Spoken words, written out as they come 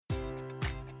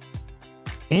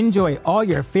Enjoy all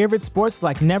your favorite sports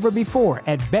like never before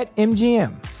at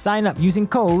BetMGM. Sign up using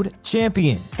code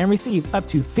CHAMPION and receive up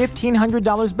to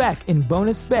 $1,500 back in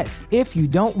bonus bets if you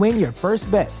don't win your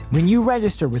first bet. When you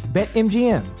register with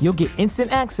BetMGM, you'll get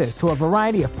instant access to a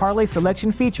variety of parlay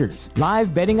selection features,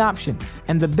 live betting options,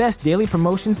 and the best daily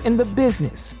promotions in the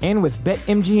business. And with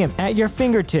BetMGM at your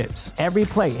fingertips, every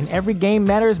play and every game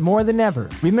matters more than ever.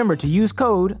 Remember to use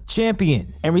code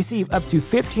CHAMPION and receive up to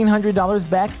 $1,500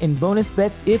 back in bonus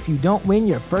bets if you don't win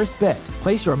your first bet.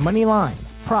 Place your money line,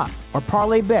 prop, or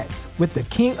parlay bets with the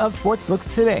king of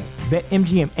sportsbooks today.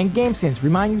 BetMGM and GameSense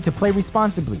remind you to play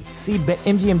responsibly. See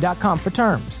BetMGM.com for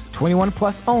terms. 21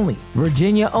 plus only.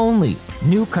 Virginia only.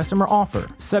 New customer offer.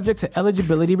 Subject to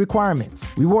eligibility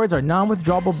requirements. Rewards are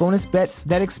non-withdrawable bonus bets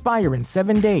that expire in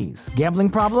 7 days. Gambling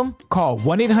problem? Call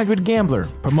 1-800-GAMBLER.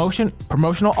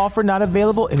 Promotional offer not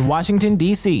available in Washington,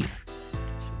 D.C.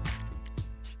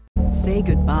 Say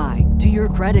goodbye to your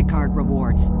credit card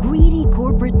rewards. Greedy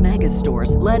corporate mega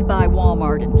stores, led by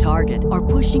Walmart and Target, are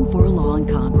pushing for a law in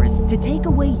Congress to take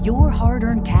away your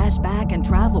hard-earned cash back and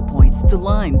travel points to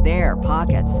line their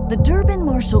pockets. The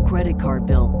Durbin-Marshall credit card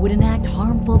bill would enact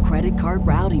harmful credit card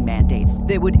routing mandates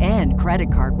that would end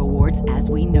credit card rewards as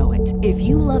we know it. If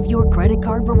you love your credit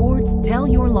card rewards, tell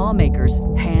your lawmakers,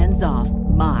 hands off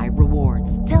my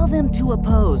rewards. Tell them to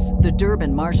oppose the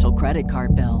Durbin-Marshall credit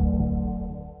card bill.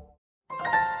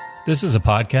 This is a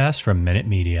podcast from Minute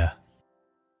Media.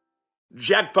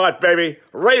 Jackpot, baby.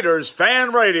 Raiders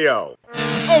Fan Radio.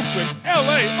 Oakland,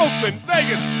 L.A., Oakland,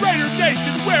 Vegas, Raider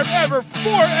Nation, wherever,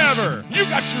 forever. You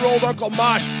got your old Uncle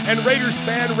Mosh and Raiders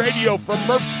Fan Radio from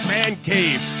Murph's Man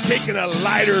Cave, taking a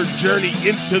lighter journey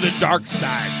into the dark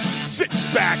side. Sit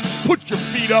back, put your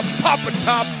feet up, pop a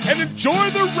top, and enjoy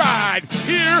the ride.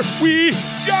 Here we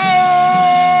go!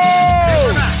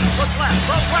 Look left,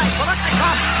 look right,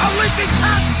 Bolitnikov, a leaping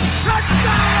pass,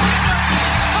 touchdown!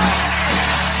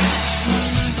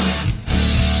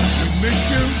 We miss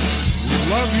you, we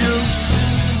love you,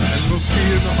 and we'll see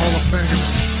you in the Hall of Fame.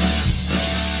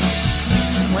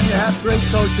 When you have great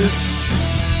coaches,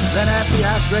 then after you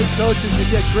have great coaches, you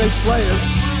get great players.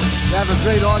 You have a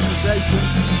great organization,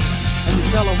 and you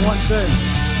tell them one thing: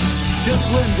 just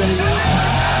win, baby.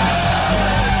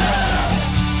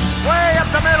 Way up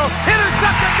the middle,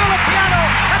 intercepted Filipiano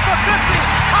at the 50,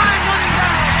 time running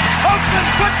down. Oakland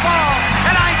football,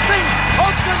 and I think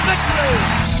Oakland victory.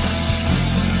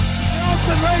 The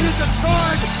Oakland Raiders have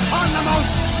scored on the most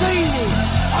zany,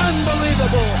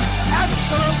 unbelievable,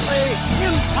 absolutely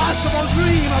impossible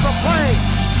dream of a play.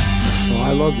 Well,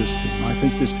 I love this team. I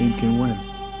think this team can win.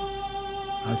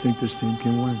 I think this team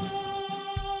can win.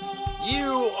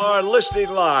 You are listening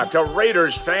live to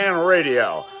Raiders Fan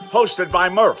Radio, hosted by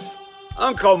Murph,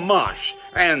 Uncle Mosh,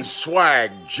 and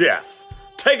Swag Jeff.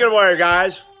 Take it away,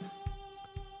 guys.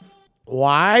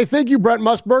 Why, thank you, Brent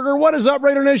Musburger. What is up,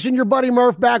 Raider Nation? Your buddy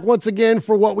Murph back once again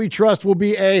for what we trust will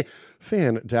be a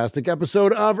fantastic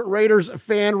episode of Raiders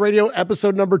Fan Radio,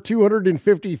 episode number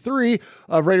 253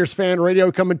 of Raiders Fan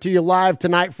Radio, coming to you live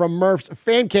tonight from Murph's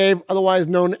Fan Cave, otherwise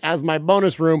known as my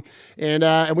bonus room.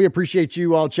 And we appreciate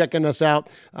you all checking us out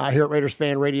here at Raiders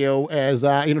Fan Radio as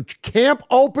camp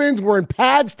opens. We're in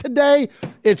pads today.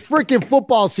 It's freaking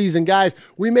football season, guys.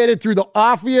 We made it through the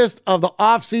offiest of the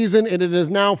off season, and it is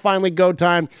now finally go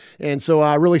time. And so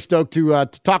really stoked to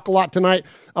talk a lot tonight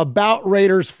about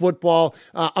Raiders football.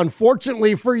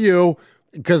 Unfortunately for you,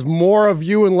 because more of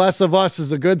you and less of us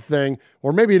is a good thing,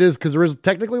 or maybe it is because there is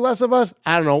technically less of us.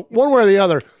 I don't know. One way or the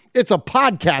other, it's a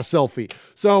podcast selfie.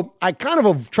 So I kind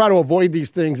of try to avoid these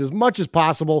things as much as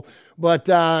possible. But,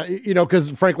 because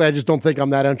frankly, I just don't think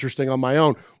I'm that interesting on my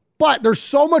own. But there's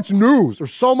so much news.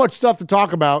 There's so much stuff to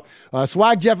talk about.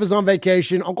 Swag Jeff is on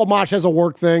vacation. Uncle Mosh has a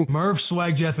work thing. Murph,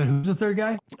 Swag Jeff, and who's the third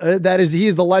guy? He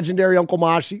is the legendary Uncle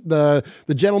Mosh, the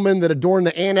gentleman that adorned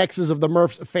the annexes of the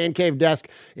Murph's Fan Cave desk.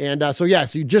 And so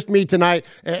just me tonight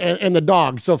and the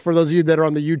dog. So for those of you that are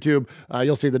on the YouTube,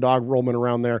 you'll see the dog roaming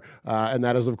around there. And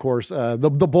that is, of course, the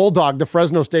Bulldog, the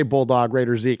Fresno State Bulldog,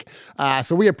 Raider Zeke.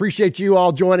 So we appreciate you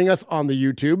all joining us on the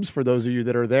YouTubes. For those of you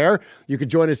that are there, you can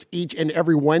join us each and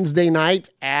every Wednesday night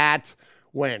at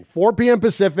 4 p.m.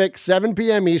 Pacific, 7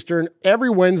 p.m. Eastern, every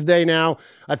Wednesday now.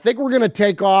 I think we're going to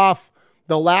take off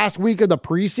the last week of the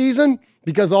preseason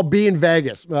because I'll be in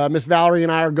Vegas. Miss Valerie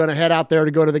and I are going to head out there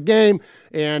to go to the game,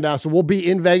 and so we'll be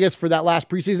in Vegas for that last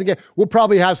preseason game. We'll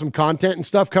probably have some content and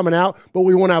stuff coming out, but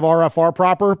we won't have RFR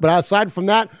proper. But aside from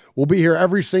that, we'll be here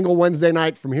every single Wednesday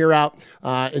night from here out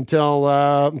until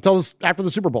after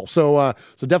the Super Bowl. So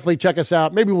definitely check us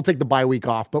out. Maybe we'll take the bye week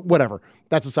off, but whatever.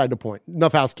 That's aside the point.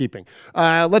 Enough housekeeping.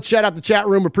 Let's shout out the chat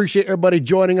room. Appreciate everybody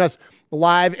joining us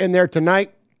live in there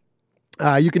tonight.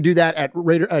 You can do that at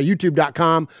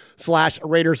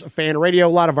youtube.com/Raiders Fan Radio. A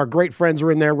lot of our great friends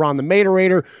are in there. Ron the Mater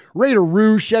Raider, Raider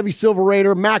Rouge, Chevy Silver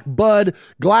Raider, Mac Bud,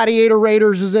 Gladiator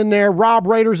Raiders is in there, Rob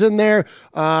Raiders in there,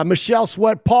 Michelle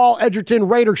Sweat, Paul Edgerton,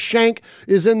 Raider Shank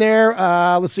is in there.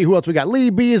 Let's see who else we got. Lee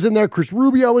B is in there, Chris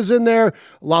Rubio is in there,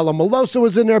 Lala Meloso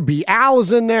is in there, B Al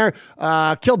is in there,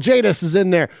 Kill Jadis is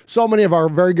in there. So many of our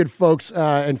very good folks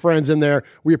and friends in there.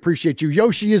 We appreciate you.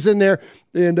 Yoshi is in there,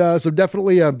 and so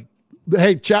definitely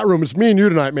hey, chat room, it's me and you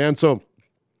tonight, man. So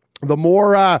the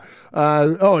more,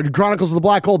 Chronicles of the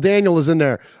Black Hole, Daniel is in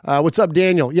there. What's up,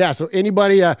 Daniel? Yeah, so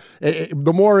anybody,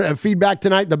 the more feedback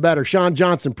tonight, the better. Sean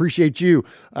Johnson, appreciate you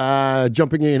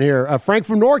jumping in here. Frank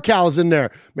from NorCal is in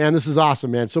there. Man, this is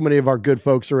awesome, man. So many of our good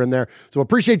folks are in there. So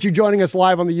appreciate you joining us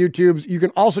live on the YouTubes. You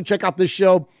can also check out this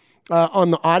show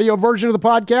on the audio version of the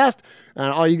podcast.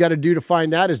 And all you got to do to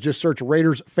find that is just search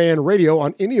Raiders Fan Radio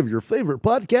on any of your favorite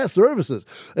podcast services,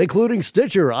 including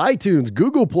Stitcher, iTunes,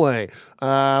 Google Play.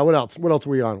 What else? What else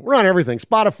are we on? We're on everything.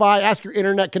 Spotify. Ask your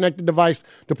internet-connected device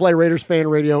to play Raiders Fan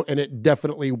Radio, and it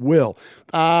definitely will.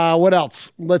 What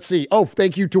else? Let's see. Oh,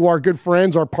 thank you to our good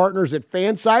friends, our partners at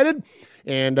Fansided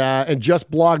and Just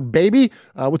Blog Baby.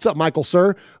 What's up, Michael,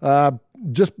 sir?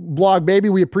 Just Blog Baby.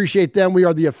 We appreciate them. We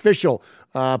are the official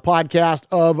podcast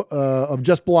of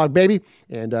Just Blog Baby,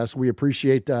 and so we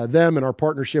appreciate them and our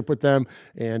partnership with them,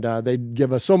 and they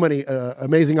give us so many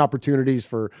amazing opportunities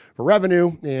for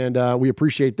revenue, and we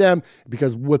appreciate them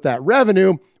because with that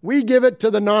revenue, we give it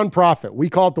to the nonprofit. We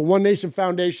call it the One Nation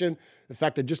Foundation. In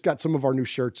fact, I just got some of our new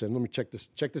shirts in. Let me check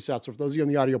this out. So for those of you on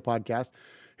the audio podcast,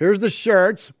 here's the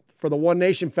shirts for the One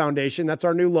Nation Foundation. That's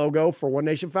our new logo for One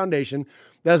Nation Foundation.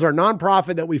 That is our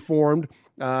nonprofit that we formed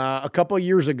a couple of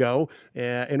years ago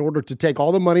in order to take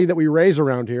all the money that we raise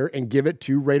around here and give it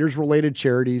to Raiders-related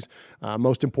charities,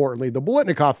 most importantly, the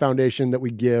Biletnikoff Foundation that we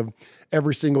give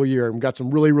every single year. And we've got some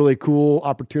really, really cool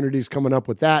opportunities coming up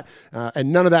with that,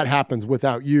 and none of that happens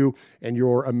without you and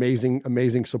your amazing,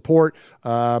 amazing support.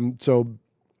 So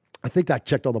I think I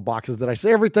checked all the boxes. Did I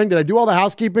say everything? Did I do all the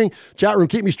housekeeping? Chat room,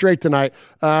 keep me straight tonight.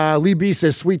 Lee B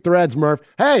says, sweet threads, Murph.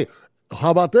 Hey, how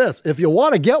about this? If you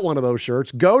want to get one of those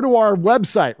shirts, go to our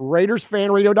website,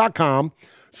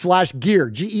 RaidersFanRadio.com/gear,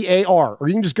 Gear, or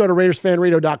you can just go to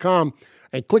RaidersFanRadio.com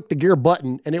and click the gear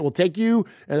button, and it will take you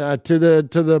to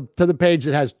the page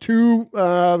that has two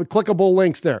clickable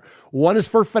links there. One is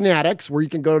for Fanatics, where you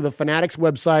can go to the Fanatics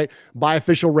website, buy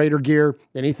official Raider gear.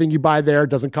 Anything you buy there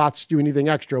doesn't cost you anything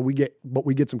extra. We get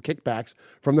some kickbacks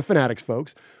from the Fanatics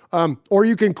folks. Or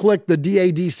you can click the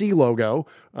DADC logo,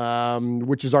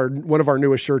 which is one of our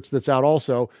newest shirts that's out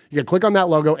also. You can click on that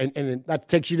logo, and that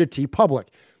takes you to TeePublic.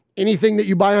 Anything that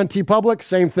you buy on TeePublic,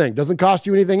 same thing. Doesn't cost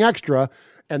you anything extra,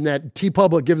 and that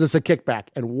TeePublic gives us a kickback.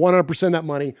 And 100% of that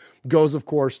money goes, of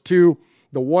course, to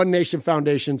the One Nation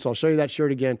Foundation. So I'll show you that shirt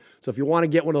again. So if you want to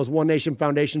get one of those One Nation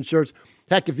Foundation shirts,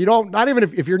 heck, if you're not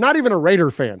even a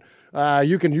Raider fan,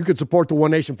 you can support the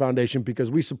One Nation Foundation because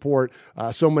we support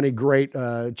so many great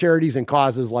charities and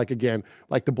causes like the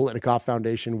Biletnikoff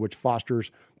Foundation, which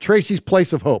fosters Tracy's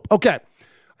Place of Hope. Okay.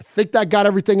 I think that got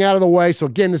everything out of the way. So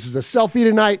again, this is a selfie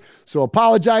tonight. So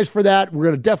apologize for that. We're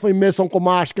going to definitely miss Uncle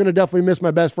Mosh. Going to definitely miss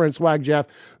my best friend Swag Jeff.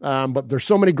 But there's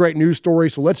so many great news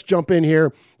stories. So let's jump in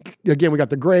here. Again, we got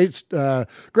the greatest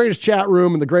chat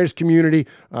room and the greatest community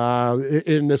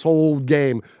in this whole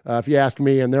game, if you ask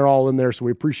me. And they're all in there. So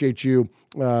we appreciate you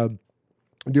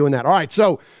doing that. All right.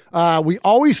 So we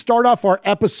always start off our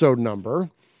episode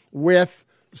number with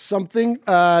something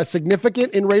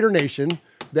significant in Raider Nation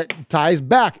that ties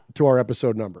back to our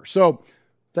episode number. So,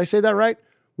 did I say that right?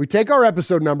 We take our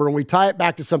episode number and we tie it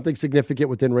back to something significant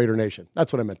within Raider Nation.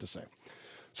 That's what I meant to say.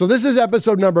 So this is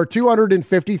episode number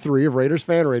 253 of Raiders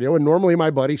Fan Radio, and normally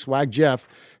my buddy Swag Jeff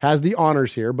has the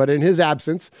honors here, but in his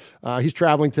absence, he's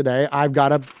traveling today. I've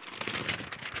got a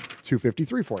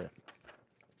 253 for you.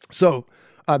 So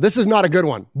this is not a good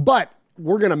one, but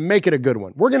we're going to make it a good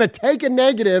one. We're going to take a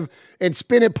negative and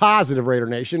spin it positive, Raider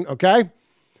Nation, okay?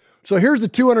 So here's the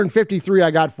 253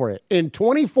 I got for you. In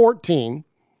 2014,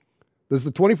 this is the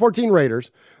 2014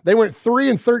 Raiders. They went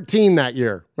 3-13 that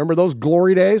year. Remember those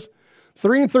glory days?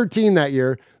 3-13 that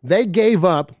year. They gave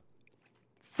up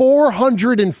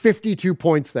 452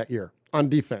 points that year on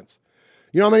defense.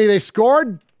 You know how many they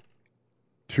scored?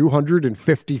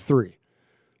 253.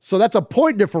 So that's a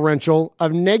point differential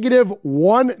of negative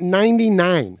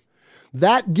 199.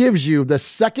 That gives you the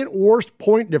second worst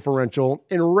point differential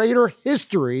in Raider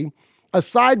history,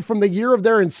 aside from the year of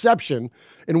their inception,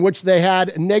 in which they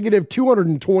had negative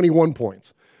 221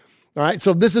 points. All right,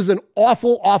 so this is an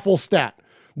awful, awful stat.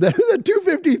 The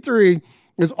 253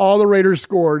 is all the Raiders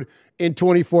scored in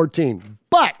 2014.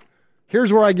 But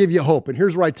here's where I give you hope, and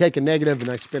here's where I take a negative and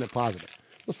I spin it positive.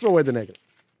 Let's throw away the negative.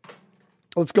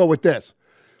 Let's go with this.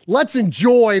 Let's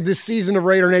enjoy this season of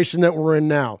Raider Nation that we're in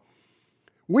now.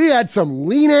 We had some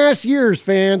lean-ass years,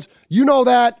 fans. You know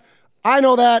that. I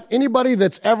know that. Anybody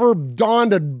that's ever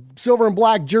donned a silver and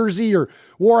black jersey or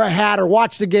wore a hat or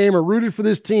watched a game or rooted for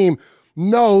this team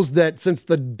knows that since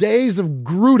the days of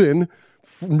Gruden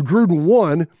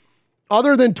 1,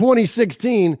 other than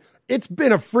 2016, it's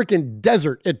been a freaking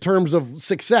desert in terms of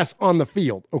success on the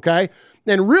field, okay?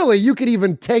 And really, you could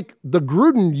even take the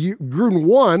Gruden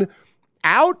 1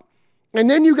 out, and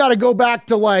then you got to go back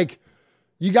to like,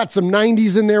 you got some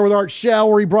 90s in there with Art Shell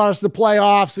where he brought us to the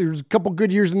playoffs. There's a couple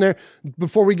good years in there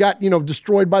before we got,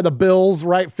 destroyed by the Bills,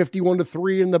 right?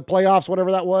 51-3 in the playoffs, whatever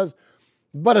that was.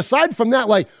 But aside from that,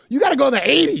 like, you got to go to the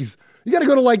 80s. You got to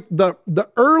go to like the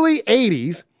early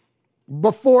 80s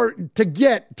before to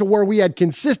get to where we had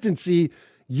consistency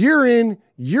year in,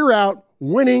 year out,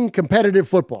 winning competitive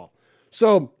football.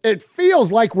 So it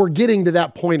feels like we're getting to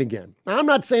that point again. Now, I'm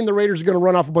not saying the Raiders are going to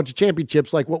run off a bunch of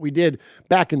championships like what we did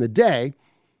back in the day.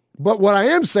 But what I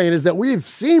am saying is that we've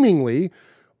seemingly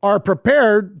are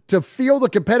prepared to field a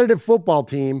competitive football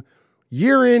team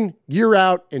year in, year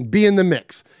out, and be in the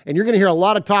mix. And you're going to hear a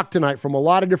lot of talk tonight from a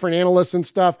lot of different analysts and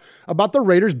stuff about the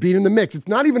Raiders being in the mix. It's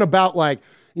not even about like,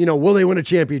 will they win a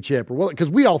championship? Or because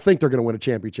we all think they're going to win a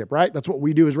championship, right? That's what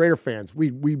we do as Raider fans.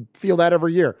 We feel that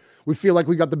every year. We feel like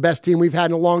we got the best team we've had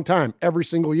in a long time every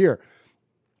single year.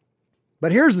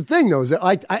 But here's the thing, though, is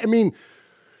that I mean,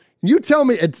 you tell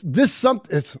me it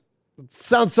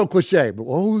sounds so cliche, but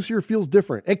this year feels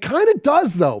different. It kind of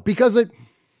does, though, because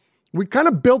we kind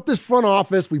of built this front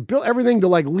office. We built everything to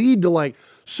like lead to like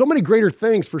so many greater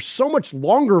things for so much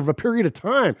longer of a period of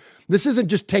time. This isn't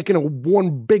just taking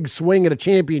one big swing at a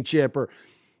championship or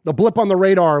the blip on the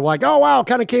radar. Like, oh, wow,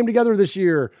 kind of came together this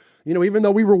year. Even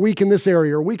though we were weak in this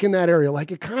area or weak in that area,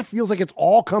 like it kind of feels like it's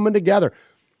all coming together,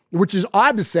 which is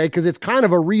odd to say because it's kind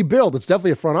of a rebuild. It's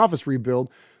definitely a front office rebuild.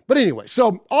 But anyway,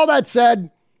 so all that said,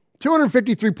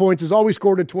 253 points is all we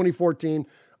scored in 2014.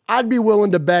 I'd be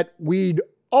willing to bet we'd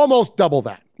almost double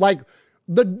that. Like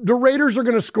the Raiders are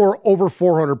going to score over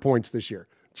 400 points this year.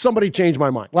 Somebody changed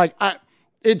my mind. Like to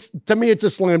me, it's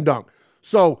a slam dunk.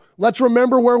 So let's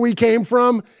remember where we came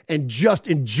from and just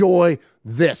enjoy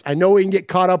this. I know we can get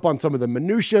caught up on some of the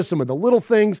minutia, some of the little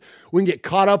things. We can get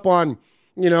caught up on,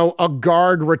 a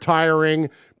guard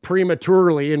retiring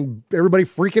prematurely and everybody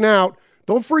freaking out.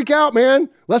 Don't freak out, man.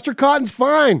 Lester Cotton's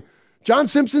fine. John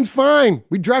Simpson's fine.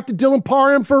 We drafted Dylan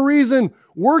Parham for a reason.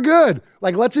 We're good.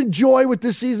 Like, let's enjoy what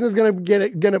this season is gonna have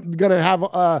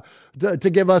to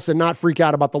give us, and not freak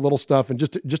out about the little stuff, and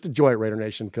just enjoy it, Raider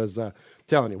Nation. Because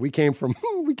telling you, we came from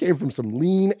some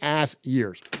lean ass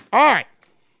years. All right,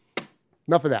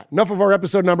 enough of that. Enough of our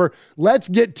episode number. Let's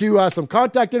get to some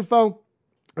contact info.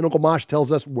 And Uncle Mosh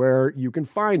tells us where you can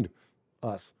find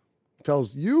us.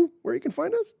 Tells you where you can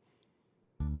find us.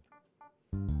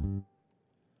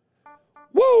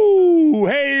 Woo!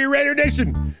 Hey, Raider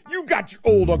Nation! You got your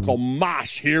old Uncle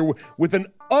Mosh here with an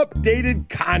updated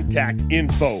contact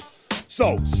info.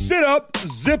 So sit up,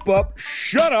 zip up,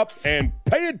 shut up, and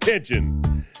pay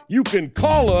attention. You can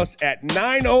call us at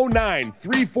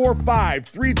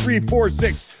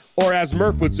 909-345-3346, or as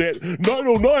Murph would say it,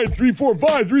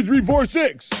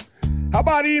 909-345-3346. How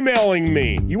about emailing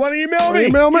me? You want to email me?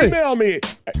 Email me. Email me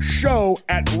at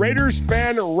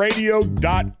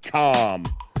show@RaidersFanRadio.com.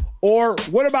 Or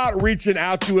what about reaching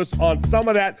out to us on some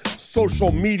of that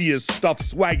social media stuff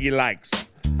Swaggy likes?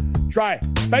 Try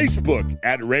Facebook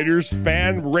at Raiders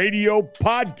Fan Radio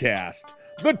Podcast,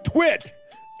 the Twit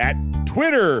at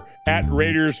Twitter at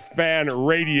Raiders Fan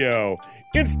Radio,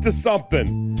 Insta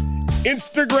something,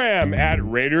 Instagram at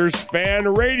Raiders Fan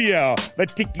Radio, the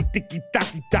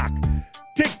tiki-tiki-taki-talk,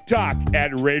 TikTok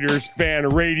at Raiders Fan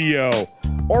Radio.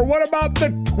 Or what about the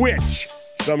Twitch?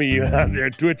 Some of you out there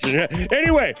twitching.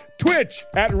 Anyway, Twitch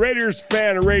at Raiders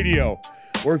Fan Radio.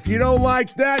 Or if you don't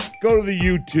like that, go to the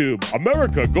YouTube.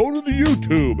 America, go to the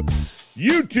YouTube.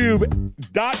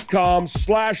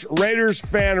 YouTube.com/Raiders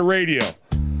Fan Radio.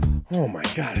 Oh my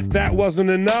God, if that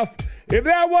wasn't enough,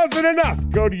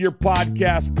 go to your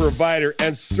podcast provider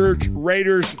and search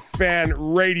Raiders Fan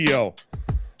Radio.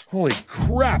 Holy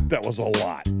crap, that was a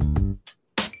lot.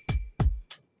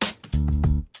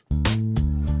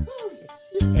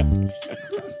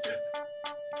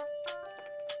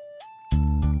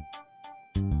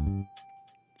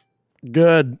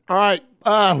 Good. All right.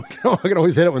 I can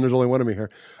always hit it when there's only one of me here.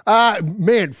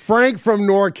 Man, Frank from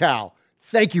NorCal.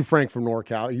 Thank you, Frank from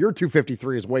NorCal. Your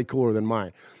 253 is way cooler than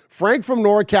mine. Frank from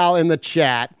NorCal in the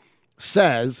chat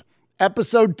says,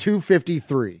 episode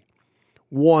 253,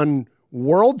 one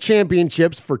world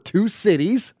championships for 2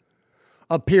 cities,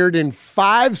 appeared in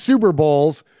 5 Super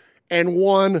Bowls, and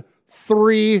won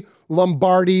 3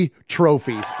 Lombardi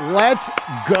trophies. Let's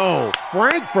go.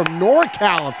 Frank from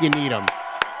NorCal if you need him.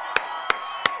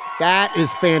 That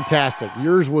is fantastic.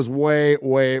 Yours was way,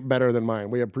 way better than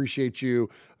mine. We appreciate you,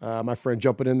 my friend,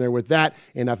 jumping in there with that.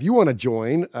 And if you want to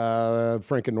join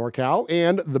Frank and NorCal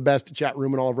and the best chat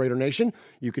room in all of Raider Nation,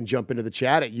 you can jump into the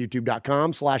chat at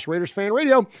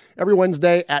youtube.com/RaidersFanRadio every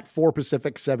Wednesday at 4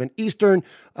 Pacific, 7 Eastern.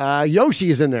 Yoshi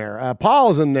is in there.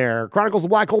 Paul is in there. Chronicles of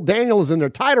Black Hole Daniel is in there.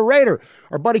 Tyler Raider.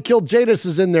 Our buddy Killed Jadis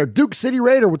is in there. Duke City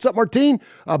Raider. What's up, Martine?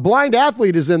 Blind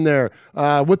Athlete is in there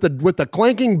with the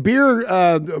clanking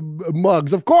beer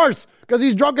mugs, of course, because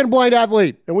he's drunken Blind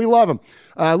Athlete, and we love him.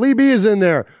 Lee B is in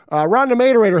there. Ron the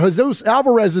Materator. Jesus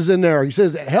Alvarez is in there. He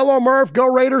says, hello, Murph. Go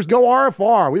Raiders. Go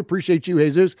RFR. We appreciate you,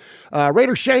 Jesus.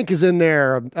 Raider Shank is in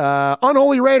there.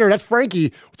 Unholy Raider. That's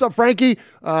Frankie. What's up, Frankie?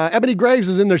 Ebony Graves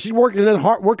is in there. She's working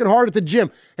hard at the gym.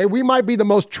 Hey, we might be the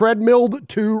most treadmilled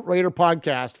to Raider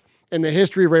podcast in the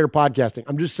history of Raider podcasting.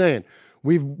 I'm just saying.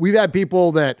 We've had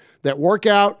people that work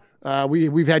out.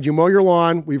 We've had you mow your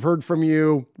lawn. We've heard from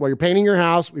you while you're painting your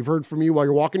house. We've heard from you while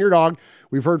you're walking your dog.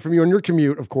 We've heard from you on your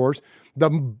commute, of course.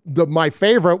 My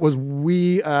favorite was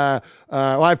I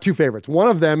have 2 favorites. One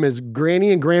of them is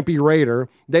Granny and Grampy Raider.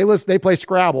 They play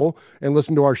Scrabble and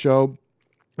listen to our show.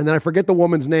 And then I forget the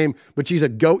woman's name, but she's a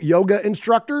goat yoga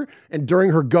instructor. And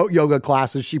during her goat yoga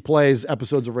classes, she plays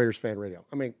episodes of Raiders Fan Radio.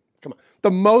 I mean, come on. The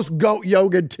most goat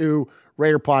yoga to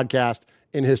Raider podcast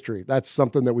in history. That's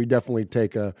something that we definitely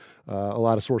take a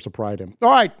lot of source of pride in.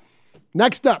 All right,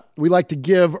 next up, we like to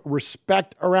give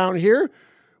respect around here.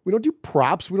 We don't do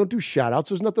props. We don't do shout-outs.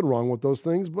 There's nothing wrong with those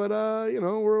things, but,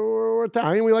 we're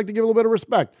Italian. We like to give a little bit of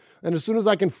respect. And as soon as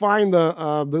I can find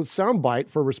the sound bite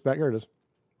for respect, here it is.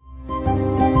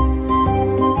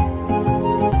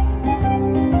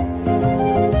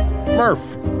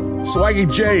 Murph,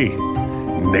 Swaggy J,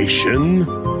 Nation,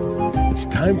 it's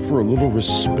time for a little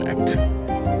respect.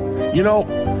 You know,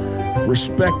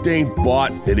 respect ain't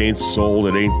bought, it ain't sold,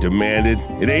 it ain't demanded,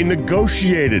 it ain't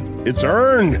negotiated, it's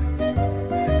earned.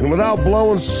 And without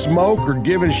blowing smoke or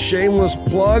giving shameless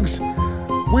plugs,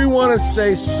 we want to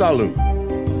say salute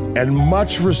and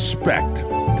much respect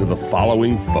to the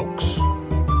following folks.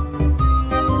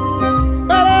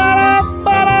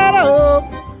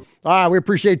 We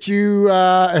appreciate you,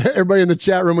 everybody in the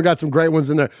chat room. We got some great ones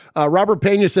in there. Robert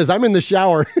Pena says, I'm in the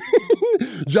shower.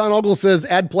 John Ogle says,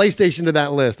 add PlayStation to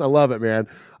that list. I love it, man.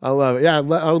 I love it. Yeah, I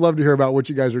would love to hear about what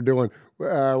you guys are doing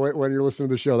when you're listening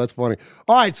to the show. That's funny.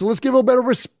 All right, so let's give a little bit of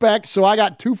respect. So I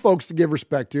got 2 folks to give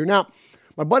respect to. Now,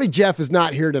 my buddy Jeff is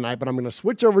not here tonight, but I'm going to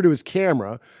switch over to his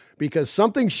camera because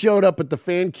something showed up at the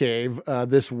fan cave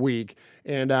this week,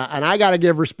 and I got to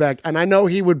give respect. And I know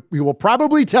he will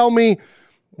probably tell me,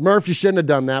 Murph, you shouldn't have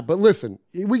done that. But listen,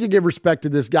 we can give respect to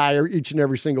this guy each and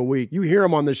every single week. You hear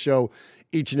him on this show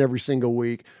each and every single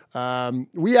week.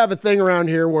 We have a thing around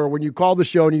here where when you call the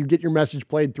show and you get your message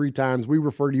played 3 times, we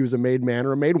refer to you as a made man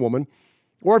or a made woman.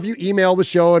 Or if you email the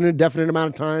show an indefinite amount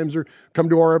of times or come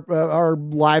to our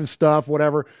live stuff,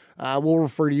 whatever, we'll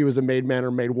refer to you as a made man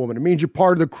or made woman. It means you're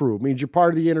part of the crew. It means you're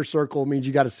part of the inner circle. It means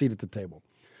you got a seat at the table.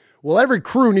 Well, every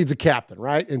crew needs a captain,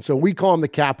 right? And so we call him the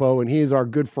capo, and he is our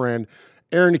good friend,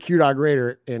 Aaron the Q-Dog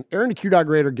Raider. And Aaron the Q-Dog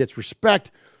Raider gets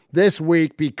respect this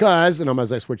week because, and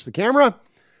as I switch the camera,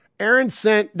 Aaron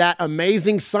sent that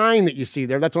amazing sign that you see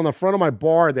there. That's on the front of my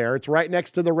bar there. It's right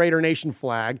next to the Raider Nation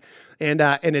flag. And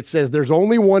it says there's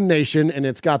only one nation, and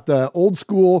it's got the old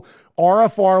school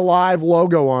RFR Live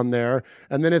logo on there.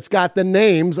 And then it's got the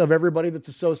names of everybody that's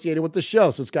associated with the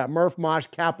show. So it's got Murph, Mosh,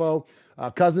 Capo,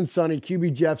 Cousin Sonny,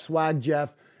 QB Jeff, Swag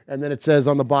Jeff. And then it says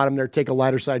on the bottom there, take a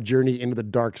lighter side journey into the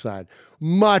dark side.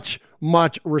 Much,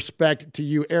 much respect to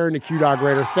you, Aaron the Q-Dog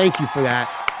Raider. Thank you for that.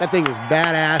 That thing is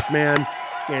badass, man.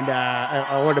 And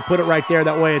I wanted to put it right there.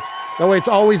 That way it's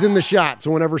always in the shot.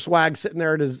 So whenever Swag's sitting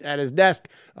there at his desk,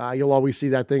 you'll always see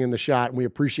that thing in the shot. And we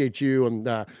appreciate you and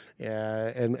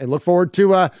look forward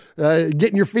to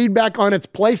getting your feedback on its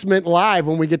placement live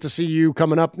when we get to see you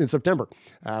coming up in September,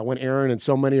 when Aaron and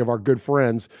so many of our good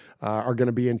friends are going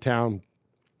to be in town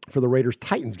for the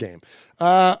Raiders-Titans game.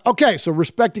 Okay, so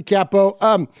respect to Capo.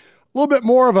 A little bit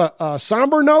more of a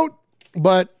somber note,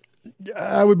 but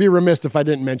I would be remiss if I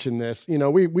didn't mention this. You know,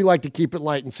 we like to keep it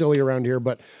light and silly around here,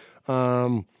 but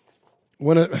when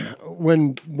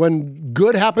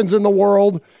good happens in the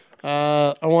world,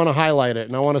 I want to highlight it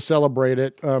and I want to celebrate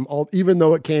it, even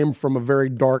though it came from a very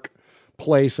dark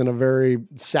place and a very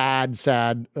sad,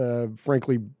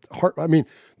 frankly,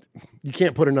 you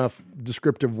can't put enough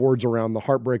descriptive words around the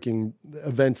heartbreaking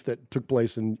events that took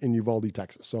place in Uvalde,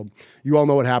 Texas. So you all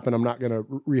know what happened. I'm not going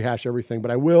to rehash everything,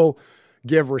 but I will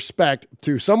give respect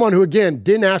to someone who, again,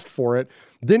 didn't ask for it,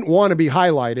 didn't want to be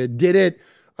highlighted, did it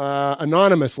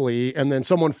anonymously, and then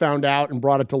someone found out and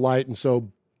brought it to light, and so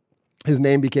his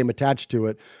name became attached to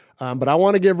it. But I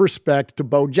want to give respect to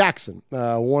Bo Jackson,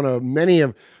 one of many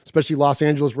of, especially Los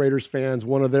Angeles Raiders fans,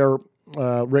 one of their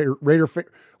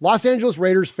Los Angeles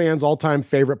Raiders fans' all-time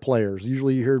favorite players.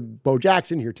 Usually you hear Bo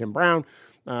Jackson, you hear Tim Brown,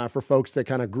 for folks that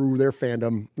kind of grew their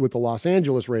fandom with the Los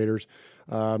Angeles Raiders.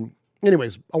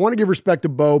 Anyways, I want to give respect to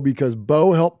Bo because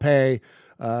Bo helped pay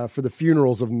for the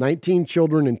funerals of 19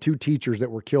 children and 2 teachers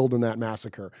that were killed in that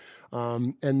massacre.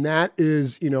 And that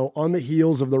is, on the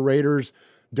heels of the Raiders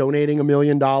donating $1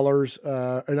 million.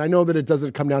 And I know that it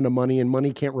doesn't come down to money, and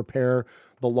money can't repair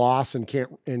the loss and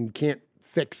can't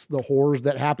fix the horrors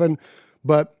that happen.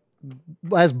 But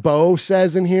as Bo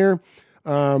says in here,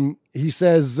 he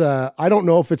says, I don't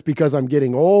know if it's because I'm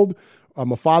getting old.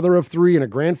 I'm a father of 3 and a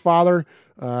grandfather.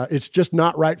 It's just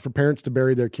not right for parents to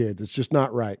bury their kids. It's just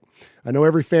not right. I know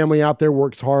every family out there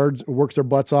works hard, works their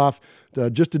butts off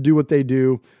just to do what they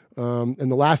do.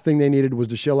 And the last thing they needed was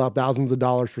to shell out thousands of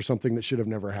dollars for something that should have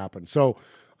never happened. So,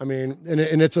 I mean, and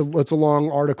it's a long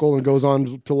article and goes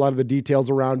on to a lot of the details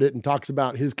around it and talks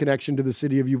about his connection to the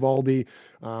city of Uvalde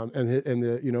and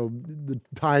the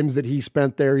times that he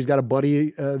spent there. He's got a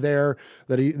buddy there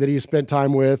that he spent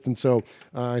time with, and so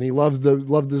and he loves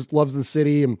the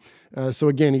city. And so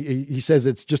again, he says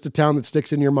it's just a town that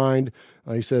sticks in your mind.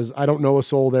 He says, I don't know a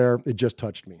soul there. It just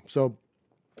touched me. So,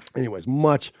 anyways,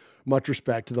 much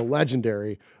respect to the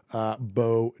legendary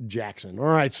Bo Jackson. All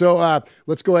right, so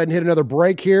let's go ahead and hit another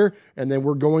break here, and then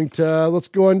we're going to let's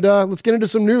get into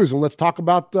some news and let's talk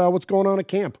about what's going on at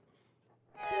camp.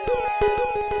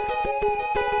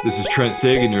 This is Trent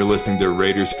Sig, and you're listening to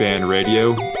Raiders Fan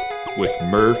Radio with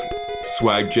Murph,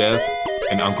 Swag Jeff,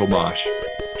 and Uncle Mosh.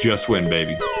 Just win,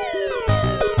 baby.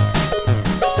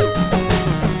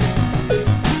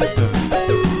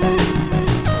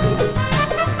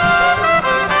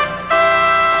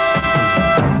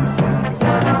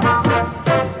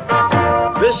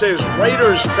 This is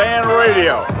Raiders Fan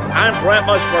Radio. I'm Brent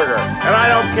Musburger, and I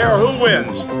don't care who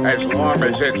wins as long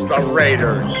as it's the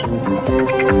Raiders.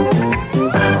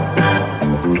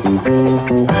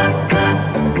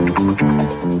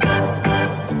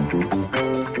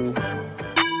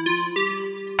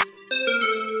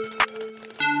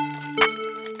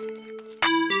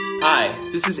 Hi,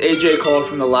 this is AJ Cole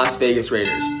from the Las Vegas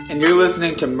Raiders, and you're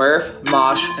listening to Murph,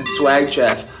 Mosh, and Swag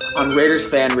Jeff on Raiders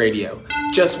Fan Radio.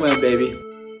 Just win, baby.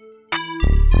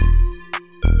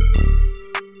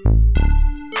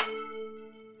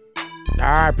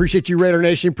 I appreciate you, Raider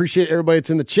Nation. Appreciate everybody that's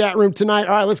in the chat room tonight.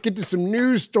 All right, let's get to some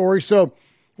news stories. So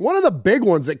one of the big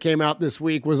ones that came out this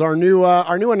week was our new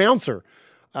announcer.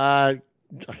 I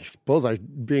suppose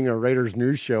being a Raiders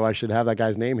news show, I should have that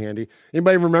guy's name handy.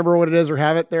 Anybody remember what it is or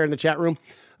have it there in the chat room?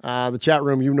 The chat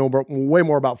room, you know way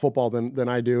more about football than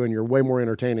I do, and you're way more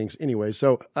entertaining anyway.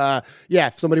 So,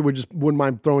 if somebody wouldn't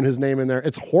mind throwing his name in there.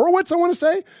 It's Horowitz, I want to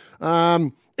say.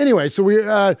 Anyway,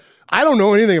 so I don't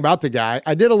know anything about the guy.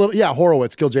 I did a little,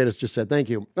 Horowitz, Gil Jadis just said, thank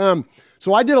you.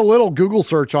 So I did a little Google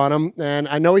search on him, and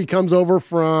I know he comes over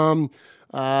from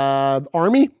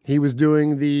Army. He was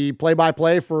doing the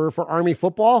play-by-play for Army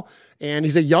football, and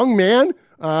he's a young man.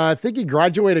 I think he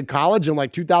graduated college in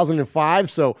like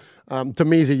 2005. So to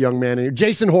me, he's a young man. And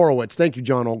Jason Horowitz. Thank you,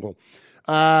 John Ogle.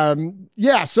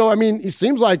 So, I mean, he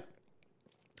seems like,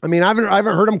 I haven't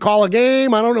heard him call a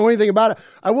game. I don't know anything about it.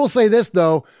 I will say this,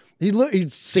 though. He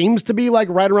seems to be like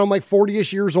right around like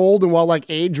 40-ish years old. And while like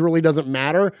age really doesn't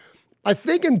matter, I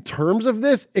think in terms of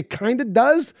this, it kind of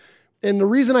does. And the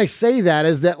reason I say that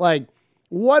is that like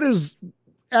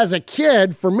as a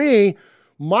kid, for me,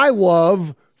 my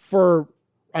love for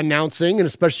announcing, and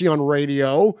especially on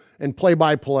radio and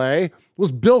play-by-play,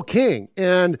 was Bill King.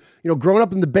 And, growing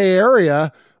up in the Bay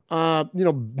Area,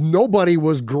 nobody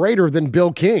was greater than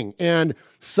Bill King. And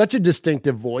such a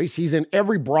distinctive voice. He's in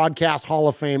every broadcast Hall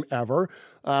of Fame ever.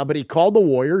 But he called the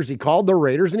Warriors, he called the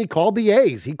Raiders, and he called the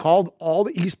A's. He called all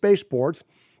the East Bay sports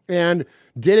and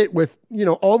did it with,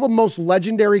 all the most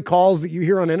legendary calls that you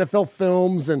hear on NFL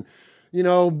films and,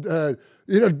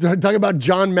 talking about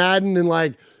John Madden and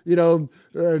like, he's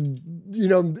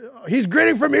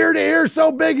grinning from ear to ear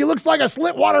so big he looks like a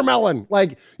slit watermelon.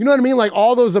 Like, you know what I mean? Like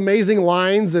all those amazing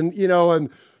lines and, and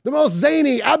the most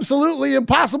zany, absolutely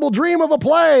impossible dream of a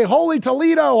play, holy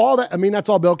Toledo, all that. I mean, that's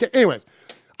all Bill King. Anyways,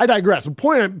 I digress. The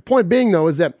point being, though,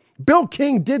 is that Bill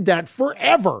King did that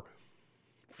forever.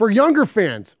 For younger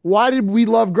fans, why did we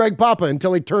love Greg Papa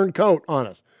until he turned coat on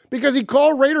us? Because he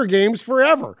called Raider games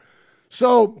forever.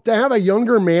 So to have a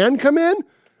younger man come in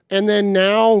and then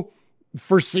now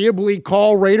foreseeably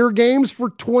call Raider games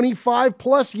for 25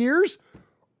 plus years,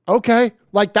 okay,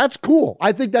 like that's cool.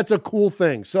 I think that's a cool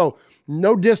thing. So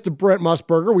no diss to Brent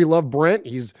Musburger. We love Brent.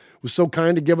 He was so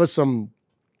kind to give us some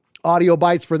audio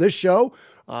bites for this show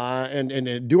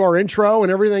and do our intro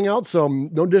and everything else. So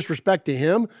no disrespect to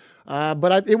him.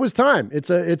 But it was time.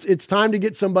 It's time to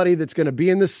get somebody that's going to be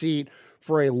in the seat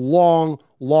for a long,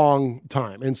 long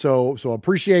time. And so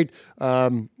appreciate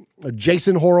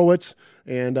Jason Horowitz.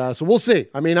 And so we'll see.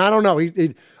 I mean, I don't know.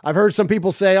 I've heard some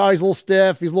people say, oh, he's a little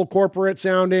stiff. He's a little corporate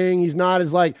sounding. He's not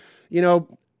as like,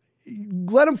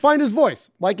 let him find his voice.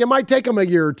 Like it might take him a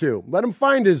year or two. Let him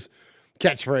find his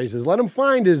catchphrases. Let him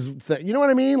find his thing. You know what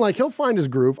I mean? Like he'll find his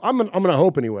groove. I'm going to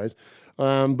hope anyways.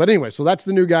 But anyway, so that's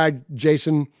the new guy,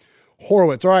 Jason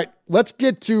Horowitz. All right, let's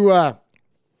get to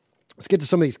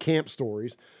some of these camp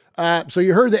stories. So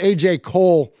you heard the AJ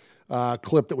Cole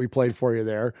clip that we played for you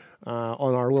there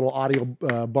on our little audio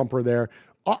bumper there.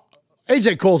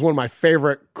 AJ Cole is one of my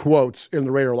favorite quotes in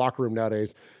the Raider locker room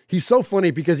nowadays. He's so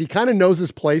funny because he kind of knows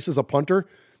his place as a punter.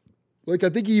 Like I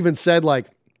think he even said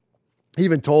he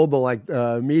even told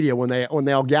the media when they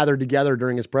all gathered together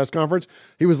during his press conference,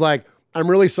 he was like, I'm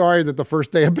really sorry that the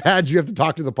first day of badge, you have to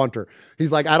talk to the punter.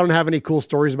 He's like, I don't have any cool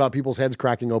stories about people's heads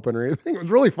cracking open or anything. It was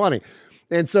really funny.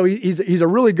 And so he's a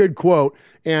really good quote.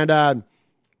 And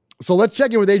so let's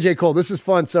check in with AJ Cole. This is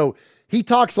fun. So he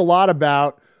talks a lot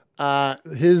about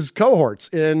his cohorts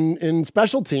in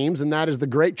special teams, and that is the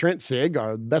great Trent Sieg,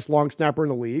 our best long snapper in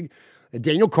the league, and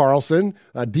Daniel Carlson,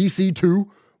 DC2,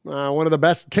 one of the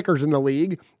best kickers in the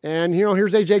league. And,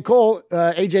 here's AJ Cole,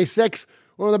 AJ6,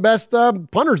 one of the best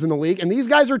punters in the league. And these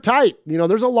guys are tight.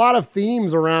 There's a lot of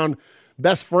themes around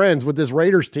best friends with this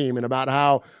Raiders team and about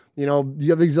how, you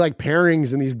have these like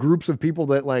pairings and these groups of people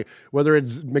that like, whether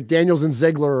it's McDaniels and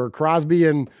Ziegler or Crosby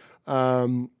and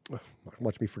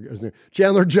watch me forget his name,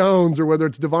 Chandler Jones, or whether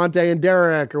it's Devontae and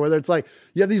Derek, or whether it's like,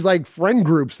 you have these like friend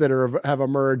groups that have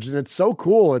emerged, and it's so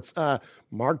cool. It's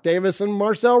Mark Davis and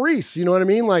Marcel Reese. You know what I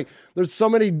mean? Like there's so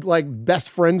many like best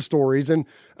friend stories. And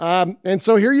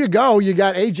so here you go. You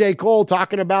got AJ Cole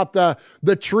talking about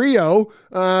the trio,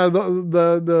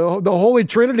 the holy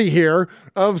trinity here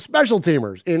of special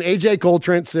teamers in AJ Cole,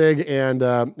 Trent Sieg, and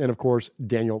of course,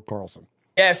 Daniel Carlson.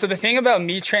 Yeah, so the thing about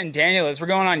me, Trent, and Daniel is we're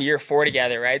going on year 4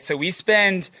 together, right? So we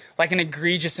spend like an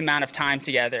egregious amount of time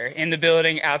together in the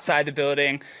building, outside the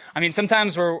building. I mean,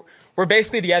 sometimes we're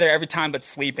basically together every time but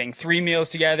sleeping. 3 meals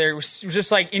together. We're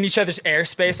just like in each other's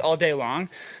airspace all day long.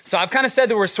 So I've kind of said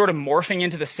that we're sort of morphing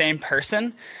into the same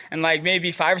person. And like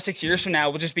maybe 5 or 6 years from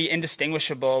now, we'll just be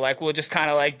indistinguishable. Like we'll just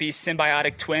kind of like be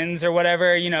symbiotic twins or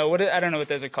whatever. I don't know what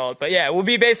those are called. But yeah, we'll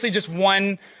be basically just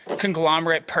one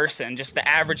conglomerate person, just the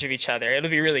average of each other.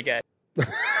 It'll be really good.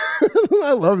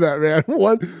 I love that, man.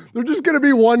 They're just going to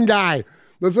be one guy.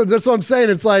 That's what I'm saying.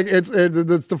 It's like it's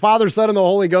the Father, Son, and the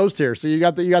Holy Ghost here. So you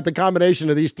got the combination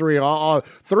of these three,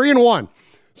 3 in 1.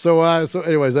 So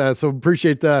anyways, so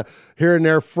appreciate hearing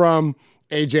there from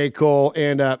AJ Cole.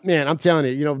 And man, I'm telling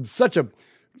you,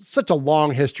 such a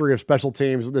long history of special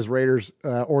teams with this Raiders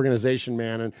organization,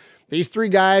 man. And these 3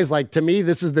 guys, like to me,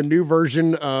 this is the new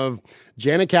version of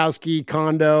Janikowski,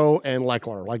 Kondo, and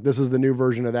Leckler. Like this is the new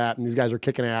version of that. And these guys are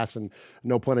kicking ass, and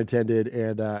no pun intended.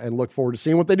 And look forward to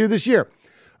seeing what they do this year.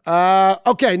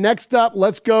 Okay, next up,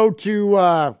 let's go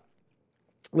to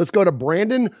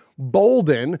Brandon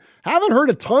Bolden. Haven't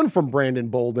heard a ton from Brandon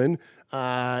Bolden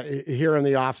here in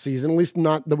the offseason, at least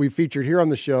not that we featured here on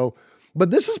the show.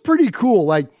 But this is pretty cool.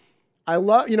 Like, I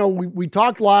love, we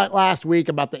talked a lot last week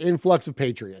about the influx of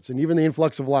Patriots and even the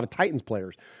influx of a lot of Titans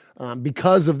players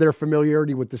because of their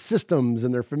familiarity with the systems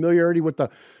and their familiarity with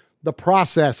the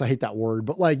process. I hate that word,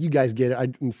 but like you guys get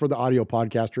it. For the audio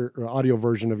podcaster or audio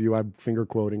version of you, I'm finger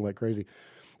quoting like crazy.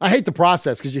 I hate the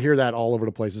process because you hear that all over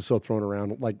the place. It's so thrown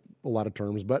around like a lot of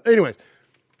terms. But anyways,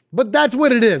 that's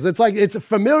what it is. It's like it's a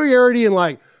familiarity and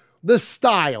like the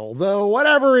style, the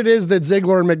whatever it is that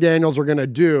Ziegler and McDaniels are going to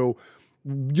do.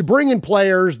 You bring in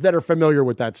players that are familiar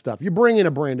with that stuff. You bring in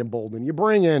a Brandon Bolden. You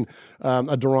bring in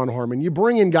a Daron Harmon. You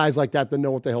bring in guys like that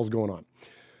know what the hell's going on.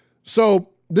 So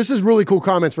this is really cool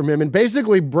comments from him. And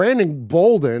basically, Brandon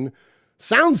Bolden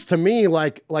sounds to me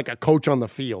like a coach on the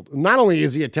field. Not only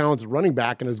is he a talented running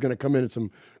back and is going to come in at some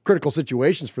critical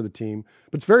situations for the team,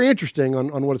 but it's very interesting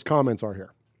on what his comments are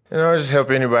here. Just help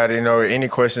anybody, any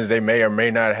questions they may or may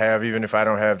not have, even if I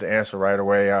don't have the answer right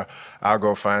away, I'll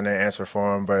go find the answer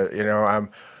for them. But,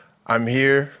 I'm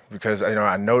here because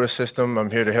I know the system.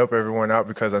 I'm here to help everyone out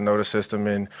because I know the system.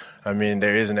 And, I mean,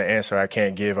 there isn't an answer I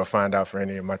can't give or find out for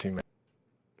any of my teammates.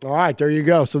 All right, there you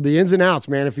go. So the ins and outs,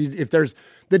 man, if there's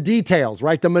the details,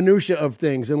 right, the minutia of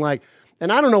things. And I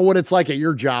don't know what it's like at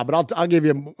your job, but I'll give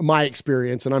you my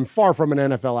experience, and I'm far from an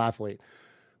NFL athlete.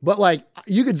 But I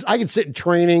could sit in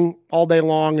training all day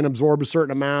long and absorb a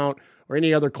certain amount, or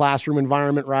any other classroom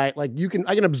environment, right? I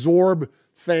can absorb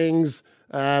things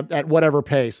at whatever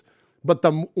pace. But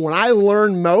when I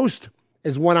learn most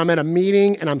is when I'm at a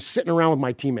meeting and I'm sitting around with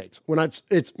my teammates. When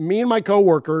it's me and my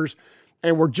coworkers,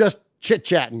 and we're just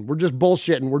chit-chatting, we're just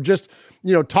bullshitting, we're just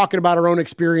talking about our own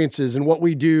experiences and what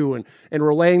we do, and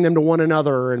relaying them to one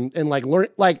another, and learn.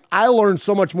 I learned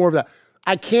so much more of that.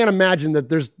 I can't imagine that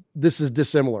this is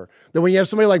dissimilar. That when you have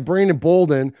somebody like Brandon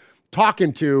Bolden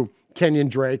talking to Kenyon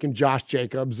Drake and Josh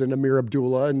Jacobs and Amir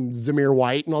Abdullah and Zamir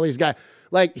White and all these guys,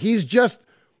 they're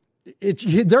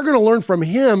going to learn from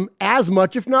him as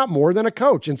much, if not more, than a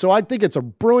coach. And so I think it's a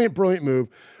brilliant, brilliant move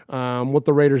what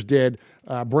the Raiders did,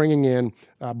 bringing in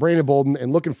Brandon Bolden,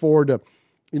 and looking forward to,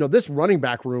 this running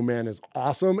back room, man, is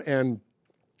awesome. And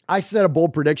I said a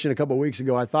bold prediction a couple of weeks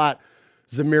ago. I thought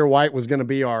Zamir White was going to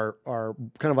be our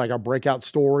kind of our breakout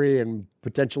story, and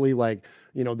potentially that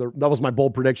was my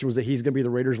bold prediction, was that he's going to be the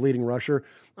Raiders' leading rusher.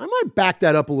 I might back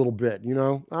that up a little bit.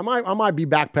 I might be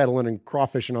backpedaling and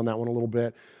crawfishing on that one a little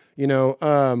bit.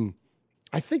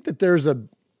 I think that there's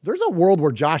a world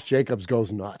where Josh Jacobs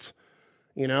goes nuts.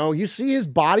 You see his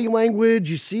body language,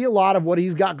 you see a lot of what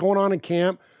he's got going on in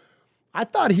camp. I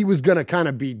thought he was going to kind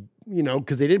of be,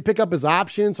 because they didn't pick up his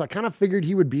option, so I kind of figured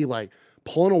he would be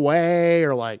pulling away,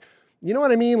 or you know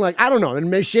what I mean? I don't know.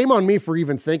 And shame on me for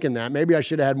even thinking that. Maybe I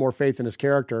should have had more faith in his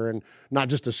character and not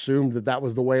just assumed that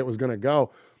was the way it was going to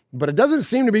go. But it doesn't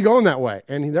seem to be going that way.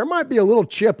 And there might be a little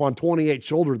chip on 28's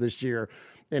shoulder this year.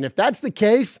 And if that's the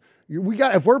case,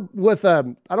 if we're with, I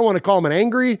don't want to call him an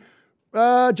angry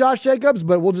Josh Jacobs,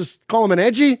 but we'll just call him an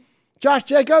edgy Josh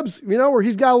Jacobs, where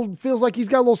feels like he's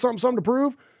got a little something to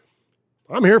prove.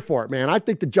 I'm here for it, man. I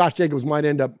think that Josh Jacobs might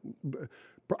end up,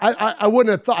 I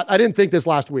wouldn't have thought, I didn't think this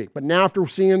last week, but now after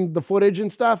seeing the footage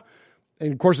and stuff,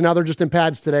 and of course now they're just in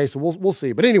pads today, so we'll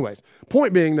see. But anyways,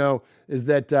 point being though, is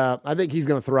that I think he's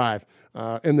going to thrive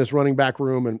in this running back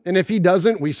room. And if he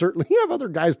doesn't, we certainly have other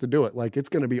guys to do it. It's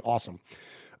going to be awesome.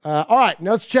 All right,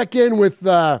 now let's check in with,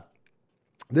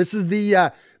 this is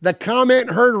the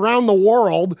comment heard around the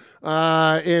world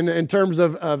in terms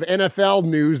of NFL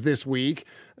news this week,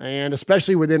 and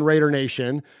especially within Raider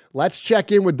Nation. Let's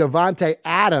check in with Davante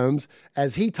Adams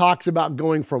as he talks about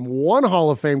going from one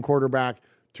Hall of Fame quarterback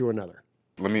to another.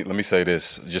 Let me say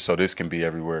this, just so this can be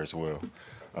everywhere as well.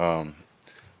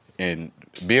 And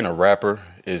being a rapper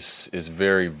is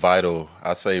very vital.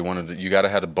 I say you got to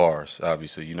have the bars,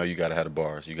 obviously. You got to have the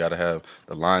bars. You got to have,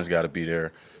 the lines got to be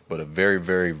there. But a very,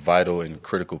 very vital and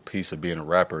critical piece of being a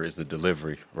rapper is the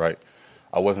delivery, right?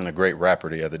 I wasn't a great rapper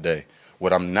the other day.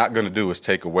 What I'm not going to do is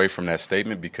take away from that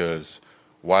statement, because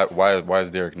why is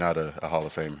Derek not a Hall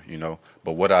of Famer,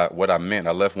 But what I meant,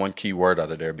 I left one key word out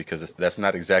of there because that's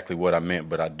not exactly what I meant,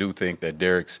 but I do think that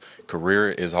Derek's career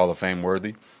is Hall of Fame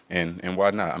worthy, and why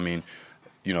not? I mean,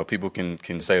 people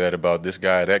can say that about this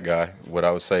guy, that guy. What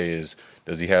I would say is,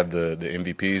 does he have the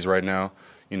MVPs right now?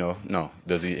 No.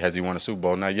 Has he won a Super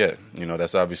Bowl? Not yet.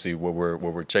 That's obviously what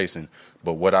we're chasing.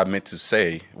 But what I meant to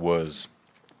say was,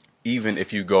 even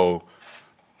if you go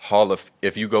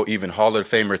even Hall of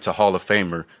Famer to Hall of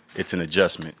Famer, it's an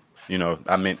adjustment.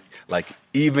 I meant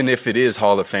even if it is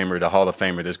Hall of Famer to Hall of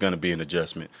Famer, there's going to be an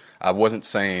adjustment. I wasn't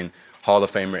saying Hall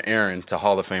of Famer Aaron to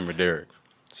Hall of Famer Derek.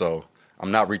 So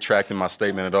I'm not retracting my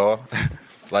statement at all.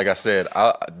 Like I said,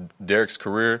 Derek's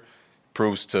career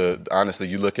proves to, honestly,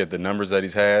 you look at the numbers that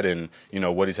he's had and,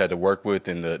 what he's had to work with,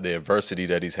 and the adversity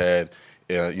that he's had,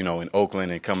 in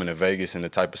Oakland and coming to Vegas, and the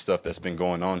type of stuff that's been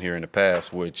going on here in the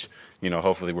past, which,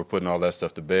 hopefully we're putting all that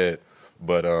stuff to bed.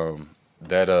 But I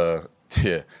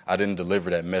didn't deliver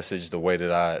that message the way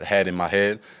that I had in my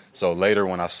head. So later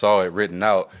when I saw it written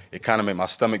out, it kind of made my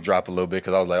stomach drop a little bit,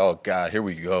 because I was like, oh, God, here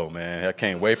we go, man. I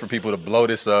can't wait for people to blow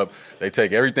this up. They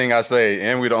take everything I say,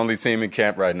 and we're the only team in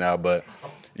camp right now. But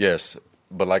yes,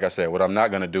 but like I said, what I'm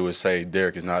not going to do is say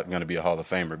Derek is not going to be a Hall of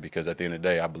Famer, because at the end of the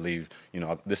day, I believe,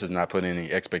 this is not putting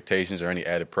any expectations or any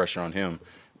added pressure on him,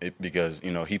 because,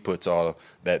 he puts all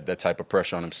that type of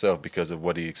pressure on himself because of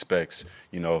what he expects,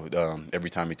 every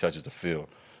time he touches the field.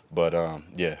 But,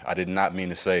 I did not mean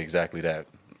to say exactly that.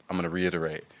 I'm going to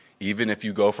reiterate. Even if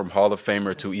you go from Hall of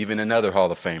Famer to even another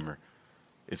Hall of Famer,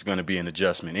 it's going to be an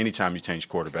adjustment. Anytime you change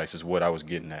quarterbacks is what I was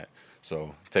getting at.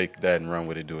 So take that and run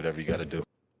with it. Do whatever you got to do.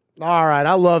 All right,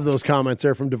 I love those comments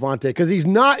there from Devontae because he's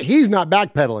not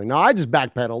backpedaling. Now, I just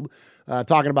backpedaled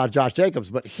talking about Josh Jacobs,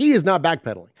 but he is not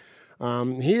backpedaling.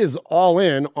 He is all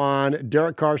in on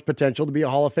Derek Carr's potential to be a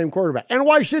Hall of Fame quarterback. And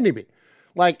why shouldn't he be?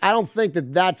 Like, I don't think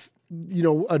that that's,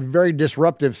 a very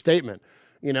disruptive statement.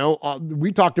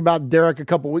 We talked about Derek a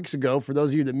couple weeks ago. For those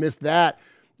of you that missed that,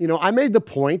 I made the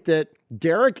point that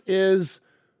Derek is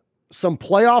some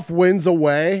playoff wins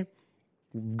away,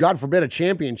 God forbid a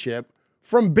championship,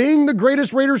 from being the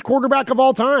greatest Raiders quarterback of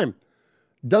all time.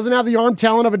 Doesn't have the arm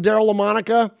talent of a Daryle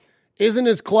Lamonica, isn't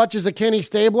as clutch as a Kenny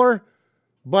Stabler,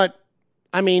 but,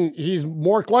 he's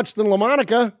more clutch than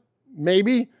Lamonica,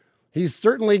 maybe. He's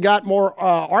certainly got more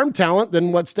arm talent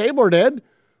than what Stabler did,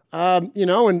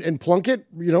 and Plunkett,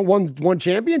 won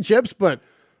championships, but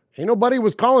ain't nobody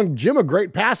was calling Jim a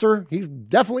great passer. He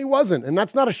definitely wasn't, and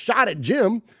that's not a shot at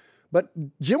Jim, but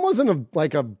Jim wasn't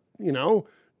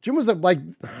Jim was I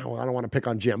don't want to pick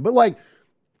on Jim, but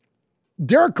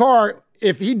Derek Carr,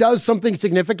 if he does something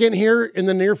significant here in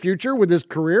the near future with his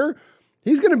career,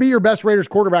 he's going to be your best Raiders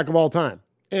quarterback of all time.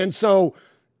 And so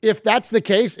if that's the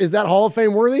case, is that Hall of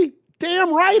Fame worthy?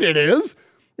 Damn right it is.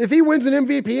 If he wins an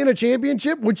MVP and a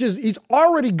championship, he's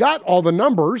already got all the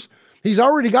numbers, he's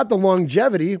already got the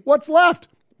longevity, what's left?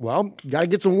 Well, you got to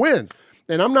get some wins.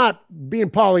 And I'm not being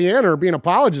Pollyanna or being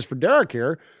apologist for Derek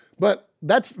here, but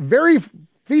that's very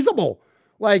feasible.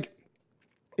 Derek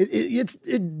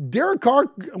Carr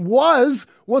was,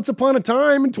 once upon a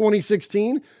time in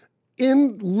 2016,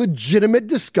 in legitimate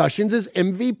discussions as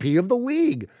MVP of the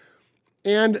league.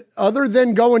 And other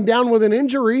than going down with an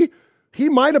injury, he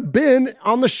might have been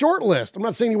on the short list. I'm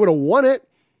not saying he would have won it,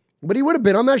 but he would have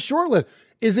been on that short list.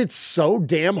 Is it so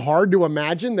damn hard to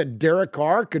imagine that Derek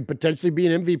Carr could potentially be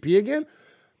an MVP again?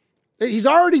 He's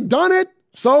already done it,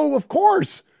 so of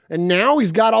course. And now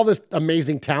he's got all this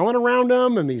amazing talent around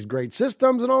him and these great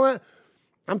systems and all that.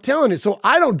 I'm telling you. So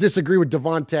I don't disagree with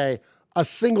Devontae a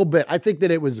single bit. I think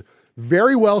that it was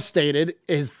very well stated,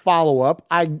 his follow-up.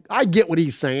 I get what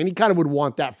he's saying. He kind of would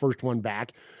want that first one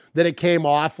back, that it came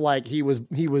off like he was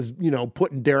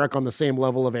putting Derek on the same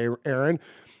level of Aaron.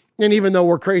 And even though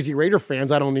we're crazy Raider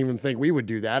fans, I don't even think we would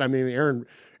do that. Aaron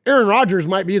Rodgers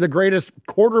might be the greatest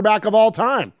quarterback of all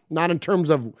time, not in terms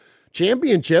of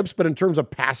championships, but in terms of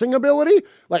passing ability,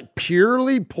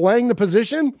 purely playing the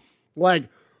position,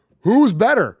 who's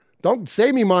better? Don't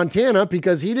say me Montana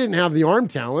because he didn't have the arm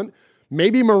talent.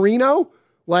 Maybe Marino,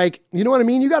 you know what I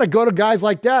mean? You got to go to guys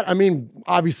like that.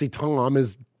 Obviously Tom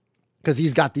is, because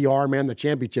he's got the arm and the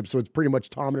championship, so it's pretty much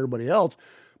Tom and everybody else.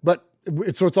 But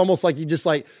it's almost like you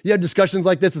have discussions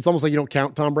like this. It's almost like you don't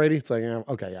count Tom Brady. It's like, yeah,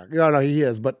 okay, yeah, no, he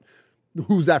is, but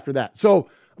who's after that? So,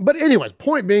 but anyways,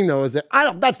 point being though is that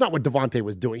that's not what Devontae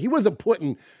was doing. He wasn't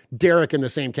putting Derek in the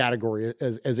same category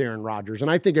as Aaron Rodgers, and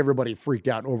I think everybody freaked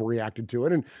out and overreacted to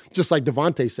it. And just like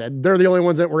Devontae said, they're the only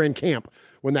ones that were in camp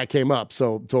when that came up,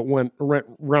 so it went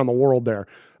around the world there.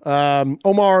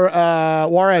 Omar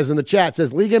Juarez in the chat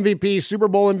says league MVP, Super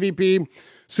Bowl MVP,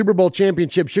 Super Bowl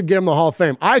championship should get him the Hall of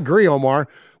Fame. I agree, Omar.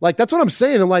 That's what I'm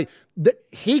saying. And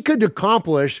he could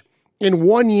accomplish in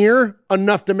 1 year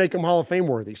enough to make him Hall of Fame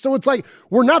worthy. So it's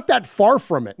we're not that far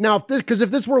from it. Now, if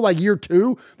this were year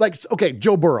two, okay,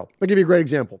 Joe Burrow. I'll give you a great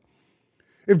example.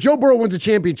 If Joe Burrow wins a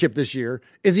championship this year,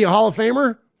 is he a Hall of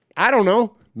Famer? I don't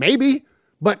know. Maybe.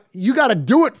 But you got to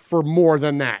do it for more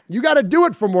than that. You got to do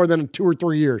it for more than 2 or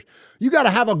 3 years. You got to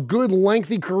have a good,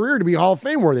 lengthy career to be Hall of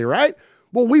Fame worthy, right?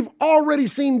 Well, we've already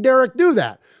seen Derek do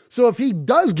that. So if he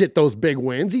does get those big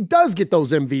wins, he does get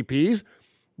those MVPs,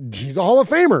 he's a Hall of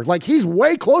Famer. He's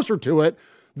way closer to it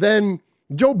than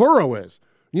Joe Burrow is.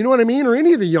 You know what I mean? Or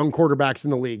any of the young quarterbacks in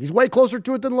the league. He's way closer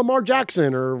to it than Lamar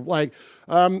Jackson or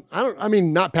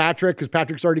not Patrick, because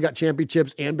Patrick's already got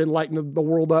championships and been lighting the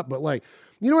world up, but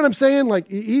you know what I'm saying?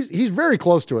 He's very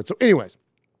close to it. So anyways,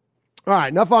 all right,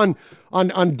 enough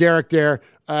on Derek there,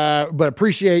 but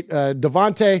appreciate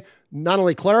Devontae not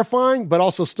only clarifying, but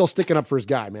also still sticking up for his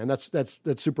guy, man. That's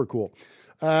super cool.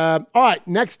 All right,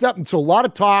 next up, so a lot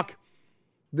of talk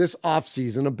this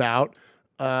offseason about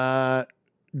Darren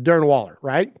Waller,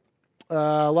 right?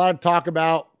 A lot of talk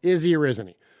about is he or isn't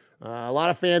he? A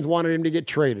lot of fans wanted him to get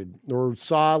traded or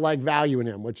saw value in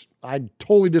him, which I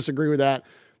totally disagree with that.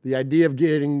 The idea of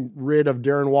getting rid of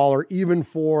Darren Waller, even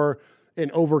for an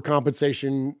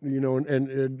overcompensation, and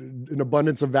an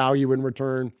abundance of value in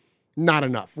return, not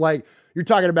enough. You're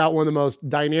talking about one of the most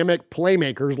dynamic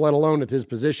playmakers, let alone at his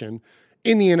position,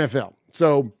 in the NFL.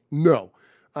 So no,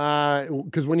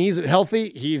 because when he's healthy,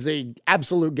 he's a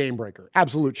absolute game breaker,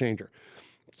 absolute changer.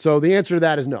 So the answer to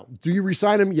that is no. Do you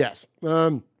re-sign him? Yes.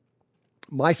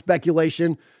 My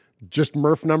speculation, just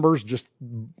Murph numbers, just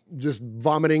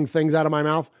vomiting things out of my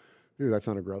mouth. Ooh, that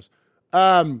sounded gross.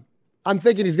 I'm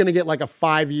thinking he's going to get like a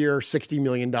 5-year, $60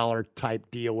 million type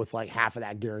deal with like half of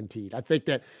that guaranteed. I think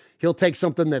that he'll take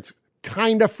something that's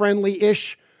kind of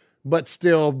friendly-ish, but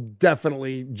still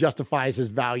definitely justifies his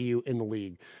value in the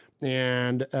league.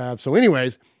 And so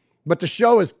anyways, but to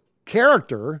show his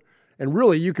character, and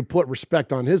really you could put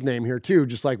respect on his name here too,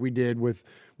 just like we did with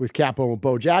Capo and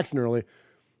Bo Jackson early.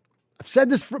 I've said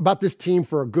this about this team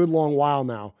for a good long while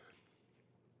now.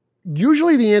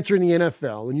 Usually the answer in the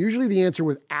NFL, and usually the answer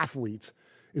with athletes,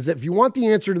 is that if you want the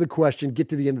answer to the question, get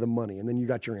to the end of the money, and then you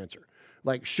got your answer.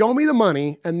 Like, show me the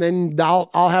money, and then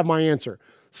I'll have my answer.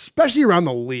 Especially around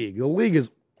the league. The league is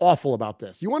awful about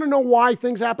this. You want to know why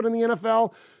things happen in the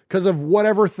NFL? Because of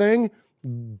whatever thing,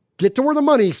 get to where the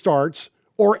money starts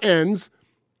or ends,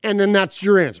 and then that's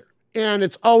your answer. And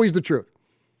it's always the truth.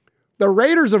 The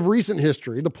Raiders of recent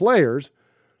history, the players,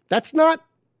 that's not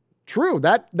true.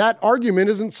 That argument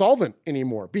isn't solvent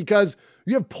anymore because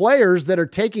you have players that are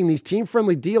taking these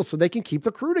team-friendly deals so they can keep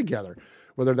the crew together.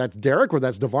 Whether that's Derek, whether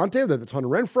that's Devontae, whether that's Hunter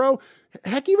Renfrow.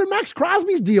 Heck, even Max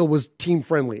Crosby's deal was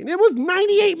team-friendly, and it was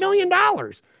 $98 million.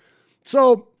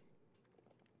 So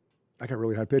I got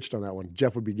really high-pitched on that one.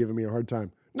 Jeff would be giving me a hard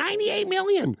time. $98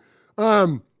 million.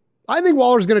 I think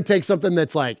Waller's going to take something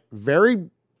that's like very,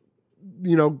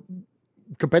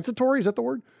 compensatory. Is that the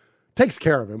word? Takes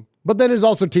care of him, but then is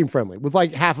also team-friendly with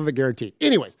like half of it guaranteed.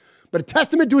 Anyways, but a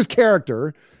testament to his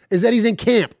character is that he's in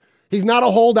camp. He's not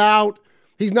a holdout.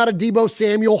 He's not a Deebo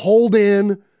Samuel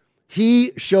hold-in.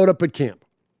 He showed up at camp.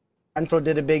 Renfrow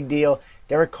did a big deal.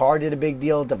 Derek Carr did a big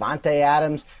deal. Devontae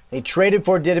Adams, they traded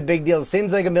for, did a big deal.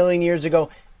 Seems like a million years ago.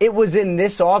 It was in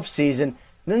this offseason.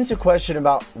 Then there's a question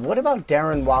about, what about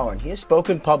Darren Waller? And he has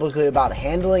spoken publicly about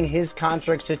handling his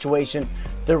contract situation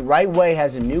the right way,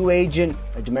 has a new agent,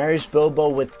 Demarius Bilbo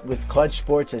with Clutch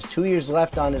Sports, has 2 years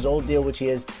left on his old deal, which he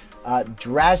has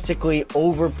drastically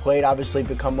overplayed, obviously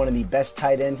become one of the best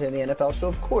tight ends in the NFL. So,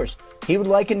 of course, he would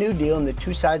like a new deal, and the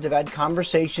two sides have had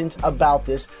conversations about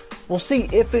this. We'll see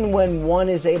if and when one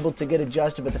is able to get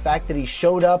adjusted, but the fact that he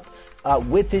showed up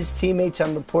with his teammates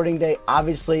on reporting day,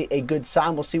 obviously a good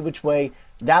sign. We'll see which way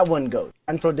that one goes.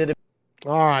 Renfrow did it.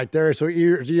 All right, there. So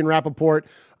Ian Rappaport.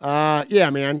 Yeah,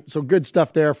 man. So good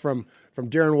stuff there from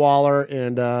Darren Waller,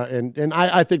 and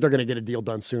I think they're going to get a deal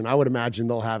done soon. I would imagine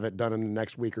they'll have it done in the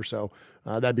next week or so.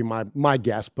 That'd be my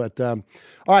guess. But all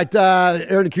right,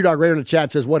 Aaron the Q-Dog Raider in the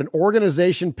chat says, what an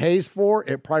organization pays for,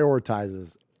 it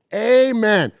prioritizes.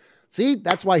 Amen. See,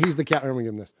 that's why he's the capo. Let me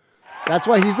give him this. That's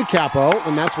why he's the capo,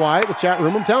 and that's why the chat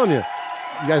room, I'm telling you,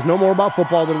 you guys know more about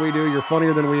football than we do. You're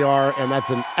funnier than we are, and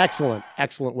that's an excellent,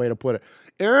 excellent way to put it.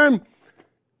 Aaron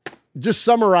just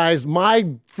summarized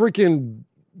my freaking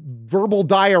verbal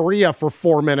diarrhea for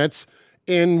 4 minutes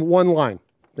in one line.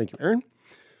 Thank you, Aaron.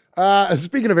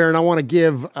 Speaking of Aaron, I want to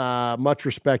give much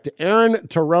respect to Aaron,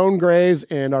 Tyrone Graves,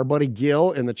 and our buddy Gil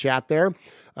in the chat there.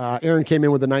 Aaron came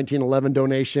in with a $19.11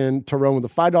 donation, Tyrone with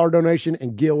a $5 donation,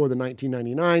 and Gil with a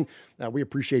 $19.99. We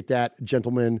appreciate that,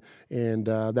 gentlemen, and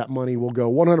that money will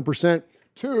go 100%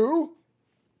 to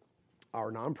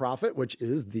our nonprofit, which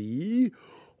is the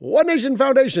One Nation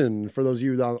Foundation. For those of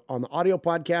you on the audio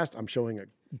podcast, I'm showing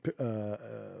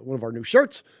one of our new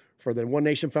shirts for the One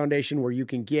Nation Foundation, where you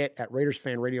can get at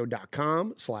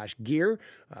RaidersFanRadio.com/gear.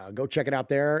 Go check it out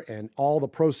there, and all the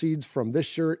proceeds from this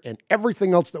shirt and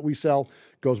everything else that we sell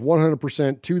goes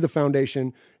 100% to the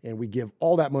foundation, and we give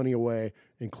all that money away,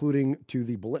 including to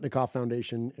the Biletnikoff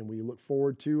Foundation. And we look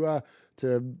forward to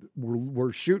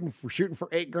we're shooting for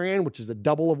 $8,000, which is a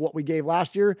double of what we gave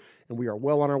last year, and we are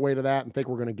well on our way to that, and think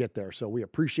we're going to get there. So we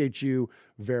appreciate you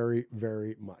very,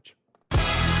 very much.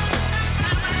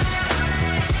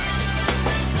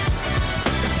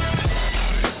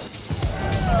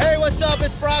 Hey, what's up?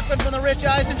 It's Brockman from The Rich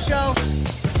Eisen Show.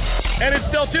 And it's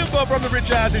Del Tufo from The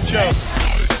Rich Eisen Show.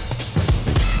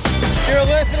 You're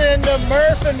listening to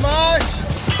Murph and Mosh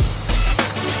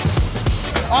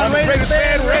on Raiders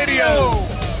Fan Radio.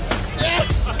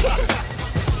 Yes!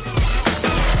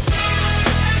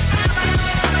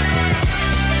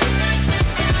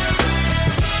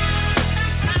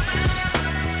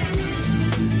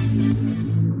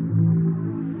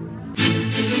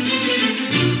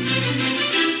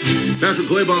 Patrick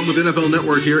Claybon with NFL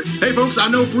Network here. Hey folks, I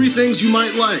know 3 things you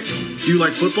might like. Do you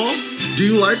like football? Do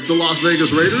you like the Las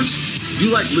Vegas Raiders? Do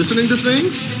you like listening to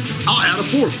things? I'll add a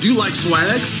 4th. Do you like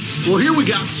swag? Well, here we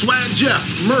got Swag Jeff,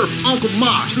 Murph, Uncle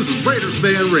Mosh. This is Raiders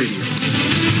Fan Radio.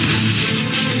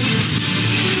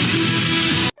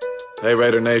 Hey,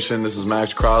 Raider Nation, this is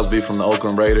Max Crosby from the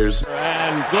Oakland Raiders.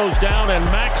 And goes down, and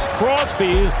Max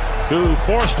Crosby, who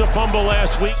forced a fumble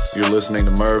last week. You're listening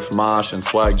to Murph, Mosh, and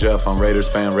Swag Jeff on Raiders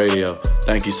Fan Radio.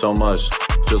 Thank you so much.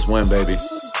 Just win, baby.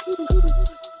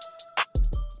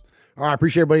 All right,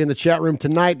 appreciate everybody in the chat room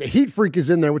tonight. The Heat Freak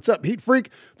is in there. What's up, Heat Freak?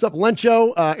 What's up,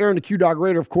 Lencho? Aaron the Q-Dog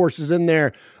Raider, of course, is in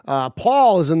there.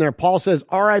 Paul is in there. Paul says,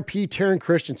 R.I.P. Taron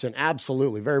Christensen.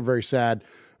 Absolutely. Very, very sad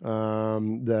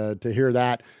to hear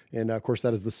that. And, of course,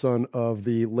 that is the son of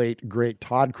the late, great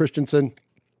Todd Christensen.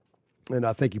 And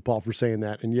thank you, Paul, for saying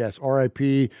that. And, yes,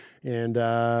 R.I.P. And,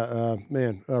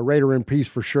 Raider in peace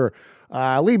for sure.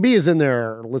 Lee B is in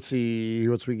there. Let's see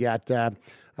what we got.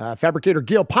 Fabricator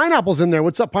Gil. Pineapple's in there.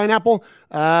 What's up, Pineapple?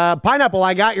 Pineapple,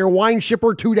 I got your wine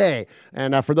shipper today.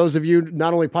 And for those of you,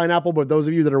 not only Pineapple, but those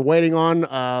of you that are waiting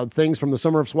on things from the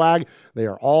Summer of Swag, they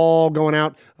are all going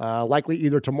out likely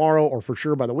either tomorrow or for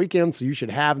sure by the weekend. So you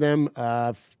should have them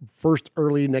first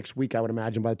early next week, I would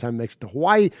imagine, by the time it makes it to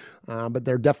Hawaii. But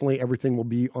they're definitely, everything will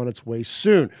be on its way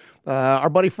soon.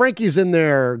 Our buddy Frankie's in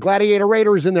there. Gladiator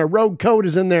Raider is in there. Rogue Code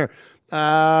is in there.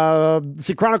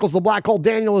 Chronicles the Black Hole.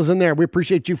 Daniel is in there. We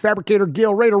appreciate you. Fabricator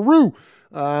Gil, Raider Roo,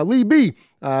 Lee B.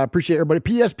 Appreciate everybody.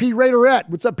 PSP Raiderette.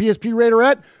 What's up, PSP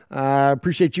Raiderette?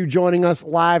 Appreciate you joining us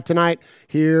live tonight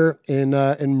here in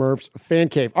Murph's Fan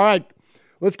Cave. All right,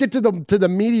 let's get to the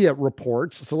media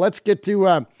reports. So let's get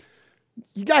to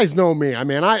you guys know me. I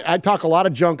mean, I talk a lot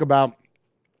of junk about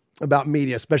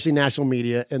media, especially national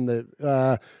media, and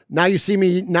the Now You See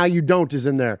Me, Now You Don't is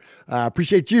in there.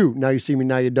 Appreciate you. Now You See Me,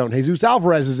 Now You Don't. Jesus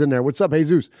Alvarez is in there. What's up,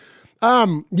 Jesus?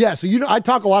 So I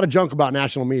talk a lot of junk about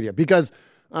national media because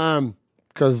I'm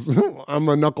a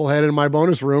knucklehead in my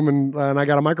bonus room and I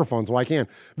got a microphone, so I can.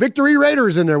 Victory Raider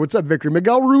is in there. What's up, Victory?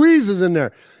 Miguel Ruiz is in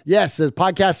there. Yes, it's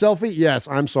podcast selfie. Yes,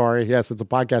 I'm sorry. Yes, it's a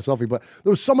podcast selfie, but there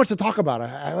was so much to talk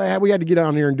about. We had to get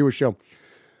on here and do a show.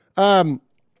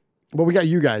 But we got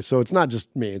you guys, so it's not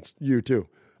just me, it's you too.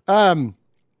 Where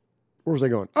was I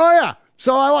going? Oh, yeah.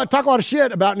 So I talk a lot of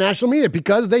shit about national media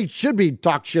because they should be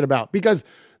talked shit about because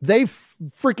they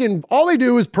all they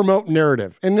do is promote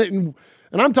narrative. And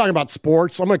I'm talking about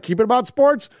sports. So I'm going to keep it about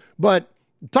sports, but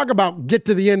talk about get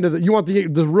to the end of you want the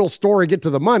real story, get to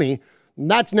the money.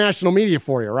 That's national media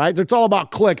for you, right? It's all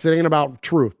about clicks. It ain't about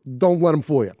truth. Don't let them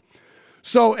fool you.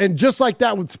 So, and just like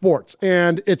that with sports,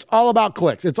 and it's all about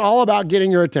clicks. It's all about getting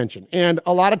your attention. And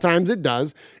a lot of times it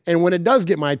does. And when it does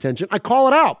get my attention, I call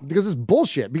it out because it's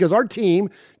bullshit. Because our team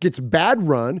gets bad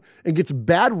run and gets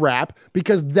bad rap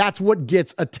because that's what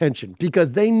gets attention.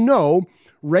 Because they know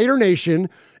Raider Nation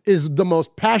is the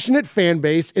most passionate fan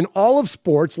base in all of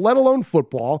sports, let alone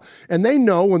football. And they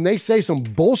know when they say some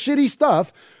bullshitty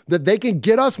stuff that they can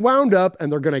get us wound up,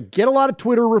 and they're going to get a lot of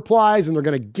Twitter replies, and they're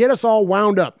going to get us all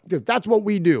wound up because that's what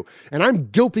we do. And I'm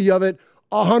guilty of it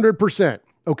 100%.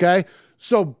 Okay.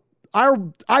 So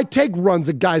I take runs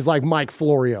at guys like Mike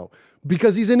Florio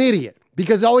because he's an idiot,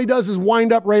 because all he does is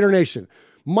wind up Raider Nation.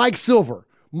 Mike Silver,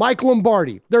 Mike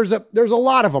Lombardi. There's a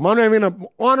lot of them. I'm not even going to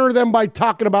honor them by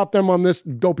talking about them on this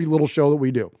dopey little show that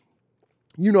we do.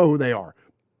 You know who they are.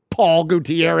 Paul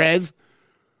Gutierrez.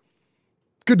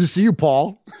 Good to see you,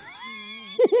 Paul.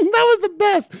 That was the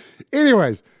best.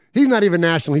 Anyways, he's not even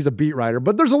national. He's a beat writer.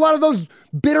 But there's a lot of those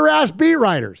bitter-ass beat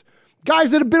writers. Guys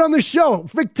that have been on the show.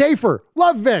 Vic Tafer.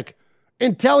 Love Vic.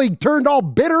 Until he turned all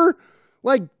bitter.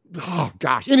 Like, oh,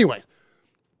 gosh. Anyways.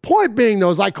 Point being, though,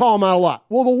 is I call them out a lot.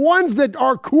 Well, the ones that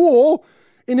are cool,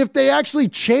 and if they actually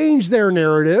change their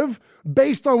narrative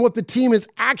based on what the team is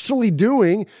actually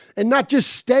doing and not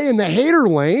just stay in the hater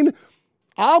lane,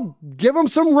 I'll give them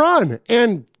some run.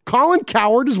 And Colin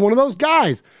Cowherd is one of those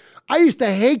guys. I used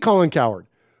to hate Colin Cowherd.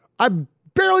 I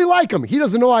barely like him. He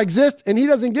doesn't know I exist, and he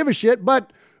doesn't give a shit.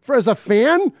 But as a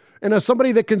fan and as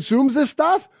somebody that consumes this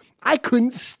stuff, I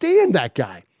couldn't stand that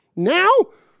guy. Now,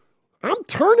 I'm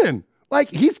turning. Like,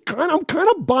 I'm kind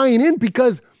of buying in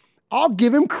because I'll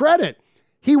give him credit.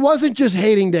 He wasn't just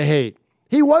hating to hate.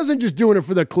 He wasn't just doing it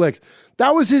for the clicks.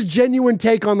 That was his genuine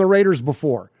take on the Raiders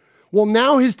before. Well,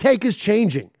 now his take is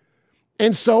changing.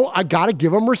 And so I got to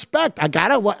give him respect.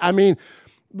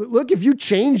 Look, if you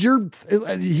change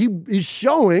he's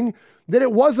showing that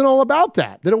it wasn't all about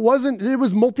that it was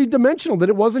multidimensional, that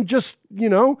it wasn't just,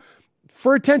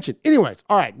 for attention. Anyways,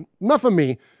 all right, enough of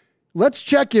me. Let's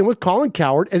check in with Colin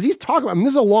Cowherd as he's talking about, this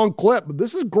is a long clip, but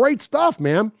this is great stuff,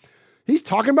 man. He's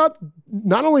talking about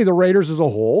not only the Raiders as a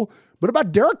whole, but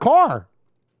about Derek Carr.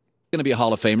 Going to be a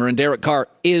Hall of Famer, and Derek Carr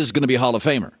is going to be a Hall of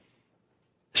Famer.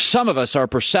 Some of us are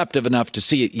perceptive enough to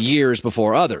see it years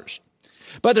before others.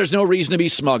 But there's no reason to be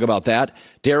smug about that.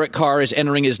 Derek Carr is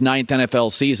entering his 9th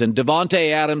NFL season.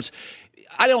 Davante Adams,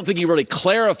 I don't think he really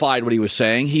clarified what he was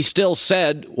saying. He still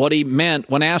said what he meant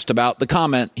when asked about the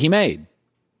comment he made.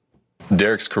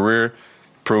 Derek's career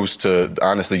proves to,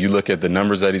 honestly, you look at the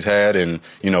numbers that he's had and,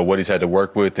 what he's had to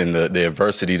work with and the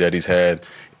adversity that he's had,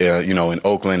 in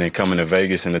Oakland and coming to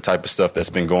Vegas and the type of stuff that's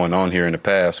been going on here in the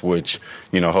past, which,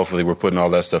 hopefully we're putting all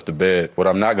that stuff to bed. What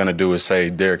I'm not going to do is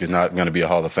say Derek is not going to be a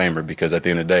Hall of Famer, because at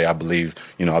the end of the day, I believe,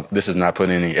 this is not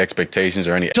putting any expectations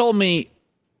or any. You told me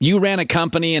you ran a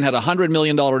company and had a $100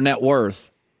 million net worth,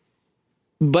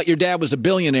 but your dad was a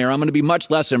billionaire. I'm going to be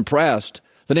much less impressed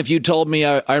than if you told me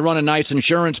I run a nice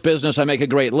insurance business, I make a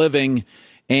great living,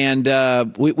 and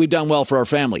we've done well for our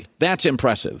family. That's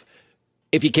impressive.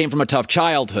 If you came from a tough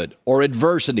childhood or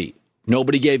adversity,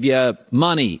 nobody gave you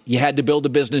money, you had to build a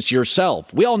business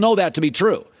yourself. We all know that to be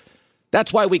true.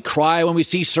 That's why we cry when we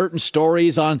see certain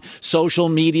stories on social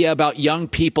media about young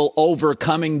people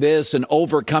overcoming this and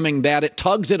overcoming that. It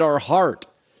tugs at our heart,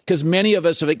 because many of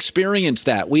us have experienced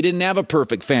that. We didn't have a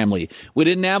perfect family. We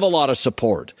didn't have a lot of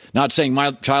support. Not saying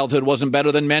my childhood wasn't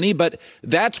better than many, but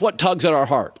that's what tugs at our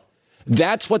heart.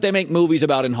 That's what they make movies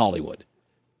about in Hollywood.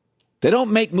 They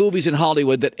don't make movies in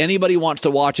Hollywood that anybody wants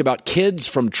to watch about kids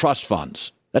from trust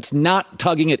funds. That's not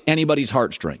tugging at anybody's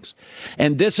heartstrings.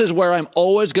 And this is where I'm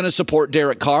always going to support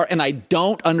Derek Carr, and I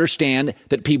don't understand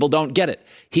that people don't get it.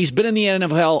 He's been in the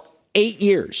NFL 8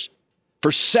 years.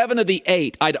 For 7 of the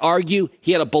 8, I'd argue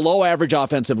he had a below-average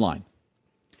offensive line.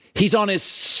 He's on his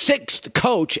 6th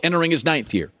coach entering his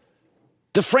 9th year.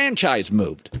 The franchise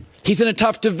moved. He's in a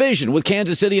tough division with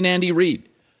Kansas City and Andy Reid.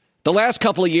 The last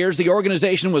couple of years, the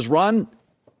organization was run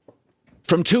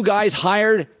from 2 guys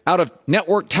hired out of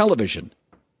network television.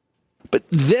 But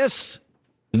this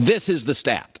is the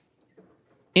stat.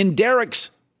 In Derek's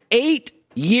 8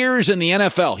 years in the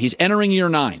NFL, he's entering year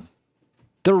 9.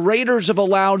 The Raiders have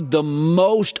allowed the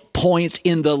most points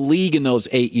in the league in those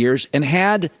 8 years and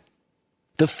had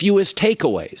the fewest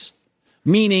takeaways,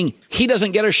 meaning he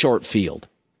doesn't get a short field.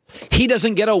 He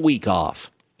doesn't get a week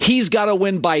off. He's got to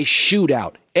win by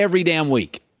shootout every damn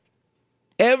week.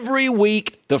 Every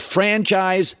week, the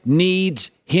franchise needs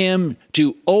him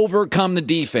to overcome the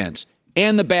defense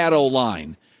and the bad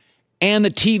O-line and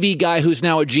the TV guy who's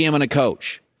now a GM and a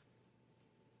coach.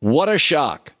 What a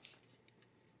shock.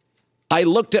 I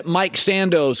looked at Mike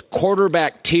Sando's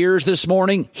quarterback tiers this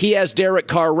morning. He has Derek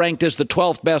Carr ranked as the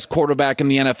 12th best quarterback in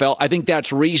the NFL. I think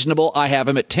that's reasonable. I have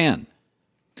him at 10.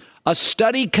 A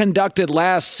study conducted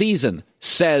last season,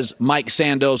 says Mike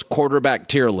Sando's quarterback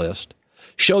tier list,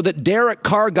 showed that Derek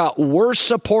Carr got worse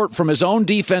support from his own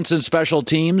defense and special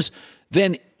teams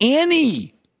than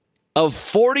any of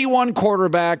 41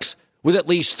 quarterbacks with at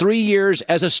least 3 years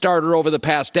as a starter over the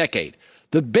past decade.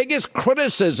 The biggest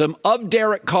criticism of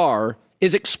Derek Carr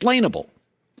is explainable.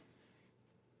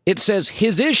 It says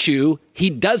his issue, he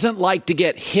doesn't like to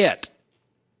get hit.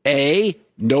 A,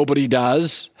 nobody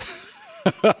does.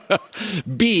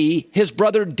 B, his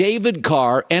brother David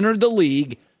Carr entered the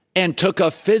league and took a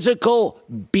physical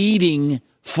beating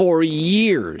for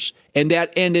years, and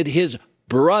that ended his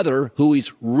brother, who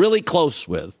he's really close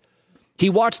with. He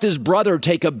watched his brother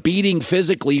take a beating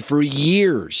physically for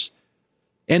years.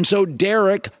 And so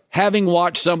Derek, having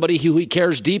watched somebody who he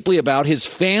cares deeply about, his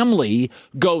family,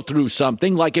 go through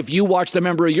something, like if you watched a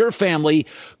member of your family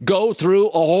go through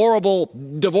a horrible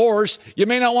divorce, you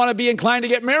may not want to be inclined to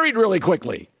get married really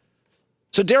quickly.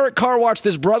 So Derek Carr watched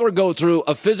his brother go through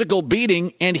a physical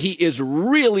beating, and he is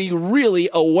really, really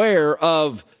aware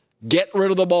of get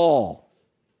rid of the ball.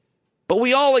 But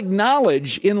we all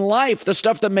acknowledge in life the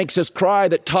stuff that makes us cry,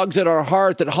 that tugs at our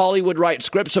heart, that Hollywood writes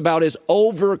scripts about, is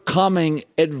overcoming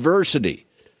adversity.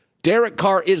 Derek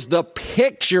Carr is the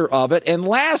picture of it. And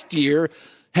last year,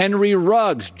 Henry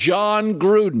Ruggs, John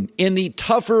Gruden, in the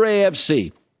tougher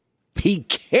AFC, he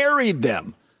carried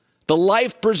them. The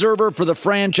life preserver for the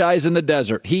franchise in the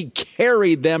desert. He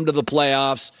carried them to the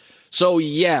playoffs. So,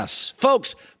 yes,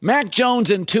 folks, Mac Jones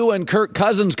and Tua and Kirk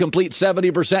Cousins complete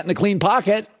 70% in the clean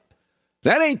pocket.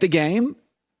 That ain't the game.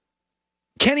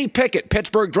 Kenny Pickett,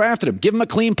 Pittsburgh drafted him. Give him a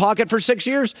clean pocket for 6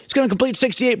 years. He's going to complete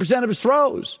 68% of his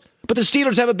throws. But the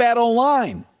Steelers have a bad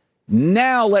O-line.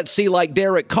 Now let's see, like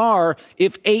Derek Carr,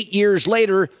 if 8 years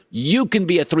later you can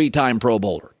be a 3-time Pro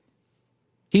Bowler.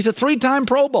 He's a 3-time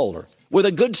Pro Bowler with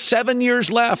a good 7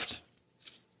 years left.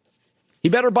 He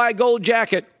better buy a gold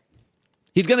jacket.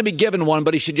 He's going to be given one,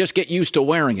 but he should just get used to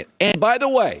wearing it. And by the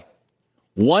way,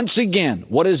 once again,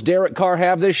 what does Derek Carr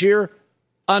have this year?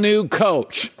 A new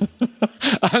coach,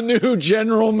 a new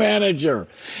general manager.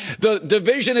 The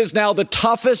division is now the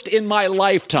toughest in my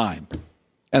lifetime.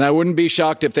 And I wouldn't be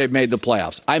shocked if they've made the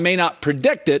playoffs. I may not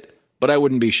predict it, but I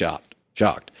wouldn't be shocked.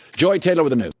 Joy Taylor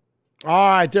with the news. All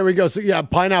right, there we go. So yeah,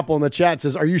 Pineapple in the chat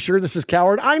says, "Are you sure this is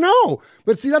Coward?" I know,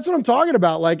 but see, that's what I'm talking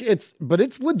about. Like it's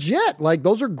legit. Like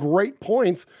those are great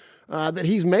points that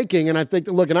he's making, and I think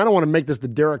look, and I don't want to make this the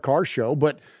Derek Carr show,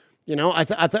 but you know, I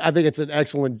think it's an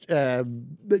excellent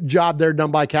job there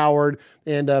done by Coward,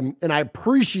 and I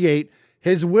appreciate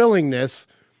his willingness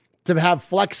to have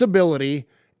flexibility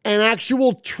and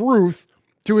actual truth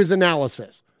to his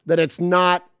analysis. That it's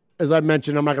not, as I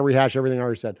mentioned, I'm not going to rehash everything I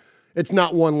already said. It's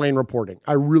not one lane reporting.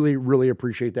 I really, really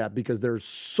appreciate that because there's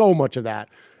so much of that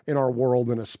in our world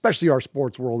and especially our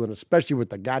sports world and especially with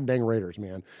the goddamn Raiders,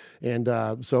 man. And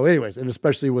so anyways, and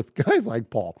especially with guys like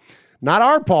Paul. Not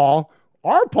our Paul.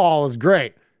 Our Paul is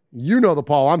great. You know the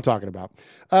Paul I'm talking about.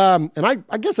 And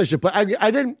I guess I should put, I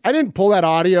didn't pull that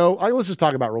audio. Let's just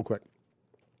talk about it real quick.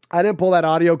 I didn't pull that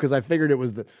audio because I figured it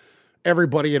was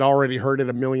everybody had already heard it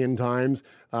a million times.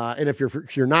 And if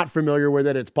you're not familiar with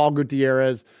it, it's Paul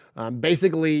Gutierrez.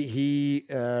 Basically, he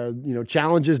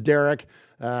challenges Derek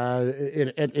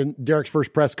in Derek's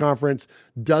first press conference,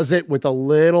 does it with a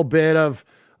little bit of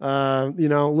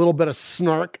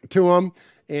snark to him.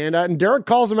 And Derek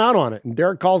calls him out on it. And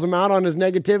Derek calls him out on his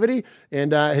negativity.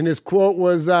 And his quote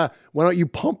was, "Why don't you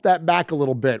pump that back a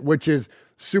little bit?" Which is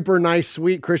super nice,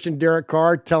 sweet Christian Derek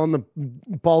Carr telling the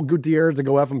Paul Gutierrez to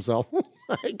go F himself.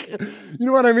 Like, you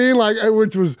know what I mean? Like, it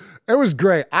was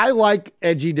great. I like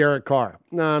edgy Derek Carr.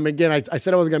 Again, I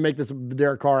said I was going to make this the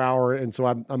Derek Carr hour, and so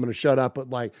I'm going to shut up.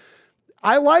 But like,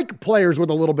 I like players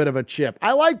with a little bit of a chip.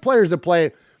 I like players that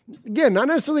play, again, not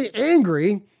necessarily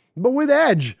angry, but with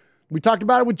edge. We talked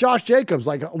about it with Josh Jacobs.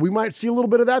 Like, we might see a little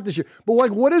bit of that this year. But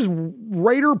like, what is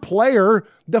Raider player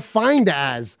defined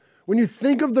as? When you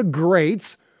think of the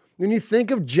greats, when you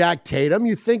think of Jack Tatum,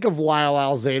 you think of Lyle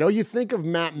Alzado, you think of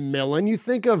Matt Millen, you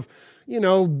think of,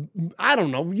 I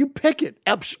don't know, you pick it.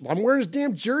 I'm wearing his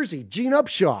damn jersey. Gene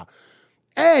Upshaw.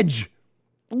 Edge.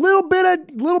 A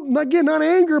little, again, not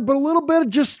anger, but a little bit of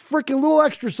just freaking little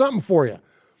extra something for you.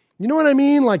 You know what I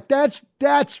mean? Like, that's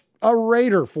a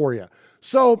Raider for you.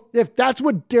 So if that's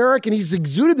what Derek, and he's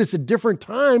exuded this at different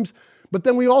times, but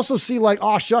then we also see like,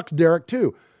 aw shucks Derek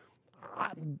too.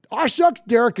 Aw shucks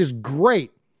Derek is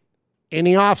great in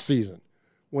the offseason.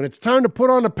 When it's time to put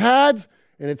on the pads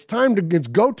and it's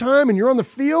go time and you're on the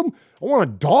field, I want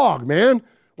a dog, man.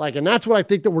 Like, and that's what I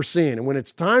think that we're seeing. And when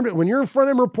it's time when you're in front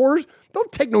of them reporters,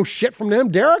 don't take no shit from them,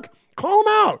 Derek. Call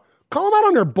them out. Call them out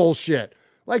on their bullshit.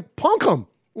 Like, punk them.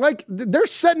 Like, they're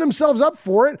setting themselves up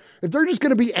for it. If they're just going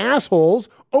to be assholes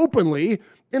openly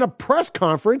in a press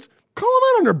conference, call them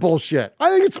out on their bullshit. I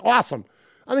think it's awesome.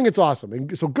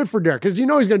 And so good for Derek, because he's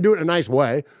going to do it in a nice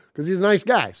way, because he's a nice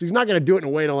guy. So he's not going to do it in a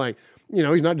way to like,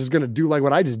 he's not just going to do like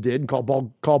what I just did and call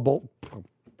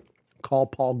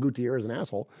Paul Gutierrez an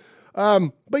asshole.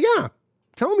 But yeah,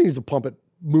 tell him he needs to pump it,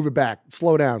 move it back,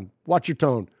 slow down, watch your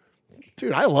tone.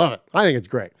 Dude, I love it. I think it's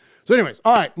great. So anyways,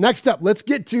 all right, next up, let's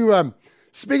get to,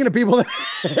 speaking of people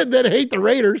that hate the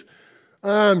Raiders,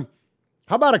 how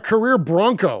about a career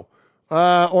Bronco?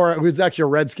 Or who's actually a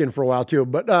Redskin for a while too,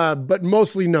 but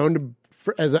mostly known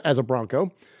as a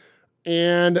Bronco.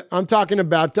 And I'm talking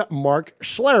about Mark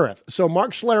Schlereth. So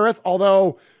Mark Schlereth,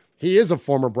 although he is a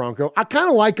former Bronco, I kind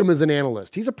of like him as an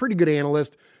analyst. He's a pretty good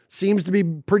analyst, seems to be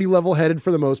pretty level-headed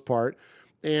for the most part,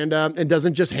 and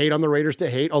doesn't just hate on the Raiders to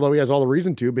hate, although he has all the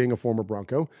reason to, being a former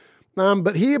Bronco.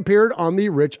 But he appeared on the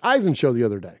Rich Eisen show the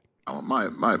other day. Oh,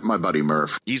 my buddy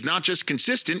Murph. He's not just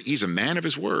consistent, he's a man of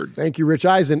his word. Thank you, Rich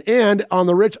Eisen. And on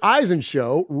the Rich Eisen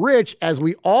show, Rich, as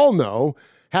we all know,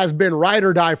 has been ride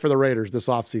or die for the Raiders this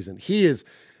offseason. He is,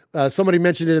 somebody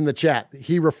mentioned it in the chat,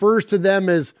 he refers to them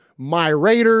as my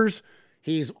Raiders.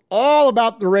 He's all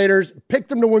about the Raiders, picked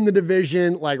them to win the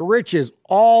division. Like, Rich is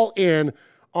all in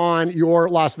on your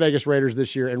Las Vegas Raiders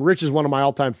this year. And Rich is one of my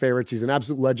all-time favorites. He's an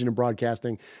absolute legend in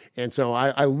broadcasting. And so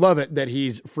I love it that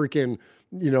he's freaking,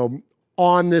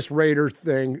 on this Raider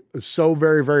thing so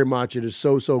very, very much. It is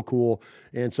so, so cool.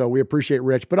 And so we appreciate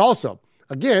Rich, but also,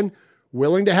 again,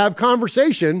 willing to have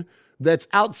conversation that's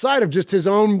outside of just his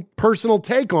own personal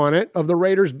take on it, of the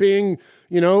Raiders being,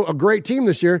 a great team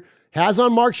this year, has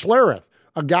on Mark Schlereth,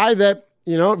 a guy that,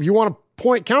 if you want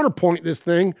to counterpoint this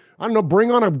thing, I don't know, bring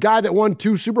on a guy that won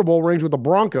 2 Super Bowl rings with the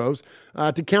Broncos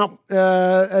to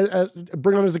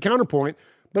bring on as a counterpoint.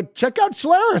 But check out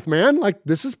Schlereth, man. Like,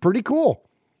 this is pretty cool.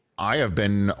 I have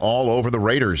been all over the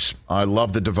Raiders. I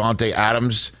love the Davante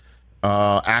Adams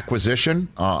acquisition.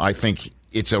 I think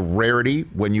it's a rarity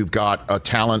when you've got a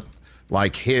talent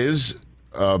like his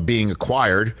being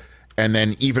acquired, and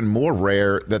then even more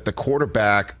rare that the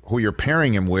quarterback who you're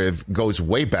pairing him with goes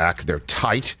way back. They're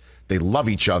tight. They love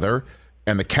each other,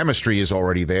 and the chemistry is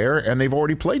already there, and they've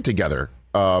already played together.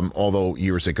 although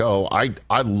years ago.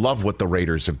 I love what the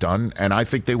Raiders have done, and I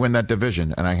think they win that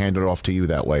division, and I hand it off to you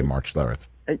that way, Mark Schlereth.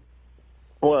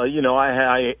 Well,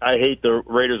 I hate the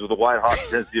Raiders with a white-hot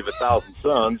intensity of 1,000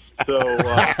 suns, so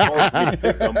it's hard for me to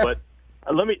pick them. But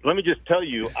let me just tell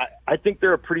you, I think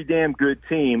they're a pretty damn good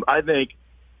team. I think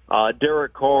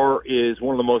Derek Carr is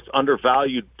one of the most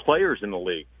undervalued players in the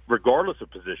league, regardless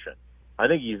of position. I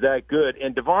think he's that good.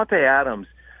 And Davante Adams,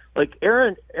 like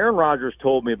Aaron Rodgers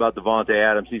told me about Davante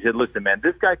Adams. He said, "Listen, man,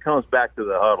 this guy comes back to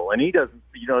the huddle, and he doesn't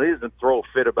throw a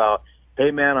fit about, hey,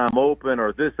 man, I'm open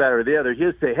or this, that, or the other.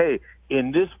 He'll say, hey,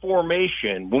 in this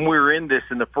formation, when we were in this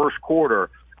in the first quarter,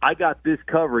 I got this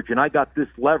coverage and I got this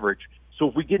leverage. So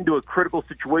if we get into a critical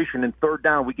situation in third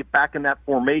down, we get back in that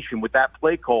formation with that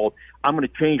play called, I'm going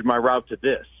to change my route to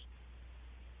this,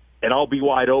 and I'll be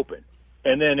wide open."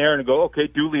 And then Aaron will go, okay,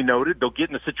 duly noted. They'll get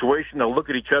in the situation. They'll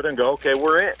look at each other and go, okay,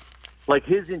 we're in. Like,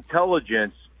 his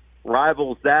intelligence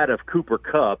rivals that of Cooper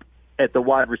Kupp at the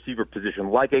wide receiver position,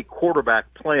 like a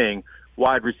quarterback playing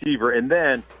wide receiver. And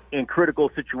then in critical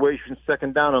situations,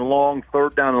 second down and long,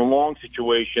 third down and long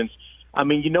situations, I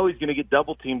mean, he's going to get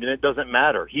double teamed, and it doesn't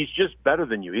matter. He's just better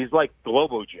than you. He's like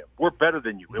Globo Gym. We're better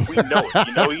than you, and we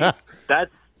know it.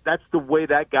 That's the way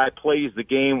that guy plays the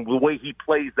game, the way he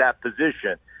plays that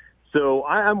position. So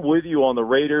I'm with you on the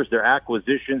Raiders, their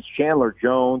acquisitions. Chandler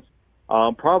Jones,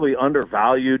 probably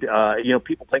undervalued.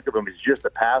 People think of him as just a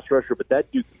pass rusher, but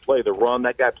that dude can play the run.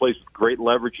 That guy plays with great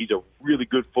leverage. He's a really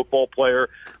good football player.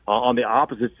 On the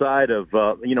opposite side of,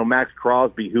 Max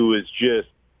Crosby, who is just,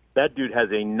 that dude has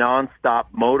a nonstop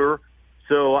motor.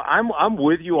 So I'm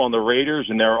with you on the Raiders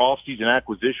and their offseason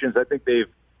acquisitions. I think they've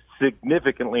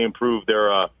significantly improved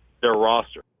their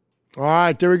roster. All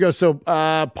right, there we go. So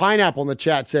Pineapple in the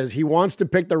chat says he wants to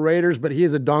pick the Raiders, but he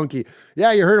is a donkey.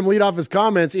 Yeah, you heard him lead off his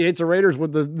comments. He hates the Raiders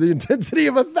with the intensity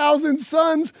of 1,000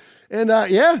 suns. And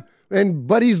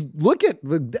but he's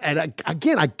and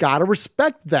again, I got to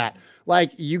respect that.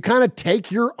 Like, you kind of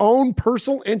take your own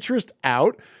personal interest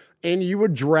out and you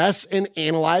address and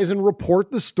analyze and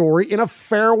report the story in a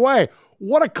fair way.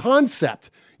 What a concept.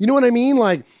 You know what I mean?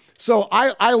 Like, so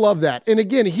I love that. And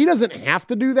again, he doesn't have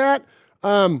to do that.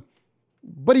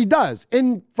 But he does.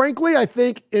 And frankly, I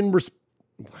think I don't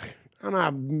know how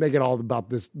to make it all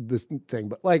about this thing,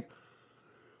 but like,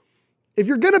 if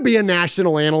you're going to be a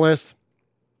national analyst,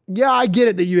 yeah, I get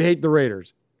it that you hate the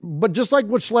Raiders, but just like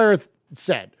what Schlereth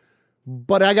said,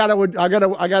 but I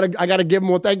gotta give them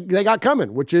what they got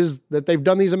coming, which is that they've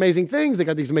done these amazing things. They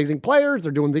got these amazing players.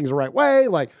 They're doing things the right way.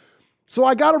 Like, so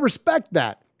I got to respect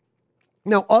that.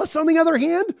 Now, us on the other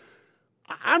hand,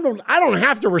 I don't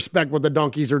have to respect what the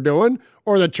Donkeys are doing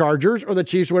or the Chargers or the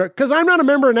Chiefs or whatever, because I'm not a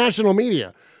member of national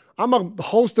media. I'm a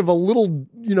host of a little,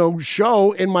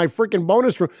 show in my freaking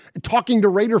bonus room talking to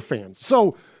Raider fans.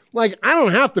 So, like, I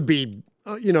don't have to be,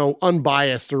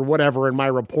 unbiased or whatever in my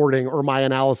reporting or my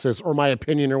analysis or my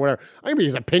opinion or whatever. I can be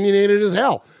as opinionated as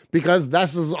hell, because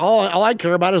that's all I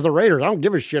care about is the Raiders. I don't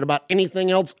give a shit about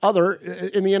anything else other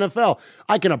in the NFL.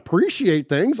 I can appreciate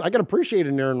things. I can appreciate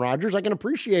an Aaron Rodgers. I can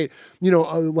appreciate,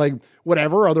 like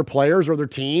whatever other players or their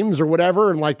teams or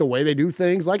whatever, and like the way they do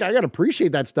things. Like, I got to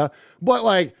appreciate that stuff. But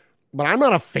I'm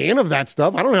not a fan of that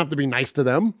stuff. I don't have to be nice to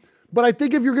them. But I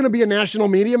think if you're going to be a national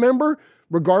media member,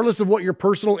 regardless of what your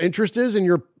personal interest is in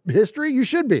your history, you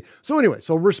should be. So anyway,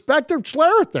 respect to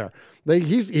Schlereth there.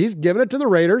 He's giving it to the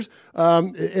Raiders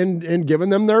and giving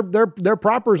them their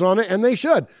propers on it, and they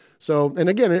should. So, and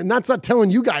again, and that's not telling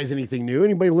you guys anything new.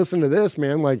 Anybody listening to this,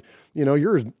 man,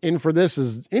 you're in for this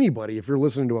as anybody if you're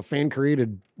listening to a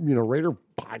fan-created, Raider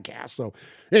podcast. So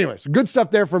anyways, good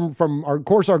stuff there from our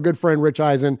good friend Rich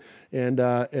Eisen and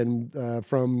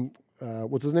from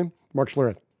what's his name? Mark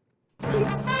Schlereth.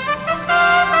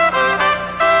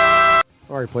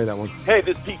 Already played that one. Hey,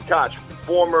 this is Pete Koch,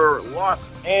 former Los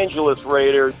Angeles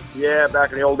Raider. Yeah,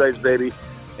 back in the old days, baby.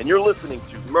 And you're listening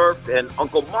to Murph and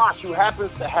Uncle Mosh, who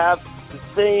happens to have the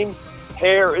same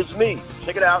hair as me.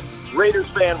 Check it out, Raiders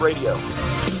Fan Radio.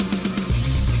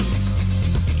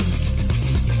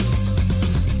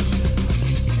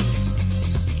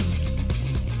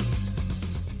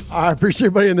 I appreciate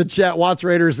everybody in the chat. Watts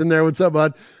Raiders in there. What's up,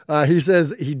 bud? He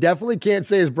says he definitely can't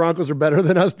say his Broncos are better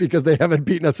than us because they haven't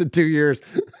beaten us in 2 years.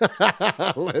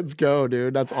 Let's go,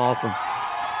 dude. That's awesome.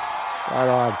 Right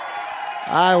on.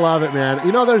 I love it, man.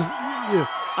 I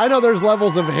know there's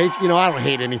levels of hate. I don't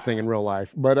hate anything in real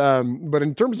life, but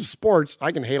in terms of sports,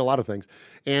 I can hate a lot of things.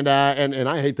 And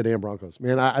I hate the damn Broncos,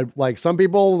 man. I like some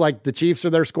people, like the Chiefs are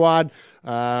their squad.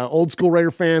 Old school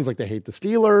Raider fans, like they hate the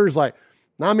Steelers. Like,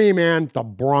 not me, man. The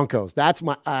Broncos. That's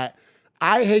my.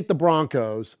 I hate the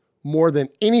Broncos more than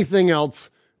anything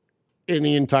else in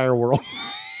the entire world.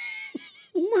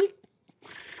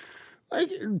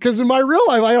 Because in my real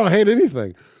life, I don't hate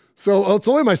anything. So it's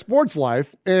only my sports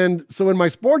life. And so in my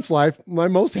sports life, my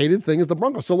most hated thing is the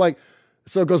Broncos.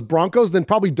 So it goes Broncos, then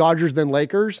probably Dodgers, then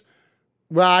Lakers.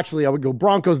 Well, actually, I would go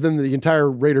Broncos, then the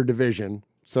entire Raider division.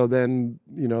 So then,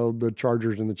 the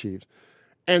Chargers and the Chiefs.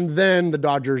 And then the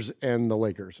Dodgers and the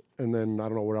Lakers. And then I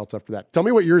don't know what else after that. Tell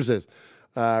me what yours is,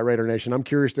 Raider Nation. I'm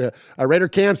curious to. Raider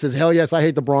Cam says, hell yes, I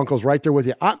hate the Broncos. Right there with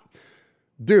you.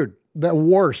 Dude, the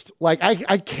worst.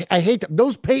 I hate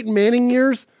those Peyton Manning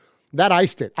years. That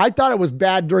iced it. I thought it was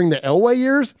bad during the Elway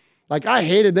years. I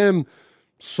hated them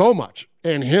so much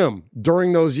and him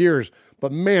during those years.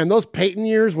 But man, those Peyton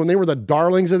years when they were the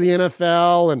darlings of the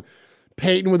NFL and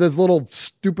Peyton with his little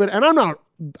stupid, and I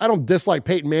don't dislike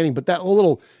Peyton Manning, but that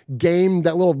little game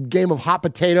of hot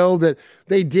potato that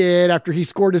they did after he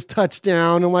scored his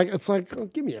touchdown.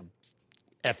 And give me a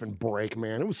effing break,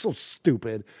 man. It was so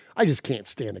stupid. I just can't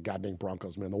stand the goddamn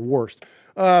Broncos, man. The worst.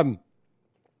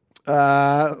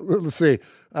 Let's see.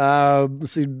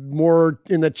 More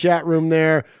in the chat room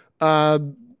there.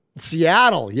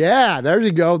 Seattle. Yeah, there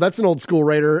you go. That's an old school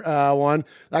Raider one.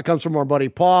 That comes from our buddy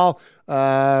Paul.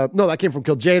 No, that came from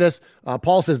Kiljadis.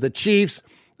 Paul says the Chiefs.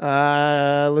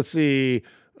 Let's see.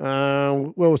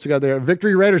 What else we got there?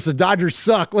 Victory Raider says Dodgers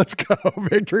suck. Let's go,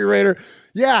 Victory Raider.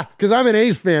 Yeah, because I'm an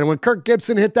A's fan. When Kirk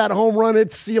Gibson hit that home run,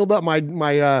 it sealed up my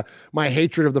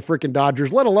hatred of the freaking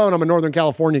Dodgers, let alone I'm a Northern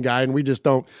California guy, and we just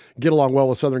don't get along well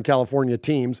with Southern California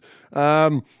teams.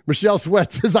 Michelle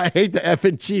Sweat says, I hate the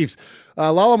effing Chiefs.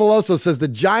 Lala Meloso says, the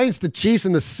Giants, the Chiefs,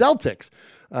 and the Celtics.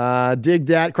 Dig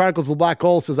that. Chronicles of the Black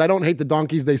Hole says, I don't hate the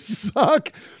Donkeys. They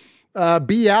suck.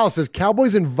 B. Al says,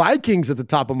 Cowboys and Vikings at the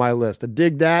top of my list. I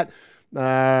dig that.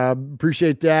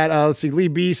 Appreciate that. Let's see. Lee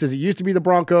B says, it used to be the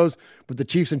Broncos, but the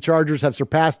Chiefs and Chargers have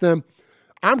surpassed them.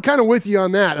 I'm kind of with you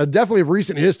on that. Definitely of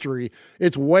recent history,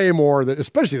 it's way more,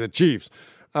 especially the Chiefs.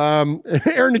 Aaron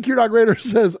the Q-Dog Raider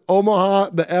says, Omaha,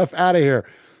 the F out of here.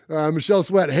 Michelle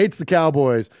Sweat hates the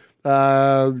Cowboys.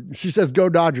 She says, go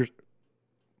Dodgers.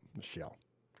 Michelle,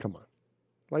 come on.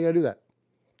 Why you gotta do that?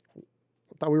 I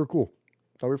thought we were cool.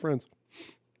 Thought we were friends.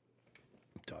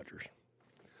 Dodgers.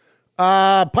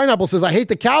 Pineapple says, I hate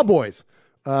the Cowboys.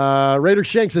 Raider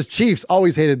Shank says, Chiefs,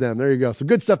 always hated them. There you go. Some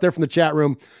good stuff there from the chat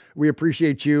room. We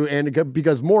appreciate you. And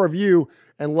because more of you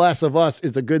and less of us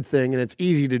is a good thing, and it's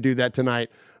easy to do that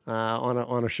tonight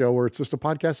on a show where it's just a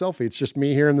podcast selfie. It's just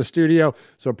me here in the studio.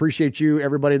 So appreciate you.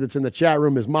 Everybody that's in the chat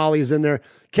room. Ms. Molly is in there.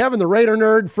 Kevin, the Raider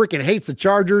nerd, freaking hates the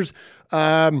Chargers.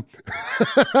 HYB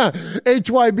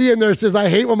in there says, I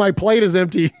hate when my plate is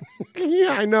empty.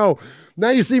 Yeah, I know. Now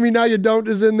you see me, now you don't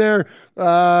is in there.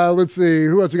 Let's see.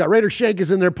 Who else we got? Raider Shank is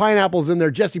in there. Pineapple's in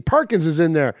there. Jesse Perkins is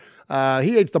in there.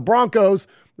 He hates the Broncos.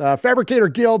 Fabricator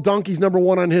Gil, Donkey's number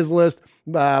one on his list.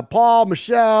 Paul,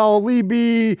 Michelle, Lee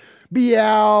B,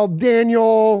 BL,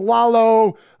 Daniel,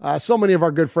 Lalo. So many of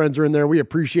our good friends are in there. We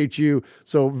appreciate you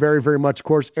so very, very much. Of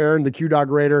course, Aaron, the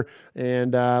Q-Dog Raider.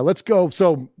 And let's go.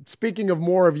 So speaking of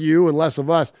more of you and less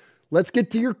of us, let's get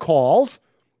to your calls.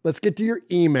 Let's get to your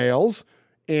emails.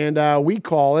 And we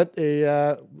call it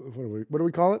a, what do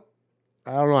we call it?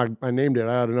 I don't know. I named it.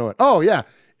 I ought to know it. Oh, yeah.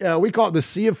 We call it the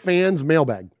Sea of Fans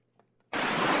mailbag.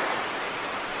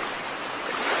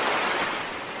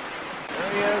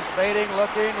 Fading,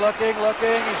 looking.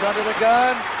 He's under the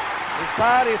gun. He's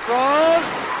caught. He's thrown.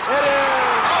 It is.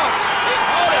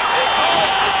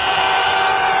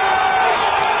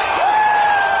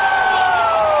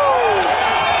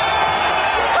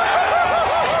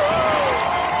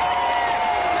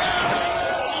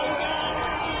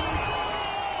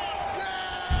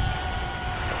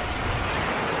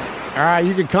 All right,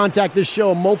 you can contact this show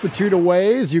a multitude of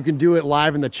ways. You can do it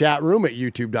live in the chat room at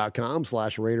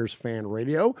youtube.com/Raiders Fan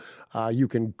Radio. You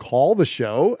can call the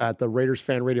show at the Raiders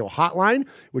Fan Radio hotline,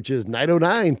 which is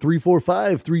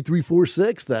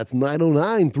 909-345-3346. That's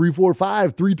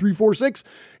 909-345-3346.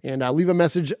 And leave a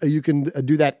message. You can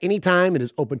do that anytime. It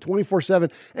is open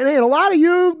 24/7. And hey, a lot of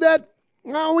you that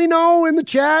we know in the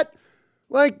chat,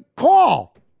 call.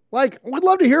 We'd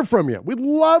love to hear from you. We'd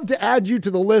love to add you to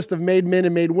the list of made men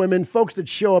and made women, folks that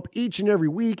show up each and every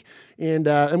week and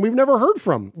we've never heard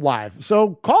from live.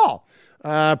 So call.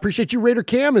 Appreciate you. Raider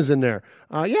Cam is in there.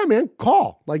 Yeah, man,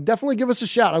 call. Definitely give us a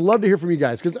shout. I'd love to hear from you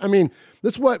guys because,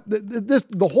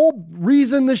 the whole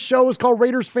reason this show is called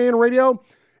Raiders Fan Radio,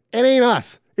 it ain't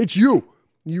us. It's you.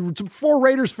 It's for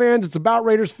Raiders fans. It's about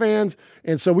Raiders fans.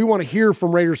 And so we want to hear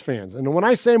from Raiders fans. And when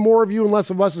I say more of you and less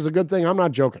of us is a good thing, I'm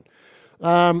not joking.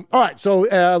 All right, so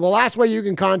the last way you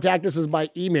can contact us is by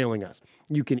emailing us.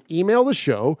 You can email the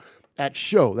show at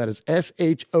show. That is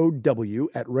SHOW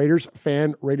at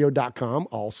RaidersFanRadio.com.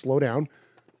 I'll slow down.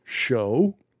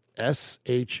 Show,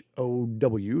 SHOW.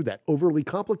 That overly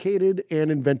complicated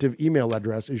and inventive email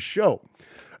address is show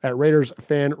at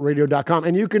RaidersFanRadio.com.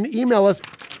 And you can email us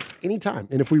anytime.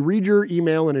 And if we read your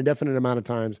email an indefinite amount of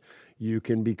times, you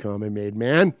can become a made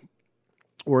man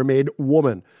or a made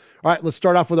woman. All right, let's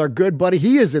start off with our good buddy.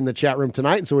 He is in the chat room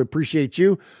tonight, and so we appreciate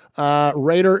you.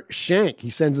 Raider Shank,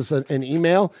 he sends us an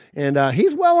email, and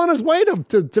he's well on his way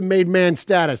to made man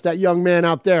status, that young man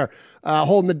out there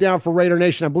holding it down for Raider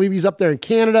Nation. I believe he's up there in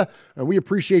Canada, and we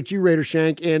appreciate you, Raider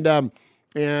Shank. And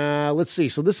let's see.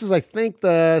 So this is, I think,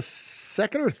 the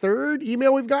second or third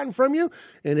email we've gotten from you,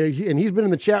 and he's been in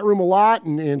the chat room a lot,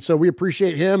 and so we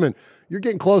appreciate him, and you're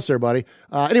getting close there, buddy.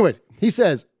 Anyways, he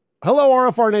says, hello,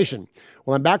 RFR Nation.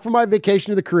 Well, I'm back from my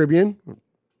vacation to the Caribbean.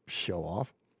 Show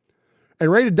off.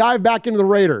 And ready to dive back into the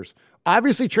Raiders.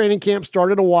 Obviously, training camp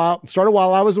started while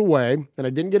I was away, and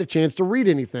I didn't get a chance to read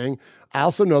anything. I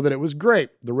also know that it was great.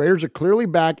 The Raiders are clearly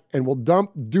back and will dump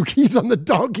dookies on the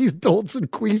donkeys, dolts, and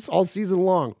queefs all season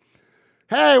long.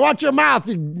 Hey, watch your mouth.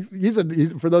 He's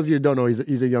for those of you who don't know,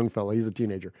 he's a young fella. He's a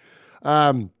teenager.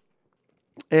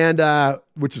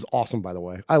 Which is awesome, by the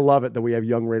way. I love it that we have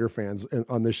young Raider fans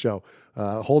on this show.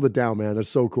 Hold it down, man. That's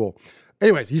so cool.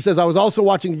 Anyways, he says, I was also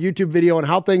watching a YouTube video on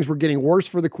how things were getting worse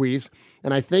for the Queefs,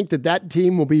 and I think that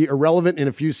team will be irrelevant in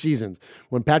a few seasons.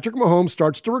 When Patrick Mahomes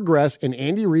starts to regress and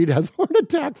Andy Reid has a heart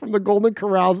attack from the Golden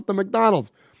Corrals at the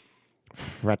McDonald's.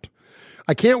 Fret.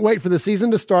 I can't wait for the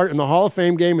season to start, and the Hall of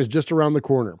Fame game is just around the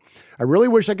corner. I really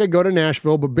wish I could go to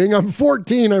Nashville, but being I'm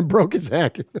 14, I'm broke as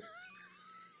heck.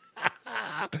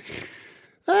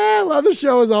 I love the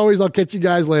show as always. I'll catch you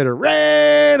guys later.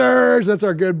 Raiders! That's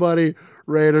our good buddy,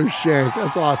 Raider Shank.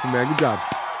 That's awesome, man. Good job.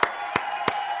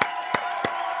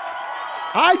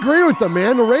 I agree with them,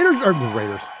 man.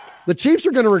 The Chiefs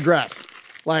are going to regress.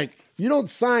 Like, you don't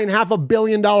sign $500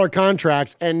 million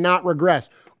contracts and not regress.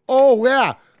 Oh,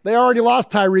 yeah. They already lost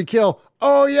Tyreek Hill.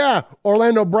 Oh, yeah.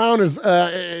 Orlando Brown is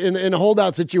in a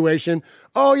holdout situation.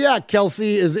 Oh, yeah.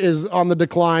 Kelsey is on the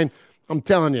decline. I'm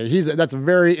telling you, that's a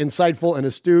very insightful and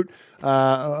astute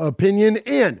opinion,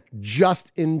 and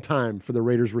just in time for the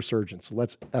Raiders' resurgence. So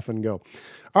let's effing go.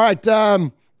 All right,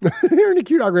 here in the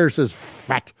Q-Dog Raider says,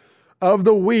 fat of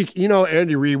the week. You know,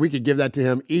 Andy Reid, we could give that to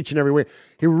him each and every week.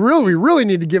 We really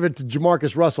need to give it to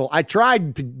Jamarcus Russell. I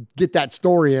tried to get that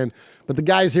story in, but the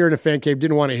guys here in the fan cave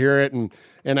didn't want to hear it, and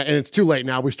it's too late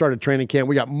now. We started training camp.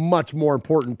 We got much more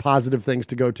important, positive things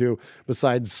to go to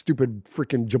besides stupid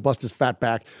freaking Jabustus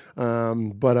Fatback.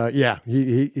 Yeah,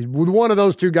 he one of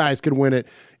those two guys could win it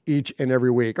each and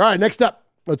every week. All right, next up,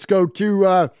 let's go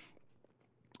to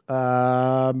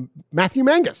Matthew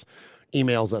Mangus.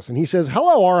 Emails us, and he says,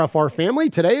 hello, RFR family.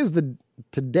 Today is the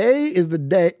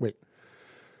day. Wait,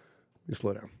 let me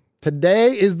slow down.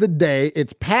 Today is the day.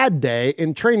 It's pad day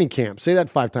in training camp. Say that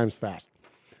 5 times fast.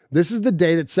 This is the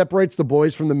day that separates the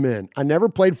boys from the men. I never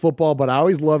played football, but I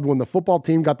always loved when the football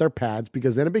team got their pads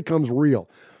because then it becomes real.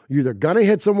 You're either going to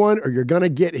hit someone or you're going to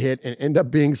get hit and end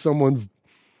up being someone's,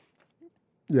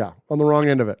 on the wrong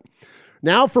end of it.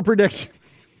 Now for prediction.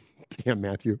 Damn,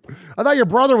 Matthew. I thought your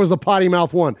brother was the potty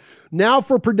mouth one. Now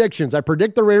for predictions. I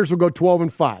predict the Raiders will go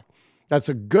 12-5. That's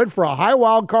good for a high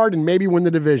wild card and maybe win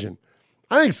the division.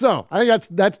 I think so. I think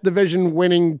that's division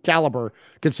winning caliber,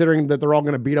 considering that they're all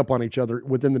going to beat up on each other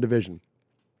within the division.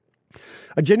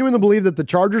 I genuinely believe that the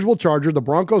Chargers will charger. The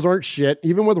Broncos aren't shit,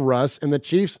 even with Russ, and the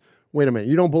Chiefs. Wait a minute.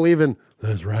 You don't believe in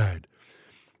let's ride.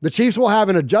 The Chiefs will have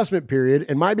an adjustment period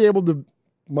and might be able to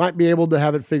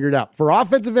have it figured out. For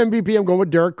offensive MVP, I'm going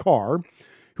with Derek Carr,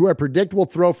 who I predict will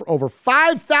throw for over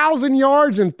 5,000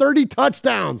 yards and 30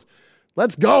 touchdowns.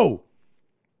 Let's go.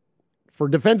 For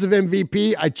defensive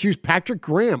MVP, I choose Patrick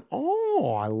Graham.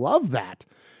 Oh, I love that.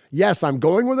 Yes, I'm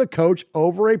going with a coach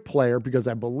over a player because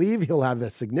I believe he'll have a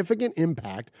significant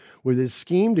impact with his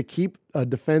scheme to keep a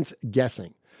defense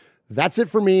guessing. That's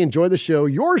it for me. Enjoy the show.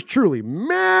 Yours truly,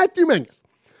 Matthew Mangus.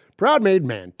 Proud made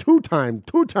man, two-time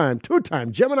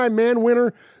Gemini Man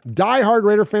winner, diehard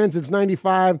Raider fan since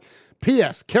 95.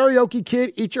 P.S. Karaoke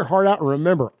Kid, eat your heart out, and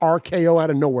remember, RKO out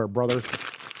of nowhere, brother.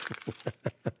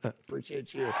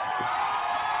 Appreciate you.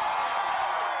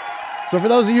 So for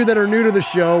those of you that are new to the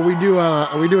show, we do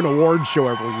an award show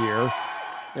every year,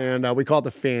 and we call it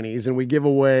the Fannies, and we give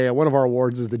away one of our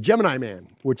awards is the Gemini Man,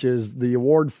 which is the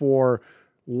award for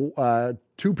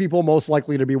 2 people most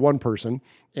likely to be one person.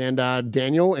 And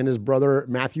Daniel and his brother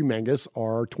Matthew Mangus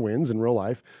are twins in real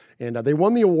life. And they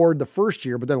won the award the first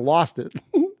year, but then lost it.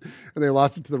 And they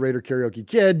lost it to the Raider Karaoke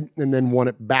Kid and then won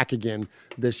it back again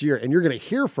this year. And you're going to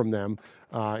hear from them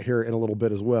here in a little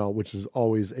bit as well, which is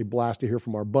always a blast to hear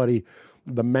from our buddy,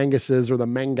 the Manguses, or the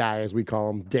Mangai, as we call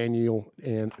them, Daniel.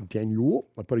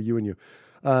 I put a U in you.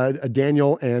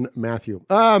 Daniel and Matthew.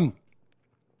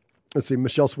 Let's see.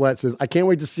 Michelle Sweat says, I can't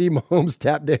wait to see Mahomes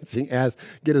tap dancing ass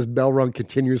get his bell rung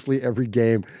continuously every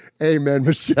game. Amen,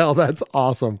 Michelle. That's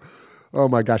awesome. Oh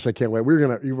my gosh, I can't wait. We're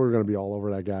gonna be all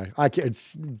over that guy. I can't.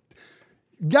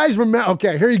 Guys, remember?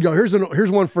 Okay, here you go. Here's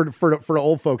one for the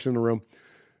old folks in the room.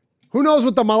 Who knows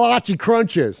what the Malachi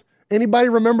Crunch is? Anybody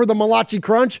remember the Malachi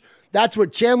Crunch? That's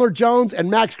what Chandler Jones and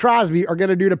Max Crosby are going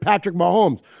to do to Patrick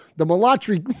Mahomes. The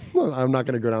Malachi, I'm not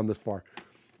going to go down this far.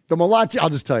 The Malachi, I'll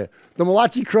just tell you. The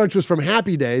Malachi Crunch was from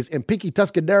Happy Days, and Pinky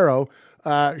Tuscadero,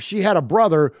 she had a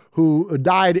brother who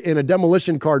died in a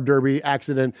demolition car derby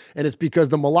accident, and it's because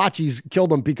the Malachis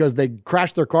killed him because they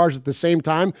crashed their cars at the same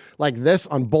time, like this,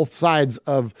 on both sides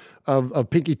of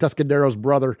Pinky Tuscadero's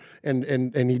brother,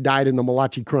 and he died in the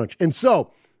Malachi Crunch. And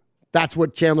so that's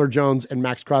what Chandler Jones and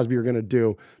Max Crosby are going to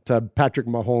do to Patrick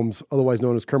Mahomes, otherwise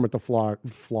known as Kermit the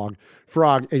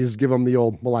Frog, is give him the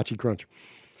old Malachi Crunch.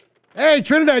 Hey,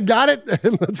 Trinidad got it.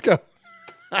 Let's go.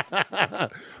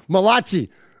 Malachi,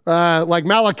 like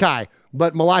Malachi,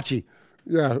 but Malachi.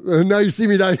 Yeah, now you see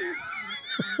me die.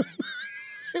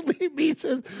 B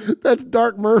says, that's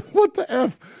Dark Murph. What the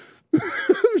F?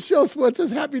 Michelle Sweat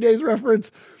says, Happy Days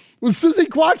reference with Susie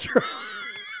Quattro.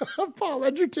 Paul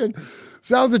Edgerton.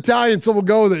 Sounds Italian, so we'll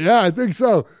go with it. Yeah, I think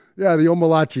so. Yeah, the old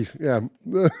Malachis. Yeah.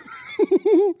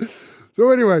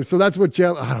 So anyway, so that's what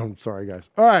Chandler. I'm sorry, guys.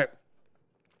 All right.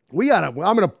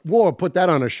 We'll put that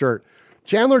on a shirt.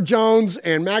 Chandler Jones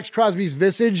and Max Crosby's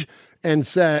visage and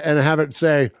have it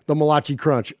say the Malachi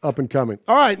Crunch up and coming.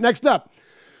 All right, next up,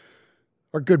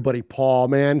 our good buddy Paul,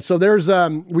 man. So there's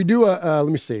we do let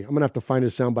me see. I'm gonna have to find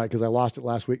his soundbite because I lost it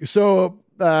last week. So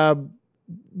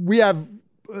we have,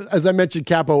 as I mentioned,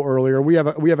 Capo earlier. We have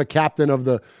a captain of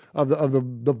the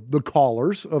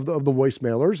callers of the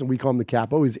voicemailers, and we call him the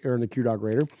Capo. He's Aaron the Q Dog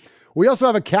Raider. We also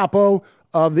have a Capo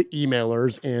of the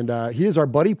emailers, and he is our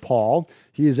buddy Paul.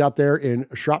 He is out there in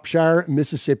Shropshire,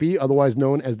 Mississippi, otherwise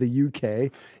known as the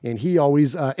UK, and he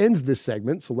always ends this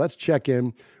segment. So let's check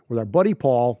in with our buddy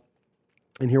Paul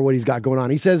and hear what he's got going on.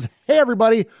 He says, hey,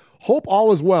 everybody, hope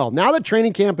all is well. Now that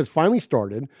training camp has finally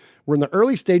started, we're in the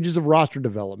early stages of roster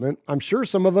development. I'm sure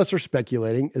some of us are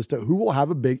speculating as to who will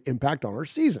have a big impact on our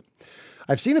season.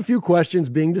 I've seen a few questions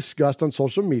being discussed on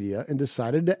social media and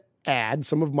decided to add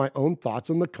some of my own thoughts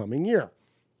on the coming year.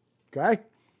 Okay?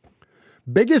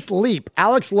 Biggest leap,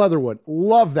 Alex Leatherwood.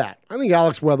 Love that. I think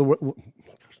Alex Leatherwood,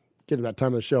 get to that time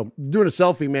of the show. Doing a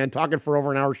selfie, man, talking for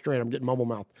over an hour straight. I'm getting mumble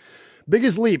mouth.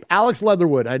 Biggest leap, Alex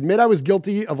Leatherwood. I admit I was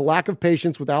guilty of a lack of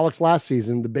patience with Alex last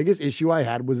season. The biggest issue I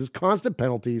had was his constant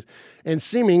penalties and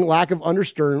seeming lack of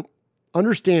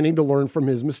understanding to learn from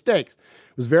his mistakes.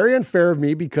 It was very unfair of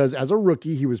me because as a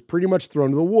rookie, he was pretty much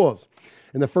thrown to the wolves.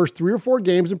 In the first 3 or 4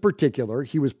 games in particular,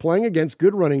 he was playing against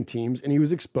good running teams and he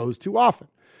was exposed too often.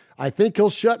 I think he'll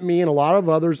shut me and a lot of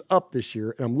others up this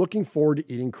year, and I'm looking forward to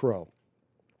eating crow.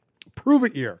 Prove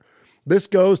it year. This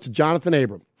goes to Jonathan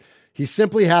Abram. He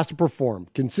simply has to perform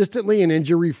consistently and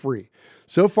injury-free.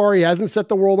 So far, he hasn't set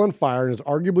the world on fire and is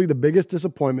arguably the biggest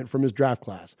disappointment from his draft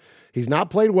class. He's not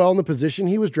played well in the position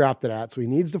he was drafted at, so he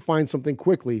needs to find something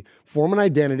quickly, form an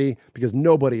identity, because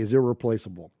nobody is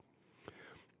irreplaceable.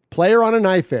 Player on a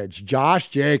knife edge, Josh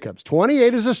Jacobs.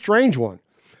 28 is a strange one.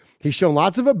 He's shown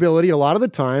lots of ability a lot of the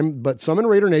time, but some in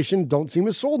Raider Nation don't seem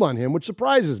as sold on him, which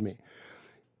surprises me.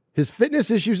 His fitness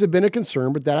issues have been a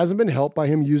concern, but that hasn't been helped by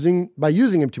using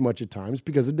him too much at times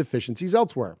because of deficiencies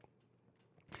elsewhere.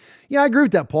 Yeah, I agree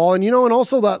with that, Paul. And, and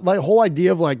also that whole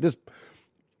idea of this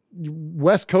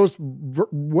West Coast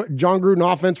John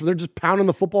Gruden offense where they're just pounding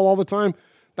the football all the time.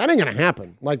 That ain't going to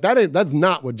happen. That's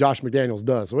not what Josh McDaniels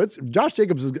does. So Josh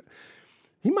Jacobs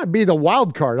he might be the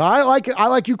wild card. I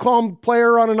like you call him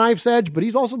player on a knife's edge, but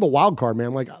he's also the wild card,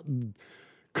 man.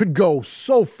 Could go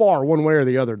so far one way or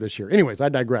the other this year. Anyways, I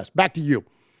digress. Back to you.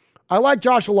 I like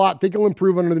Josh a lot. Think he'll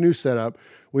improve under the new setup.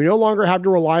 We no longer have to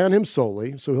rely on him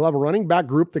solely, so he'll have a running back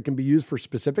group that can be used for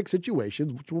specific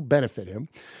situations, which will benefit him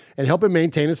and help him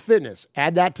maintain his fitness.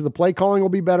 Add that to the play calling will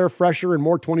be better, fresher, and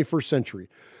more 21st century.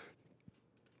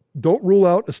 Don't rule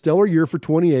out a stellar year for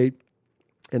 28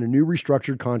 and a new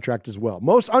restructured contract as well.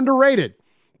 Most underrated,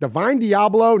 Divine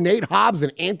Diablo, Nate Hobbs,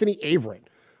 and Anthony Averett.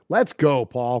 Let's go,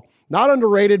 Paul. Not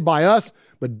underrated by us,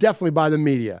 but definitely by the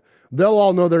media. They'll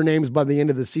all know their names by the end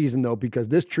of the season, though, because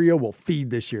this trio will feed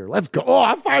this year. Let's go. Oh,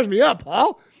 that fires me up,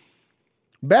 Paul.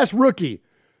 Best rookie.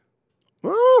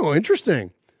 Oh,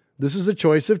 interesting. This is a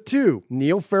choice of two.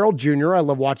 Neil Farrell Jr., I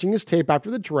love watching his tape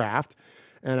after the draft,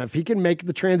 and if he can make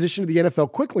the transition to the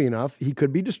NFL quickly enough, he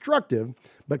could be destructive,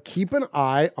 but keep an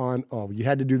eye on, you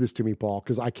had to do this to me, Paul,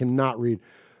 because I cannot read.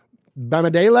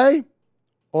 Bamidele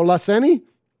Olaseni?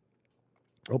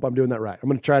 I hope I'm doing that right. I'm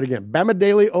going to try it again.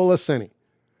 Bamidele Olaseni.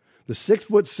 The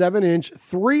 6'7",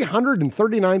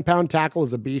 339-pound tackle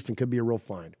is a beast and could be a real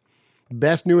find.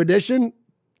 Best new addition,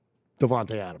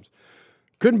 Davante Adams.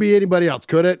 Couldn't be anybody else,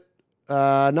 could it?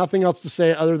 Nothing else to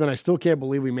say other than I still can't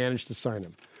believe we managed to sign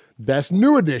him. Best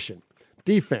new addition,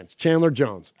 defense, Chandler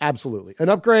Jones. Absolutely. An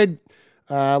upgrade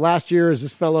last year is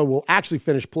this fellow will actually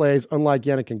finish plays, unlike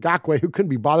Yannick Ngakoue, who couldn't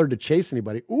be bothered to chase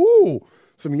anybody. Ooh,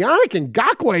 some Yannick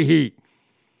Ngakoue heat.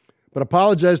 But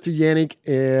apologize to Yannick.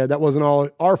 That wasn't all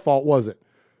our fault, was it?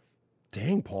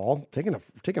 Dang, Paul, taking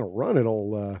a run at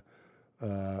old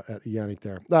at Yannick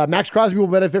there. Max Crosby will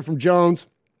benefit from Jones,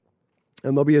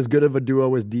 and they'll be as good of a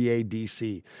duo as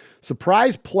DADC.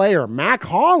 Surprise player, Mac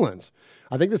Hollins.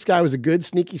 I think this guy was a good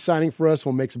sneaky signing for us.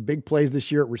 Will make some big plays this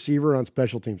year at receiver on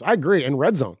special teams. I agree. In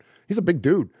red zone, he's a big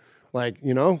dude. Like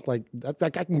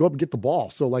that guy can go up and get the ball.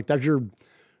 So that's your.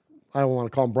 I don't want to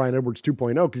call him Brian Edwards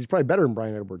 2.0 because he's probably better than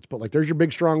Brian Edwards. But there's your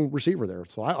big strong receiver there.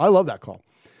 So I love that call.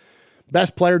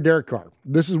 Best player, Derek Carr.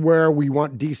 This is where we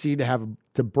want DC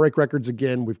to break records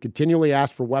again. We've continually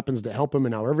asked for weapons to help him,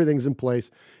 and now everything's in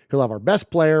place. He'll have our best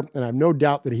player, and I have no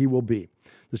doubt that he will be.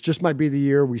 This just might be the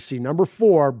year we see number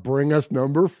 4 bring us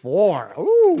number 4.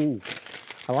 Ooh,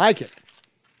 I like it.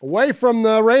 Away from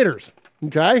the Raiders,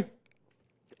 okay?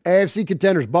 AFC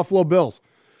contenders, Buffalo Bills.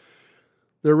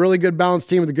 They're a really good balanced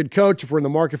team with a good coach. If we're in the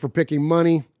market for picking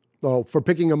money,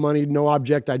 no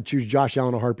object, I'd choose Josh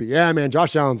Allen a heartbeat. Yeah, man,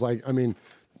 Josh Allen's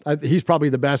he's probably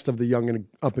the best of the young and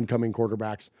up-and-coming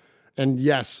quarterbacks. And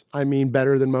yes, I mean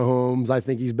better than Mahomes. I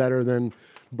think he's better than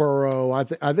Burrow. I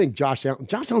think Josh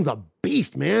Allen's a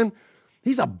beast, man.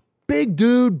 He's a big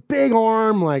dude, big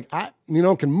arm,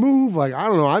 can move. I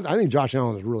don't know. I think Josh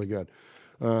Allen is really good.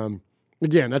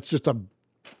 Again, that's just a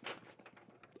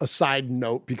side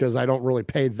note because I don't really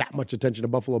pay that much attention to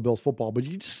Buffalo Bills football, but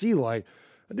you just see that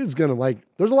dude's going to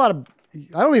there's a lot of,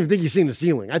 I don't even think he's seen the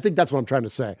ceiling. I think that's what I'm trying to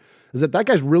say is that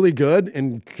guy's really good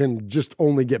and can just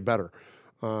only get better.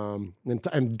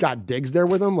 And got Diggs there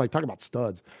with him. Talk about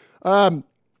studs. And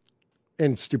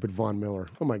stupid Von Miller.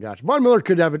 Oh my gosh. Von Miller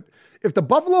could have it. If the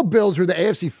Buffalo Bills are the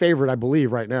AFC favorite, I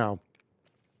believe right now,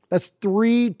 that's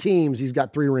 3 teams he's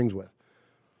got 3 rings with.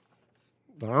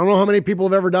 I don't know how many people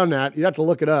have ever done that. You'd have to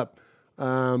look it up.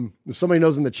 If somebody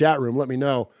knows in the chat room, let me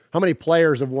know how many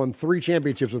players have won 3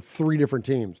 championships with 3 different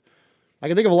teams. I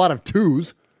can think of a lot of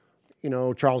 2s,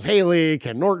 Charles Haley,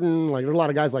 Ken Norton, there's a lot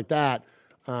of guys like that.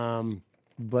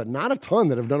 But not a ton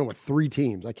that have done it with 3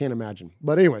 teams. I can't imagine.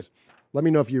 But anyways, let me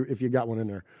know if you got one in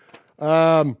there.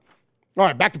 All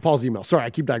right, back to Paul's email. Sorry, I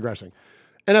keep digressing.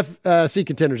 NFC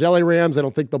contenders, LA Rams. I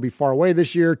don't think they'll be far away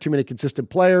this year. Too many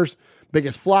consistent players.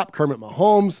 Biggest flop, Kermit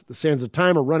Mahomes. The sands of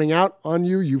time are running out on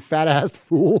you, you fat-assed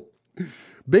fool.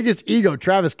 Biggest ego,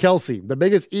 Travis Kelce. The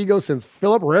biggest ego since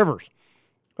Phillip Rivers.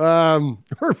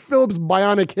 Or Phillip's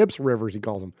bionic hips Rivers, he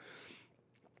calls him.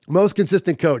 Most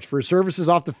consistent coach. For his services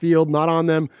off the field, not on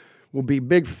them, will be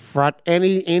big frat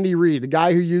Andy Reid, the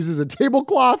guy who uses a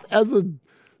tablecloth as a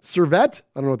servette.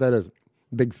 I don't know what that is.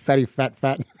 Big fatty fat.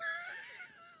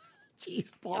 Jeez,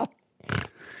 Paul.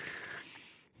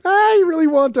 I really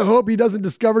want to hope he doesn't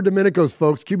discover Domenico's,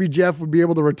 folks. QB Jeff would be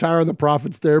able to retire on the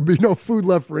profits there. Be no food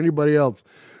left for anybody else.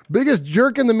 Biggest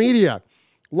jerk in the media.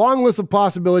 Long list of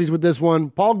possibilities with this one.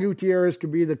 Paul Gutierrez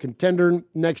could be the contender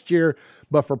next year,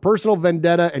 but for personal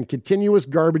vendetta and continuous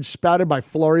garbage spouted by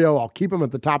Florio, I'll keep him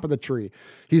at the top of the tree.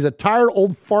 He's a tired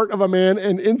old fart of a man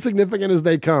and insignificant as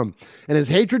they come. And his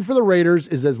hatred for the Raiders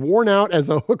is as worn out as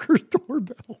a hooker's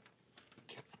doorbell.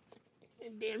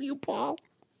 Damn you, Paul.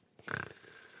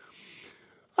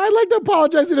 I'd like to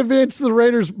apologize in advance to the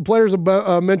Raiders players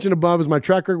mentioned above, as my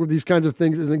track record with these kinds of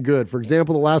things isn't good. For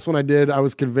example, the last one I did, I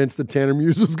was convinced that Tanner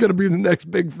Muse was going to be the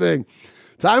next big thing.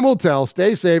 Time will tell.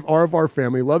 Stay safe, RFR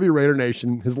family. Love you, Raider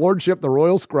Nation. His Lordship, the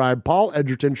Royal Scribe, Paul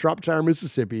Edgerton, Shropshire,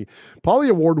 Mississippi. Paulie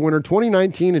Award winner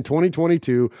 2019 and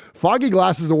 2022. Foggy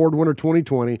Glasses Award winner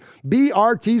 2020.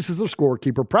 BRT Sizzler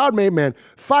Scorekeeper. Proud made man.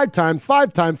 5-time,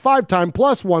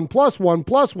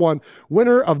 +1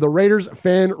 winner of the Raiders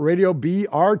Fan Radio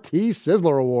BRT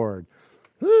Sizzler Award.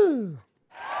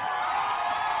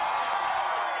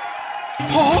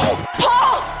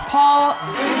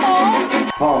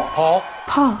 Paul.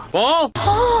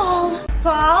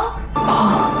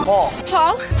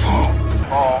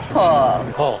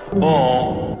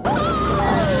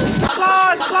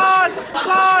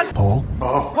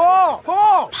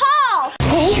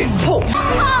 Shit, Paul.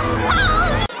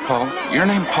 Paul, your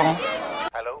name Paul?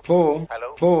 Hello? Paul.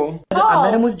 Hello? Paul. I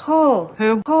met him with Paul.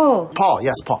 Who? Paul. Paul,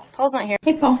 yes, Paul. Paul's not here.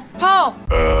 Hey, Paul. Paul.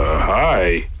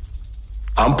 Hi.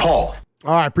 I'm Paul.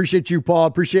 All right, appreciate you, Paul.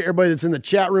 Appreciate everybody that's in the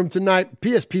chat room tonight.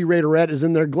 PSP Raiderette is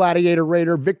in there. Gladiator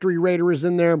Raider, Victory Raider is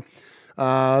in there.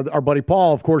 Our buddy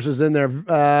Paul, of course, is in there.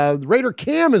 Raider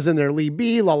Cam is in there. Lee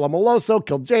B, Lala Maloso,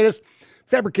 Kill Jadis,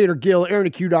 Fabricator Gil, Aaron the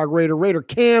Q-Dog Raider, Raider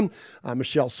Cam,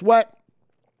 Michelle Sweat.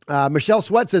 Michelle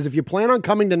Sweat says, if you plan on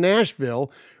coming to Nashville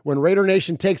when Raider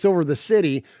Nation takes over the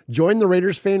city, join the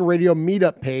Raiders Fan Radio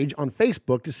meetup page on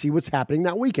Facebook to see what's happening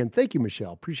that weekend. Thank you,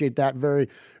 Michelle. Appreciate that very,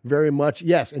 very much.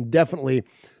 Yes, and definitely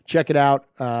check it out.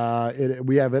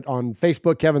 We have it on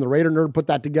Facebook. Kevin the Raider Nerd put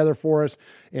that together for us,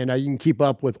 and you can keep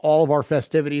up with all of our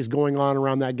festivities going on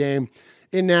around that game.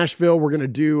 In Nashville, we're going to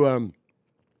do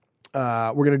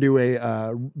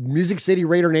a Music City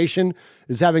Raider Nation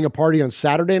is having a party on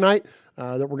Saturday night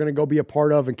that we're going to go be a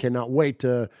part of, and cannot wait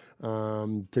to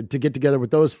get together with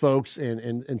those folks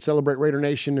and celebrate Raider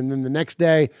Nation. And then the next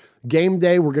day, game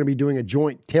day, we're going to be doing a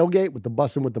joint tailgate with the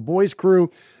Bussin' with the Boys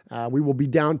crew. We will be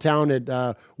downtown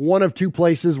at one of two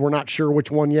places. We're not sure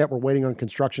which one yet. We're waiting on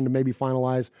construction to maybe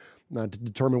finalize to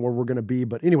determine where we're going to be.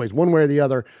 But anyways, one way or the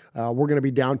other, we're going to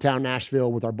be downtown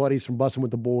Nashville with our buddies from Bussin'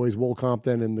 with the Boys, Will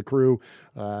Compton and the crew,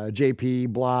 JP,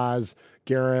 Blas,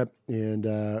 Garrett,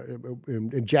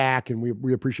 and Jack, and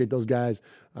we appreciate those guys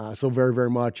so very, very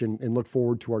much, and look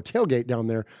forward to our tailgate down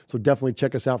there. So definitely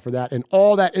check us out for that. And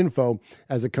all that info,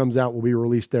 as it comes out, will be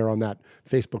released there on that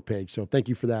Facebook page. So thank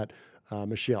you for that,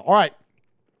 Michelle. All right,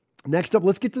 next up,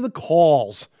 let's get to the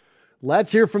calls.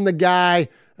 Let's hear from the guy.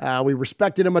 We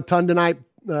respected him a ton tonight.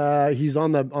 He's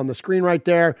on the screen right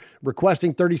there,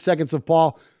 requesting 30 seconds of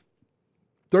Paul.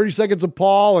 30 seconds of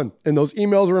Paul, and those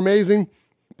emails are amazing.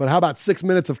 But how about 6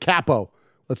 minutes of Capo?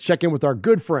 Let's check in with our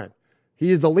good friend.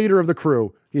 He is the leader of the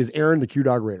crew. He is Aaron the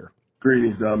Q-Dog Raider.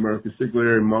 Greetings, America.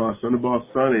 Sigler Moss, Thunderball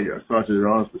Sonny, Sergeant at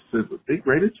Arms Pacific, Big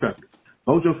Raider Chucker,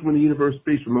 Mojo from the Universe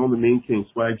Speech, Ramon the Mean King,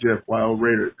 Swag Jeff, Wild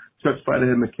Raider, Chuck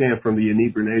Spiderhead McCann from the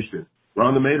Inebra Nation,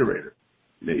 Ron the Mater Raider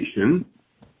Nation.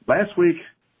 Last week,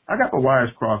 I got my wires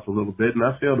crossed a little bit, and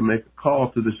I failed to make a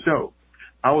call to the show.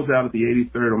 I was out at the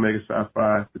 83rd Omega Psi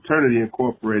Phi Fraternity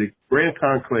Incorporated Grand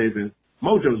Conclave in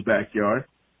Mojo's backyard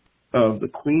of the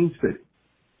Queen City.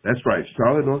 That's right,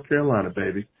 Charlotte, North Carolina,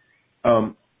 baby.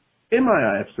 In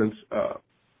my absence,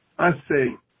 I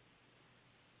say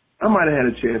I might have had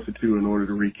a chance or two in order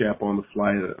to recap on the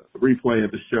fly, a replay of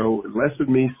the show. Less of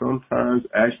me sometimes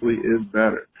actually is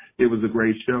better. It was a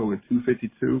great show in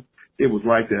 252. It was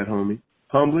like that, homie.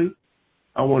 Humbly,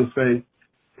 I want to say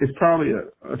it's probably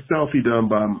a selfie done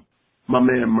by my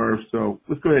man Murph, so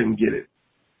let's go ahead and get it.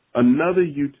 Another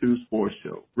YouTube sports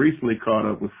show. Recently caught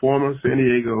up with former San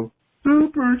Diego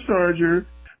Supercharger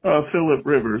Phillip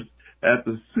Rivers at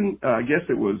the, I guess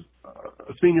it was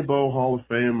a Senior Bowl Hall of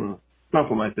Fame or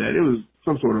something like that. It was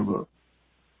some sort of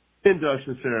a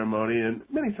induction ceremony, and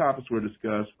many topics were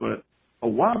discussed, but a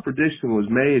wild prediction was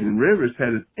made, and Rivers had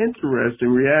an interesting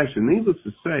reaction. Needless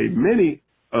to say, many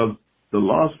of the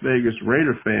Las Vegas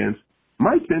Raider fans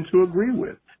might tend to agree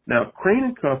with. Now, Crane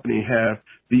and Company have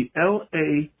the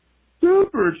L.A.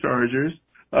 Superchargers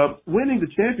winning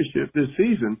the championship this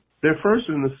season, their first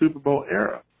in the Super Bowl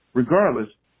era. Regardless,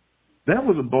 that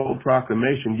was a bold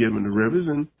proclamation given to Rivers,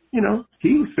 and, you know,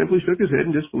 he simply shook his head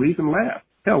in disbelief and laughed.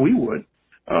 Hell, we would.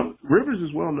 Rivers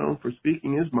is well known for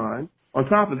speaking his mind. On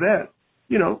top of that,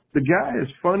 you know, the guy is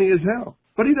funny as hell,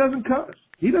 but he doesn't cuss.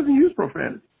 He doesn't use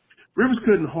profanity. Rivers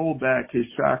couldn't hold back his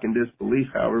shock and disbelief,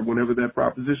 however, whenever that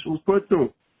proposition was put to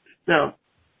him. Now,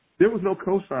 there was no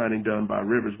co-signing done by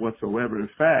Rivers whatsoever. In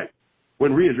fact,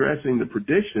 when readdressing the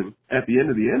prediction at the end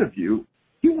of the interview,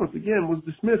 he once again was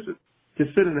dismissive,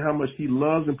 considering how much he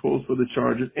loves and pulls for the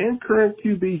Chargers and current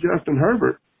QB Justin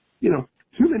Herbert. You know,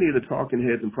 too many of the talking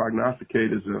heads and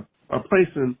prognosticators are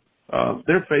placing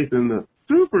their faith in the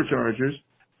Superchargers,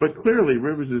 but clearly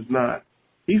Rivers is not.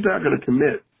 He's not going to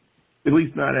commit, at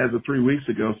least not as of 3 weeks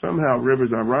ago. Somehow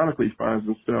Rivers ironically finds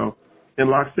himself in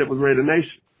lockstep with Raider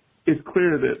Nation. It's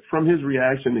clear that from his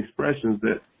reaction expressions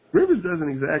that Rivers doesn't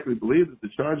exactly believe that the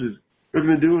Chargers are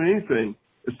going to do anything,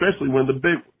 especially when the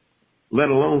big one, let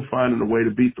alone finding a way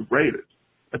to beat the Raiders,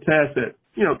 a task that,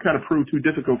 you know, kind of proved too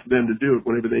difficult for them to do it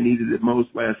whenever they needed it most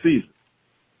last season.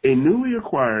 A newly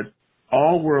acquired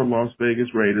all-world Las Vegas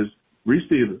Raiders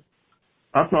receiver.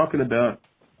 I'm talking about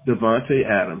Davante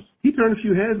Adams. He turned a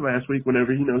few heads last week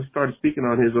whenever, you know, he started speaking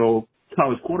on his old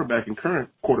college quarterback and current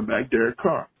quarterback, Derek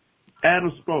Carr.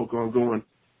 Adams spoke on going,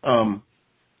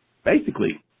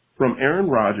 basically, from Aaron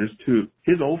Rodgers to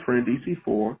his old friend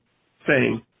DC4,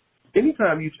 saying,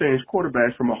 anytime you change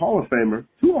quarterbacks from a Hall of Famer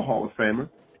to a Hall of Famer,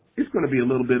 it's going to be a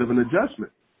little bit of an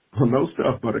adjustment. Well, no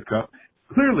stuff, Buttercup.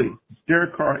 Clearly,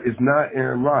 Derek Carr is not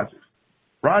Aaron Rodgers.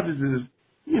 Rodgers is,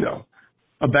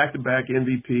 a back-to-back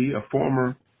MVP, a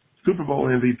former Super Bowl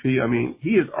MVP. I mean,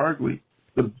 he is arguably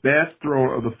the best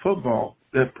thrower of the football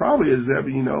that probably has ever,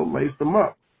 laced them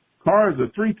up. Carr is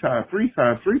a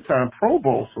three-time Pro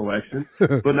Bowl selection,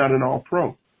 but not an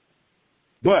All-Pro.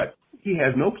 But he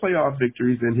has no playoff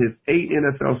victories in his 8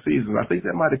 NFL seasons. I think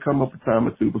that might have come up a time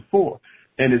or two before,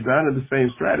 and is not in the same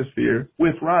stratosphere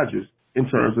with Rodgers in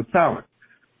terms of talent.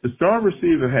 The star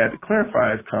receiver had to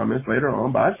clarify his comments later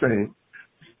on by saying,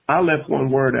 I left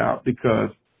one word out because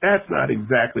that's not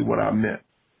exactly what I meant.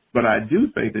 But I do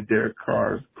think that Derek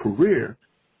Carr's career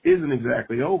isn't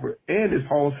exactly over and is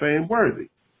Hall of Fame worthy.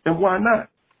 And why not?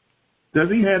 Does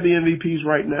he have the MVPs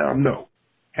right now? No.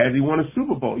 Has he won a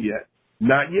Super Bowl yet?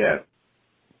 Not yet.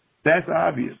 That's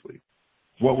obviously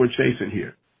what we're chasing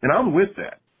here. And I'm with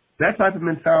that. That type of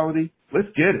mentality, let's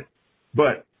get it.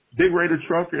 But Big Raider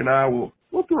Trucker and I we'll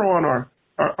throw on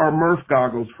our Murph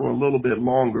goggles for a little bit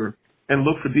longer and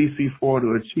look for DC4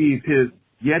 to achieve his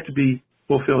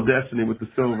yet-to-be-fulfilled destiny with the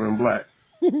silver and black.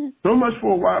 So much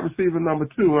for a wide receiver number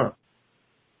 2, huh?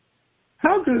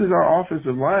 How good is our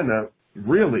offensive lineup,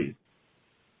 really,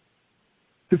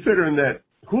 considering that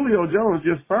Julio Jones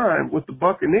just signed with the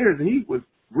Buccaneers, and he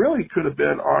could have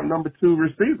been our number 2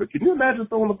 receiver. Can you imagine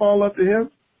throwing the ball up to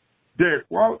him? Darren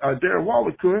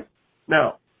Waller could.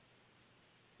 Now,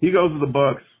 he goes to the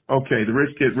Bucs. Okay, the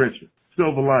rich get richer.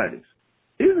 Silver linings.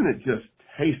 Isn't it just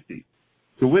tasty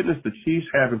to witness the Chiefs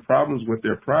having problems with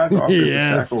their prize offensive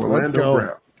tackle Orlando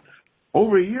Brown?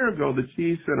 Over a year ago, the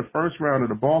Chiefs sent a first rounder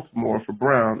to Baltimore for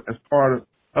Brown as part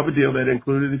of a deal that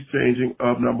included exchanging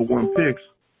of number 1 picks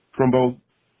from both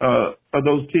of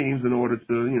those teams in order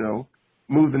to,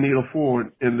 move the needle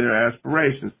forward in their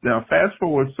aspirations. Now, fast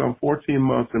forward some 14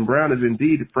 months, and Brown is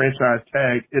indeed a franchise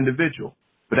tag individual.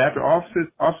 But after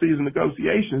off-season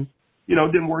negotiations,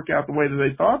 didn't work out the way that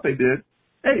they thought they did.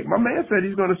 Hey, my man said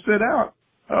he's going to sit out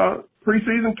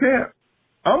preseason camp.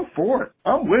 I'm for it.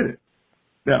 I'm with it.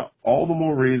 Now, all the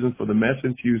more reason for the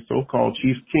mess-infused so-called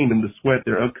Chiefs Kingdom to sweat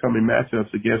their upcoming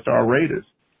matchups against our Raiders.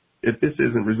 If this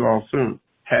isn't resolved soon,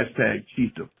 hashtag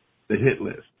Chiefdom, the hit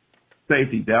list.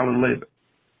 Safety, Dallin Leavitt.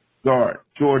 Guard,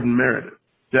 Jordan Meredith.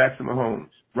 Jackson Mahomes,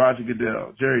 Roger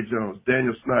Goodell, Jerry Jones,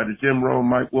 Daniel Snyder, Jim Rome,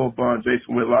 Mike Wilbon,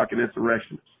 Jason Whitlock, and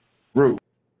Insurrectionists. Rue.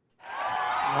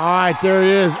 All right, there he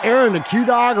is, Aaron the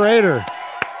Q-Dog Raider.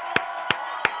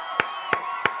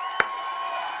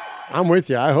 I'm with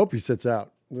you. I hope he sits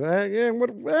out. Don't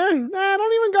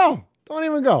even go. Don't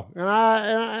even go. And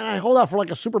I hold out for like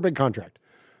a super big contract.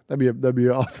 That'd be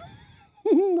awesome.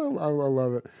 I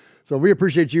love it. So we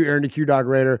appreciate you, Aaron the Q-Dog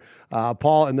Raider.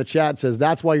 Paul in the chat says,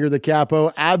 that's why you're the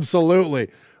capo. Absolutely.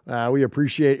 We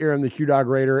appreciate Aaron the Q-Dog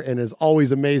Raider and his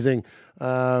always amazing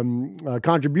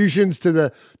contributions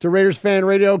to Raiders Fan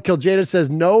Radio. Kiljada says,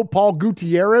 no Paul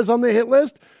Gutierrez on the hit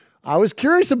list. I was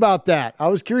curious about that.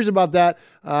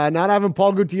 Not having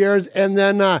Paul Gutierrez. And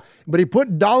then, but he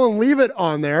put Dallin Leavitt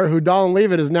on there, who Dallin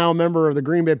Leavitt is now a member of the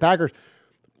Green Bay Packers.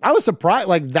 I was surprised.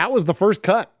 Like, that was the first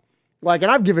cut. Like,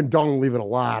 and I've given Dallin Leavitt a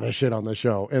lot of shit on the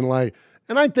show.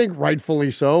 And I think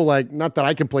rightfully so. Like, not that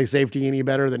I can play safety any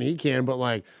better than he can, but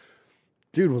like,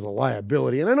 dude was a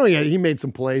liability. And I know he made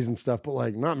some plays and stuff, but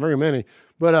like, not very many.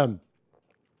 But,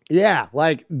 yeah,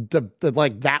 like,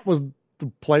 that was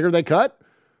the player they cut.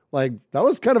 Like, that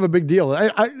was kind of a big deal.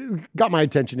 I got my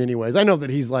attention anyways. I know that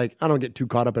he's like, I don't get too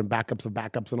caught up in backups of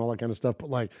backups and all that kind of stuff,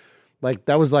 but like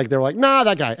that was like, they were like, nah,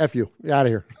 that guy, F you, out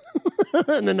of here.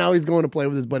 And then now he's going to play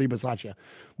with his buddy Bisaccia.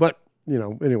 But,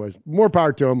 anyways, more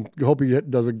power to him. Hope he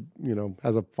does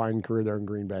has a fine career there in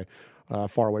Green Bay,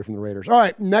 far away from the Raiders. All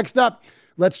right, next up,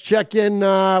 let's check in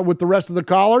with the rest of the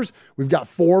callers. We've got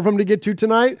 4 of them to get to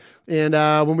tonight. And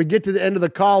when we get to the end of the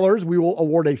callers, we will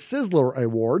award a Sizzler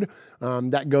Award.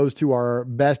 That goes to our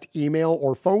best email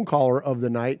or phone caller of the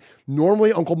night.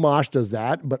 Normally, Uncle Mosh does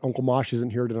that, but Uncle Mosh isn't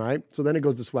here tonight. So then it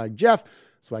goes to Swag Jeff.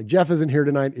 Swag Jeff isn't here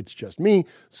tonight. It's just me.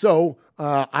 So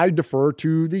I defer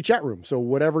to the chat room. So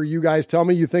whatever you guys tell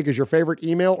me you think is your favorite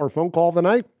email or phone call of the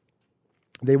night,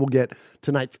 they will get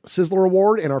tonight's Sizzler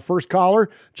Award. And our first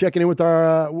caller checking in with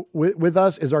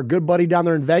us is our good buddy down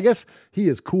there in Vegas. He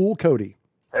is Cool Cody.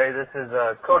 Hey, this is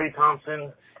Cody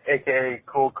Thompson, a.k.a.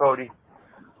 Cool Cody.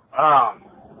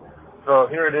 So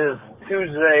here it is,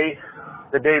 Tuesday,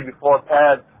 the day before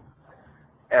Pads,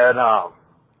 and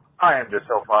I am just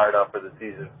so fired up for the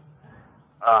season.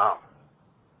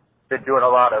 Been doing a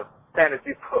lot of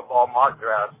fantasy football mock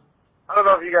drafts. I don't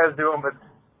know if you guys do them, but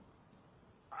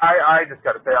I just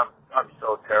got to say I'm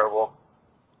so terrible.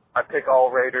 I pick all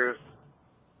Raiders.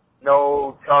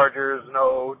 No Chargers,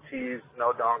 no Chiefs,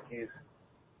 no Donkeys.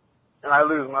 And I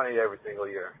lose money every single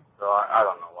year. So I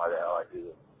don't know why the hell I do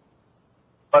this.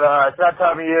 But it's that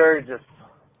time of year, you just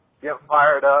get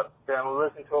fired up. Then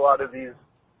listen to a lot of these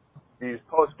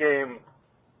post-game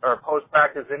or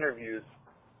post-practice interviews.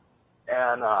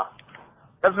 And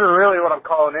that's really what I'm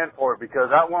calling in for,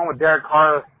 because that one with Derek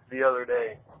Carr the other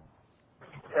day,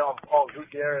 telling Paul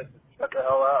Gutierrez to shut the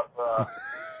hell up,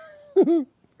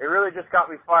 it really just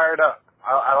got me fired up.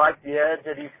 I like the edge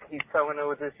that he's coming in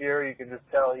with this year. You can just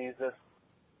tell he's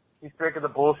sick of the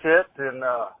bullshit, and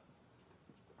I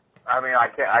mean, I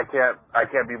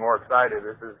can't be more excited.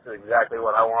 This is exactly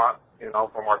what I want,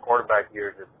 from our quarterback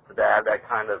here, just to have that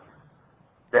kind of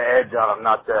the edge on him,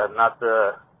 not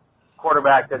the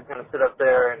quarterback that's going to sit up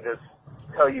there and just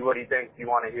tell you what he thinks you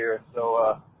want to hear.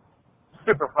 So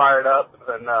super fired up,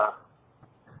 and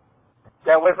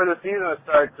can't wait for the season to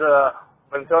start.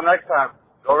 But until next time,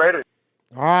 go Raiders.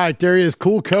 All right, there he is.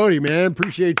 Cool Cody, man.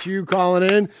 Appreciate you calling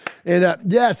in. And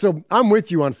yeah, so I'm with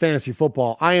you on fantasy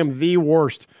football. I am the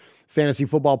worst fantasy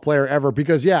football player ever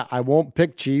because, yeah, I won't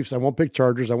pick Chiefs. I won't pick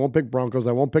Chargers. I won't pick Broncos.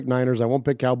 I won't pick Niners. I won't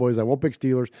pick Cowboys. I won't pick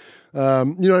Steelers. You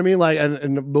know what I mean? Like,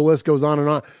 and the list goes on and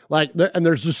on. Like, and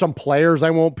there's just some players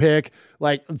I won't pick.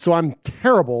 Like, so I'm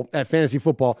terrible at fantasy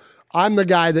football. I'm the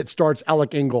guy that starts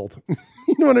Alec Ingold.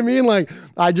 You know what I mean? Like,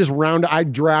 I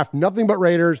draft nothing but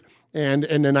Raiders. And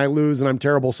then I lose and I'm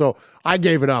terrible. So I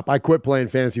gave it up. I quit playing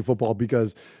fantasy football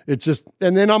because it's just,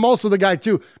 and then I'm also the guy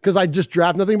too, because I just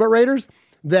draft nothing but Raiders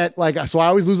that so I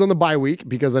always lose on the bye week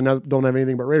because I don't have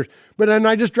anything but Raiders. But then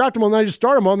I just draft them all and then I just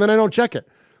start them all and then I don't check it.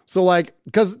 So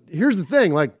because here's the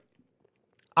thing,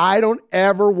 I don't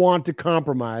ever want to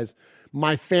compromise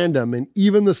my fandom in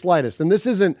even the slightest. And this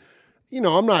isn't,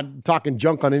 I'm not talking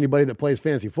junk on anybody that plays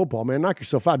fantasy football, man. Knock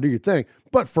yourself out, do your thing.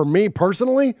 But for me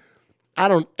personally, I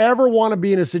don't ever want to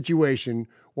be in a situation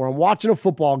where I'm watching a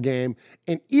football game,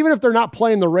 and even if they're not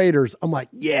playing the Raiders, I'm like,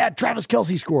 yeah, Travis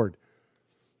Kelce scored.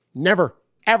 Never,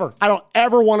 ever. I don't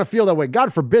ever want to feel that way.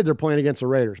 God forbid they're playing against the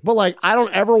Raiders. But, I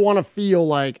don't ever want to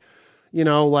feel I'm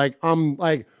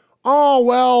like, oh,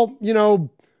 well,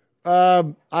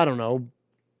 I don't know,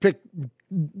 pick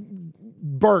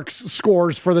Burks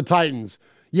scores for the Titans.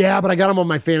 Yeah, but I got him on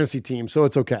my fantasy team, so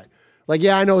it's okay.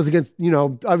 Yeah, I know it's against,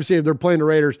 obviously if they're playing the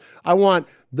Raiders, I want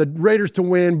the Raiders to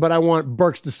win, but I want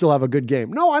Burks to still have a good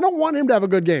game. No, I don't want him to have a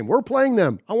good game. We're playing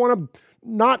them. I want to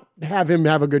not have him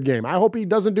have a good game. I hope he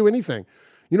doesn't do anything.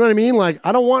 You know what I mean?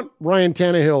 I don't want Ryan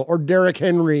Tannehill or Derrick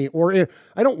Henry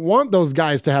I don't want those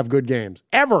guys to have good games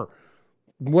ever.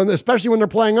 Especially when they're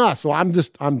playing us. So I'm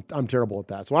terrible at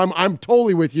that. So I'm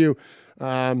totally with you.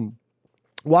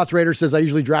 Watts Raider says, I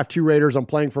usually draft 2 Raiders. I'm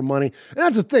playing for money. And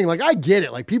that's the thing. I get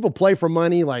it. People play for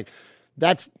money. Again,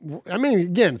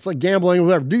 it's like gambling,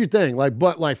 whatever. Do your thing.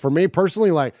 But for me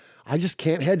personally, I just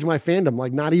can't hedge my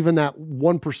fandom. Not even that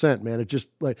 1%, man. It just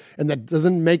and that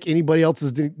doesn't make anybody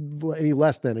else's any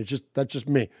less than. That's just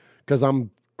me because I'm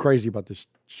crazy about this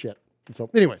shit. So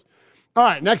anyways, all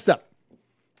right, next up,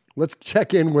 let's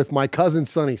check in with my cousin,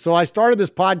 Sonny. So I started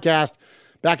this podcast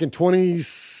back in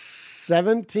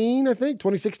 2017, I think,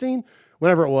 2016,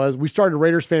 whenever it was. We started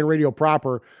Raiders Fan Radio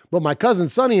proper, but my cousin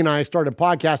Sonny and I started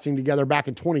podcasting together back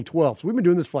in 2012. So we've been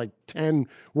doing this for 10,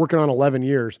 working on 11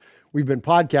 years. We've been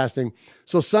podcasting.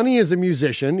 So Sonny is a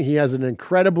musician. He has an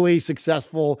incredibly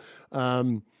successful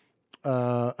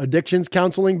addictions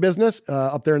counseling business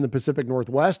up there in the Pacific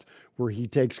Northwest, where he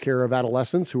takes care of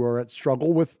adolescents who are at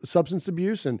struggle with substance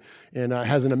abuse and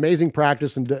has an amazing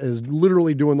practice and is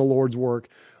literally doing the Lord's work.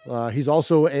 He's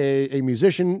also a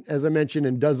musician, as I mentioned,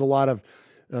 and does a lot of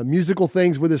musical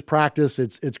things with his practice.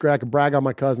 It's great. I can brag on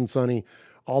my cousin Sonny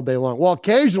all day long. Well,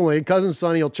 occasionally, cousin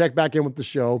Sonny will check back in with the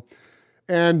show,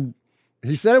 and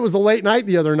he said it was a late night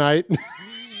the other night.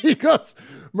 He goes,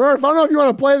 Murph, I don't know if you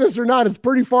want to play this or not. It's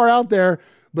pretty far out there,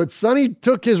 but Sonny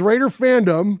took his Raider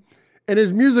fandom and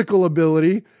his musical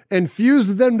ability and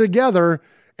fused them together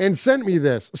and sent me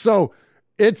this. So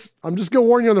I'm just going to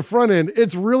warn you on the front end,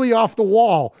 it's really off the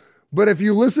wall. But if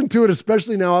you listen to it,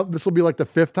 especially now, this will be the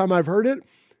 5th time I've heard it.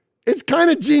 It's kind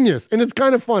of genius and it's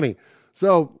kind of funny.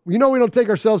 So, we don't take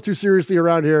ourselves too seriously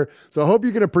around here. So I hope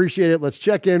you can appreciate it. Let's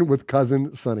check in with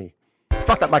cousin Sonny.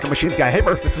 Fuck that Micro Machines guy. Hey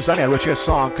Murph, this is Sonny. I wrote you a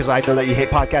song because I know that you hate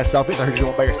podcast selfies. I heard you do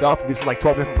one by yourself. These are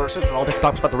 12 different verses and all different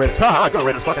topics about the Raiders. Ha! Go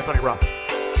Raiders. Fucking Sonny Brown.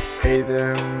 Hey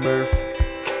there, Murph.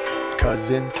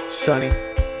 Cousin Sonny.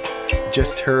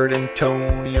 Just heard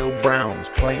Antonio Brown's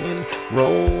playing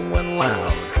Rolling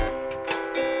Loud.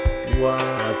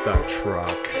 What the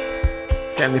truck?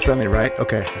 Family friendly, right?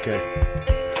 Okay.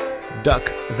 Duck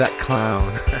that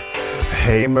clown.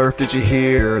 Hey Murph, did you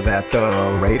hear that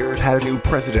the Raiders had a new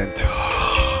president?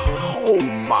 Oh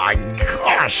my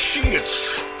gosh, she is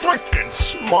freaking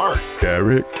smart.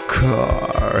 Derek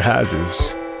Carr has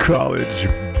his college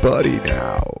buddy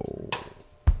now.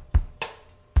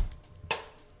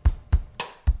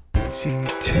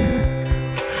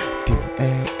 EC2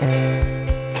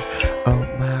 DAA. Oh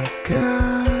my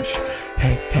gosh.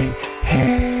 Hey, hey,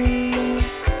 hey.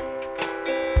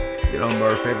 You know,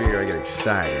 Murph, every year I get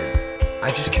excited. I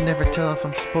just can never tell if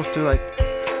I'm supposed to, like,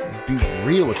 be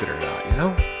real with it or not, you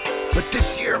know? But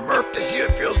this year, Murph, this year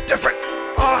it feels different.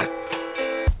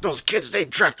 Those kids they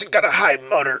drafted got a high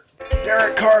motor.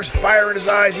 Derek Carr's fire in his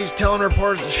eyes. He's telling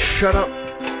reporters to shut up.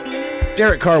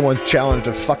 Derek Carr once challenged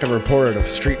a fucking reporter to a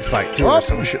street fight, too, or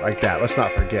some shit like that. Let's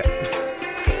not forget.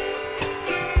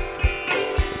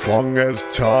 As long as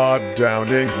Todd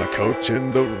Downing's not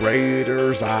coaching the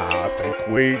Raiders, I think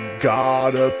we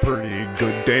got a pretty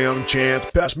good damn chance.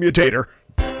 Pass me a tater.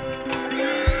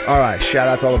 All right, shout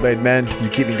out to all the made men. You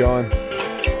keep me going.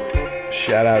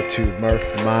 Shout out to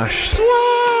Murph Mosh. Swag!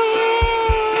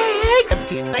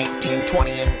 17, 19,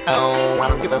 20, and 0. I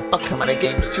don't give a fuck how many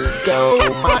games to go.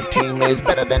 My team is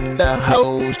better than the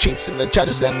hoes. Chiefs and the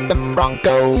Chargers and the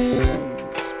Broncos.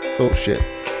 Oh, shit.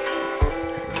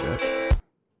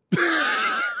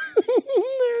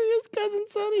 There he is, Cousin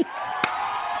Sonny.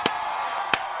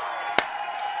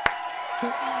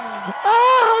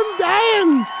 I'm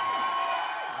dying.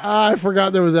 I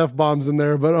forgot there was F-bombs in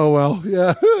there, but oh well.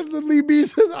 Yeah, Lee B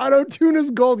says auto-tune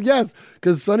is gold. Yes,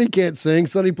 because Sonny can't sing.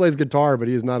 Sonny plays guitar, but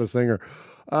he is not a singer.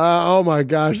 Oh my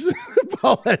gosh.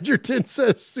 Paul Edgerton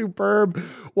says superb.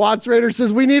 Watts Raider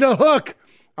says we need a hook.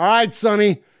 All right,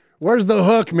 Sonny. Where's the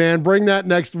hook, man? Bring that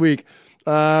next week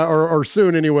or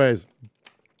soon anyways.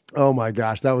 Oh my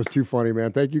gosh, that was too funny,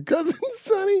 man. Thank you, Cousin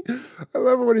Sonny. I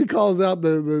love it when he calls out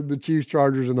the Chiefs,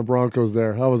 Chargers, and the Broncos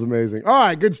there. That was amazing. All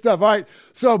right, good stuff. All right,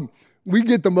 so we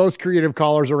get the most creative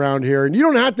callers around here, and you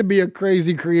don't have to be a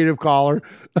crazy creative caller.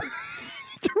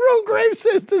 Jerome Graves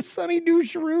says, does Sonny do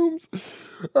shrooms?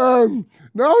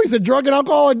 No, he's a drug and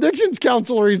alcohol addictions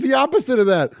counselor. He's the opposite of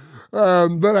that.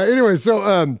 Anyway,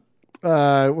 so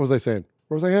what was I saying?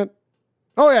 Where was I at?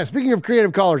 Oh, yeah, speaking of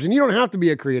creative callers, and you don't have to be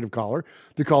a creative caller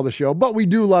to call the show, but we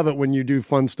do love it when you do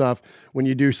fun stuff, when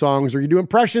you do songs or you do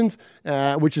impressions,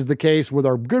 which is the case with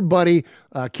our good buddy,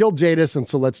 Kill Jadis. And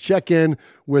so let's check in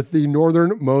with the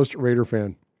northernmost Raider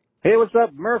fan. Hey, what's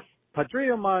up, Murph,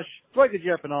 Padrillo Mosh, Swagger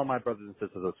Jeff, and all my brothers and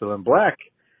sisters of Still in Black.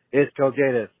 It's Kill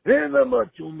Jadis, and the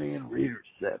Macho Man Raider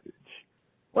Savage.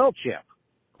 Well, champ,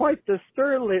 quite the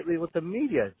stir lately with the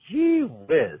media. Gee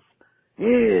whiz.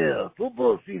 Yeah,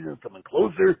 football season's coming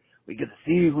closer. We get to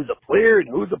see who's a player and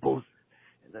who's a poser.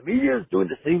 And the media is doing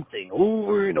the same thing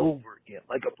over and over again,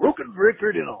 like a broken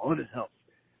record in a haunted house.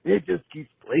 It just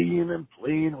keeps playing and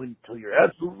playing until you're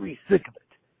absolutely sick of it.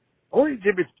 Only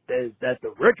difference is that the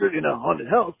record in a haunted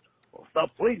house will stop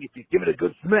playing if you give it a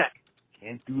good smack.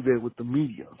 Can't do that with the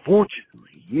media,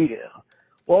 unfortunately. Yeah.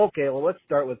 Well, okay, let's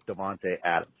start with Davante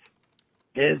Adams.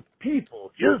 And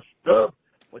people just stop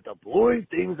with the blowing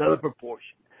things out of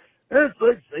proportion. That's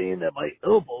like saying that my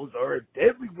elbows are a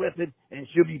deadly weapon and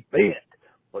should be banned.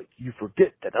 But you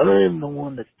forget that I'm the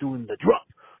one that's doing the drop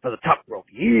for the top rope.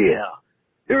 Yeah.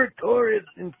 Derek Carr is,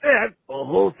 in fact, a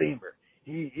Hall of Famer.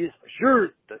 He is for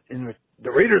sure in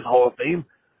the Raiders Hall of Fame.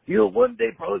 He'll one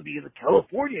day probably be in the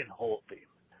Californian Hall of Fame.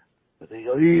 But he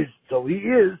is a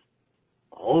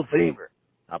Hall of Famer,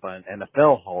 not an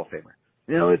NFL Hall of Famer.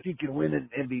 Now, if he can win an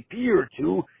MVP or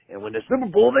two and win the Super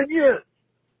Bowl, then yes.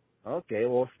 Okay,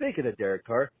 well, speaking of Derek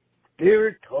Carr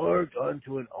got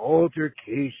into an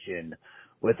altercation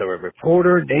with a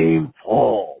reporter named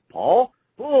Paul. Paul?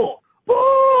 No,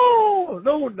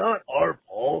 not our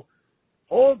Paul.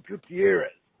 Paul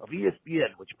Gutierrez of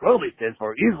ESPN, which probably stands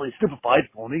for Easily Stupefied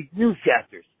Phony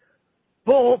Newscasters.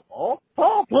 Paul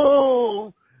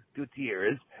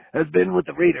Gutierrez has been with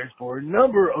the Raiders for a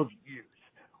number of years.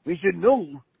 We should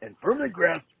know and firmly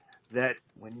grasp that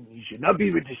when you should not be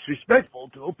disrespectful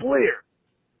to a player.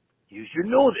 You should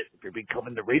know this if you've been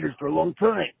covering the Raiders for a long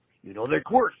time. You know their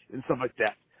quirks and stuff like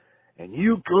that. And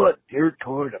you caught Derek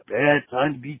Carr at a bad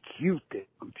time to be cute,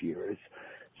 Gutierrez.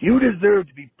 You deserve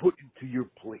to be put into your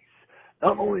place.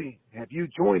 Not only have you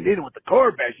joined in with the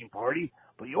Carr bashing party,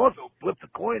 but you also flipped the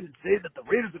coin and say that the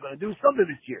Raiders are going to do something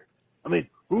this year. I mean,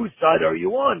 whose side are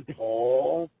you on?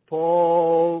 Paul.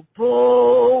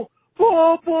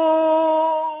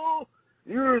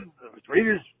 You're the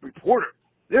Raiders reporter.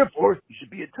 Therefore, you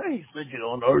should be a tiny smidgen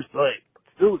on our side, but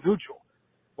still neutral.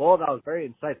 Well, that was very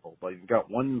insightful, but you've got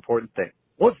one important thing.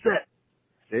 What's that?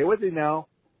 Stay with me now.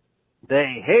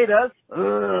 They hate us?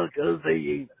 Because they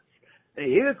hate us. They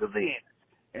hate us because they ain't us,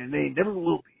 and they never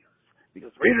will be us.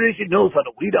 Because Raider Nation knows how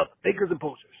to weed out the fakers and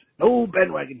posters. No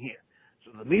bandwagon here.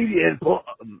 So the media and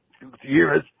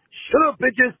Gutierrez, shut up,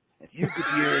 bitches. If you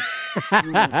Gutierrez,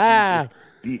 you won't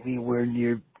beat me where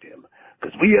near them.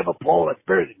 Because we have a Paul that's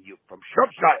better than you from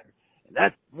Shropshire, and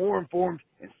that's more informed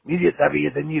and media savvy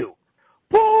than you.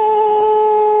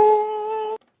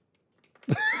 Paul!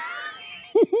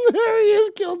 There he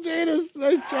is, Kiljanus.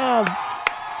 Nice job.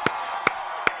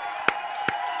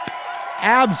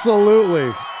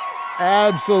 Absolutely.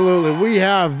 Absolutely. We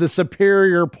have the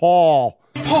superior Paul.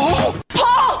 Paul!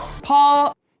 Paul!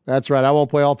 Paul! That's right. I won't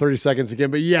play all 30 seconds again,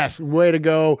 but yes, way to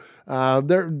go.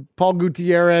 Paul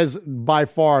Gutierrez, by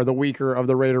far the weaker of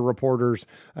the Raider reporters.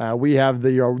 We have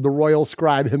the royal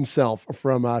scribe himself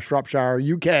from Shropshire,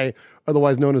 UK,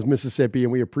 otherwise known as Mississippi,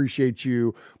 and we appreciate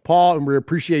you, Paul, and we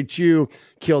appreciate you,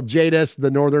 Kiljanus, the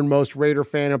northernmost Raider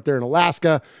fan up there in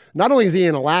Alaska. Not only is he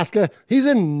in Alaska, he's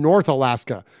in North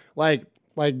Alaska.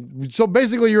 So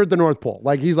basically you're at the North Pole.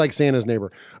 Like he's like Santa's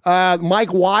neighbor.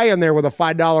 Mike Y in there with a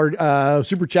 $5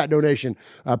 super chat donation.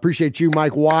 Appreciate you,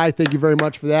 Mike Y. Thank you very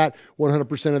much for that.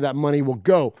 100% of that money will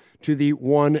go to the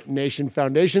One Nation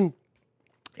Foundation.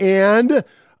 And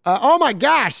oh my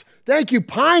gosh, thank you,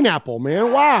 Pineapple,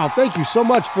 man. Wow, thank you so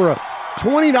much for a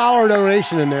 $20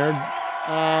 donation in there.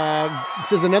 It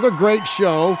says another great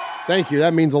show. Thank you.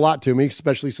 That means a lot to me,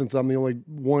 especially since I'm the only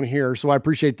one here. So I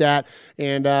appreciate that.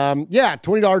 And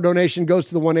 $20 donation goes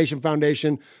to the One Nation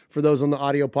Foundation. For those on the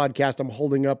audio podcast, I'm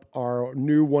holding up our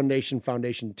new One Nation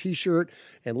Foundation t-shirt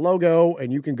and logo.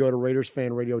 And you can go to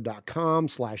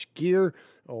RaidersFanRadio.com/gear,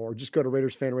 or just go to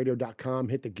RaidersFanRadio.com,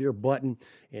 hit the gear button,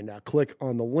 and click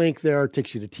on the link there. It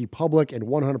takes you to TeePublic, and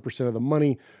 100% of the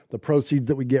money, the proceeds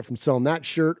that we get from selling that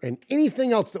shirt and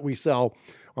anything else that we sell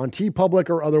on TeePublic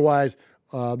or otherwise,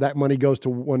 that money goes to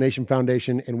One Nation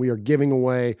Foundation, and we are giving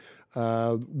away,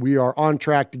 we are on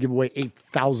track to give away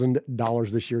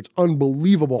 $8,000 this year. It's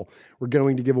unbelievable. We're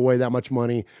going to give away that much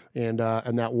money, and that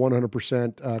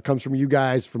 100% comes from you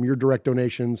guys, from your direct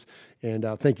donations, and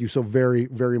thank you so very,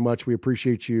 very much. We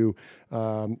appreciate you.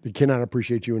 We cannot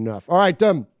appreciate you enough. All right,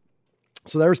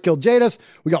 so there's Kiljanus.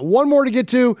 We got one more to get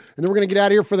to, and then we're going to get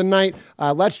out of here for the night.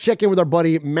 Let's check in with our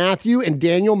buddy Matthew and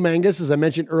Daniel Mangus. As I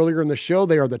mentioned earlier in the show,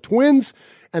 they are the twins,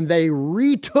 and they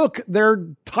retook their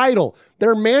title,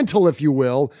 their mantle, if you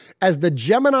will, as the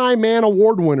Gemini Man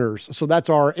Award winners. So that's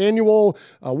our annual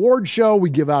award show. We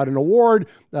give out an award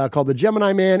called the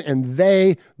Gemini Man, and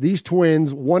these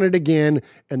twins, won it again,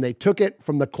 and they took it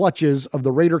from the clutches of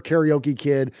the Raider Karaoke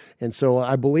Kid. And so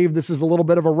I believe this is a little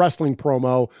bit of a wrestling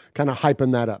promo, kind of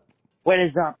hyping that up. What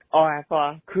is up,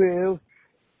 RFR crew?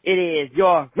 It is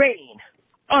your reign,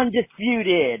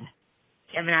 undisputed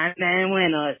Gemini Man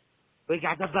winners. We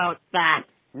got the vote back.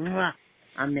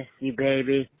 I miss you,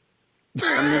 baby.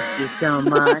 I miss you so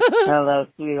much. Hello,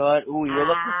 sweetheart. Ooh, you're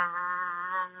looking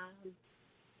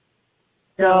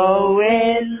so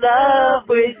in love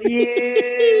with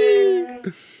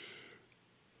you.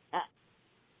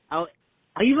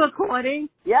 Are you recording?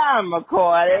 Yeah, I'm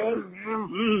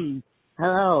recording.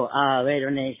 Hello,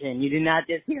 Raider Nation. You do not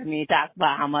just hear me talk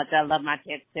about how much I love my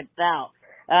kids tipped out.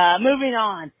 Moving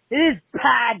on. It is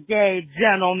Pad Day,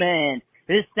 gentlemen.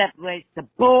 This separates the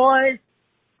boys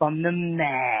from the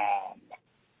men.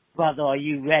 Brother, are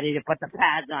you ready to put the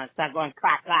pads on? Start going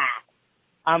clack, clack.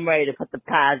 I'm ready to put the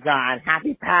pads on.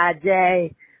 Happy Pad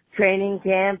Day. Training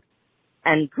camp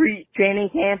and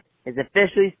pre-training camp is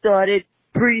officially started.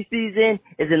 Preseason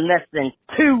is in less than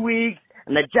 2 weeks.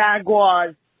 And the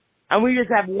Jaguars, and we just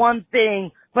have one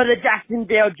thing for the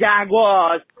Jacksonville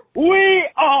Jaguars. We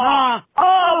are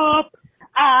up,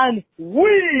 and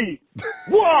we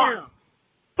want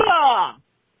the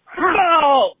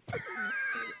smoke.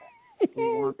 We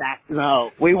want that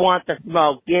smoke. We want the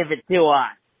smoke. Give it to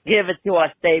us. Give it to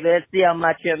us, baby. Let's see how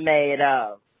much you're made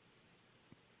of.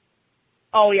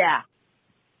 Oh, yeah.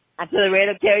 After the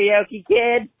Raider Karaoke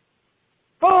Kid,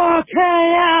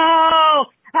 4KO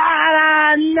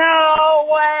out of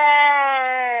nowhere.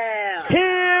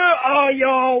 Here are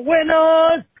your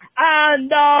winners and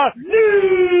the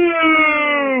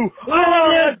new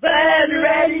Raider Fan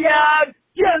Radio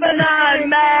Gemini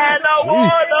Man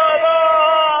Award.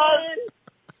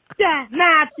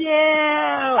 Matthew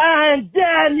and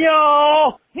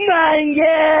Daniel Mangus.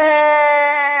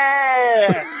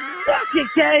 Fuck it,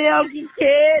 Karaoke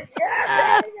Kid.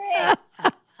 Yeah, baby.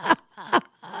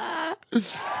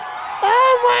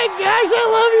 Oh my gosh, I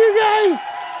love you guys.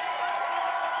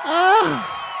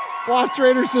 Lost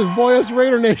Raider says, boy, us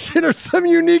Raider Nation are some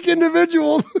unique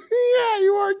individuals. Yeah,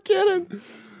 you aren't kidding.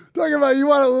 Talking about, you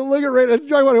want to look at Raider,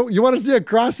 you want to see a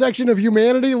cross section of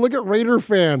humanity? Look at Raider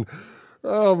Fan.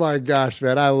 Oh my gosh,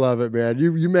 man. I love it, man.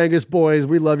 You Mangus boys,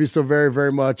 we love you so very,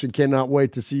 very much and cannot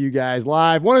wait to see you guys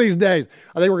live. One of these days,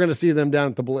 I think we're going to see them down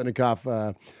at the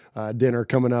Bolitnikoff dinner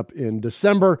coming up in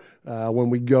December when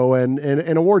we go and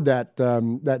award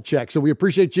that check. So we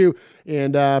appreciate you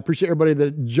and appreciate everybody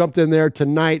that jumped in there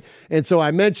tonight. And so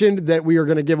I mentioned that we are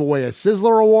going to give away a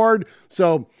Sizzler Award.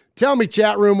 So tell me,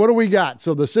 chat room, what do we got?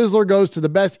 So the Sizzler goes to the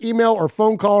best email or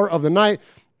phone caller of the night.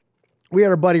 We had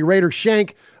our buddy Raider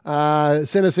Shank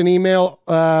send us an email.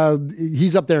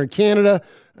 He's up there in Canada.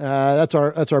 That's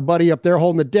our buddy up there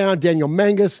holding it down. Matthew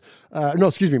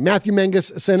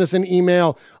Mangus sent us an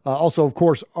email. Also, of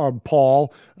course,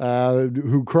 Paul,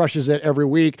 who crushes it every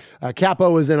week.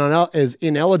 Capo is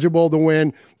ineligible to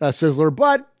win Sizzler,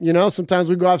 but sometimes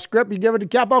we go off script. You give it to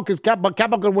Capo because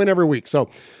Capo could win every week. So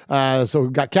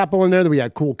we've got Capo in there. Then we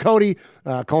had Cool Cody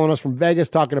calling us from Vegas,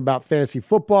 talking about fantasy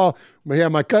football. We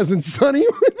had my cousin Sonny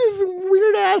with this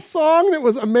weird ass song that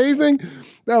was amazing.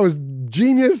 That was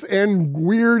genius and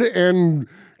weird and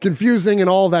confusing and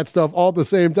all that stuff all at the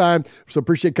same time. So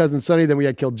appreciate Cousin Sonny. Then we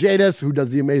had Kill Jadis, who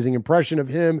does the amazing impression of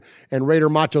him, and Raider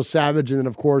Macho Savage. And then,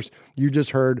 of course, you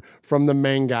just heard from the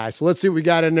main guy. So let's see what we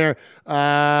got in there.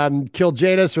 Kill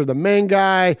Jadis or the main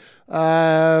guy.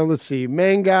 Let's see.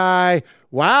 Main guy.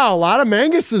 Wow, a lot of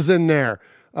Manguses in there.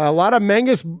 A lot of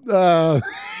Mangus.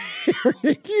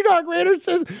 Q-Dog Raider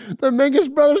says the Mangus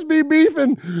brothers be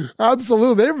beefing.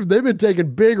 Absolutely. They've been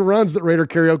taking big runs at Raider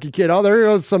Karaoke Kid. Oh, there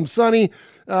goes some Sonny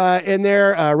in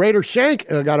there. Raider Shank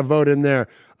got a vote in there.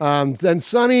 Then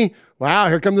Sonny. Wow,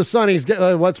 here come the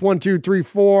Sonnies. What's 1, 2, 3,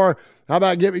 4? How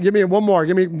about give me one more?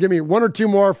 Give me one or two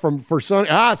more for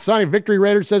Sonny. Sonny. Victory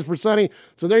Raider says for Sonny.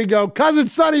 So there you go. Cousin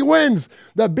Sonny wins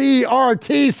the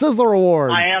BRT Sizzler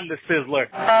Award. I am the Sizzler.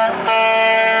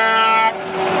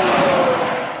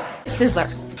 Sizzler.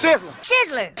 Sizzler.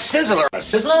 Sizzler.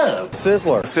 Sizzler.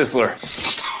 Sizzler. Sizzler.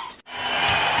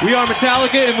 We are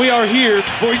Metallica, and we are here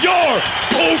for your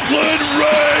Oakland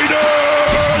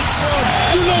Raiders!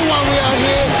 You know why we out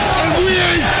here, and we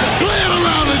ain't playing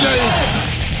around today.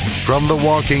 From The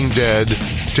Walking Dead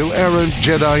to errant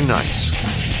Jedi Knights,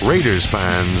 Raiders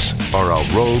fans are a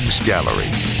rogues gallery.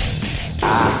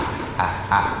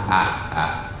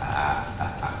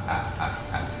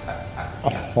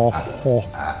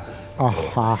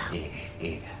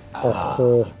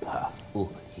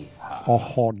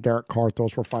 Derek Carr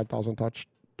throws for 5,000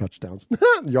 touchdowns.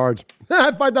 Yards.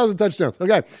 5,000 touchdowns.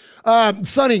 Okay.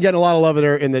 Sonny getting a lot of love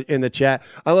in there in the chat.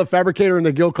 I love Fabricator in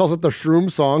the Guild calls it the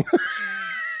Shroom song.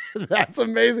 That's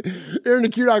amazing. Aaron the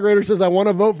Q-Dog Raider says, I want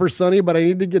to vote for Sonny, but I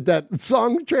need to get that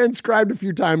song transcribed a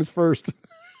few times first.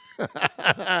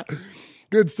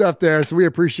 Good stuff there. So we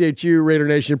appreciate you, Raider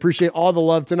Nation. Appreciate all the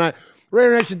love tonight.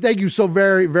 Raider Nation, thank you so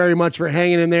very, very much for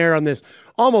hanging in there on this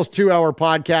almost 2-hour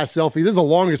podcast selfie. This is the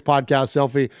longest podcast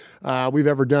selfie we've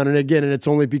ever done. And again, it's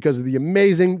only because of the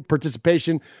amazing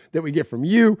participation that we get from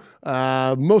you,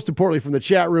 most importantly from the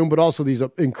chat room, but also these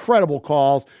incredible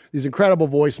calls, these incredible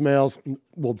voicemails.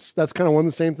 Well, that's kind of one and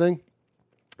the same thing.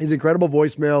 These incredible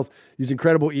voicemails, these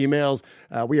incredible emails.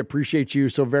 We appreciate you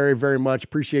so very, very much.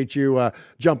 Appreciate you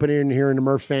jumping in here in the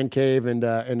Murph's Fan Cave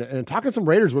and talking some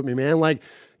Raiders with me, man. Like,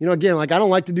 again, like I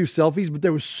don't like to do selfies, but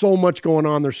there was so much going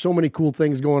on. There's so many cool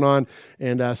things going on.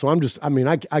 And so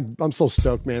I'm so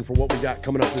stoked, man, for what we got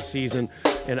coming up this season.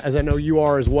 And as I know you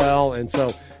are as well. And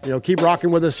so, keep rocking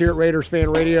with us here at Raiders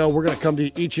Fan Radio. We're going to come to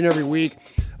you each and every week.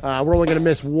 We're only going to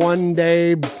miss one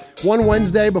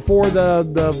Wednesday before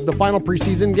the final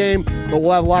preseason game, but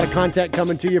we'll have a lot of content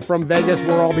coming to you from Vegas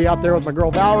where I'll be out there with my girl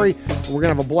Valerie. And we're going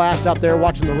to have a blast out there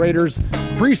watching the Raiders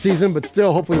preseason, but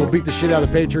still hopefully we'll beat the shit out of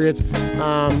the Patriots.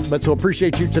 But so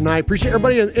appreciate you tonight. Appreciate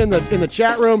everybody in the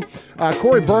chat room.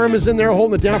 Corey Burnham is in there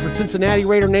holding it down for Cincinnati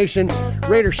Raider Nation.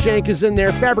 Raider Shank is in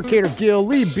there. Fabricator Gill,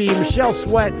 Lee B, Michelle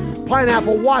Sweat,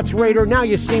 Pineapple, Watts Raider, Now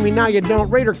You See Me, Now You Don't,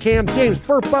 Raider Cam, James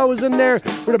Furpo is in there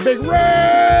for the big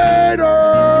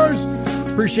Raiders.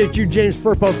 Appreciate you, James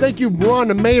Furpo. Thank you, Ron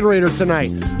the Maid Raider tonight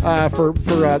for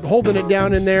holding it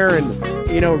down in there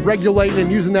and regulating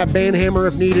and using that band hammer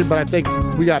if needed. But I think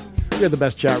we had the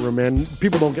best chat room, man.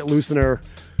 People don't get loose in there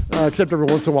except every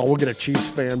once in a while. We'll get a Chiefs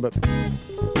fan, but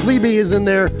Lee B is in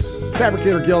there.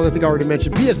 Fabricator Guild, I think I already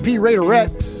mentioned. PSP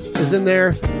Raiderette is in there.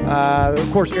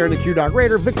 Of course, Aaron the Q-Dog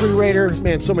Raider, Victory Raider.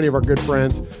 Man, so many of our good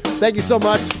friends. Thank you so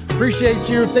much. Appreciate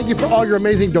you. Thank you for all your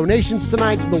amazing donations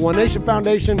tonight to the One Nation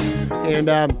Foundation. And,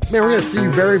 man, we're going to see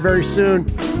you very, very soon.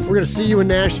 We're going to see you in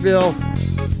Nashville.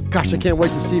 Gosh, I can't wait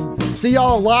to see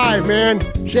y'all live,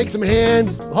 man. Shake some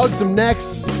hands, hug some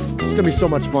necks. It's going to be so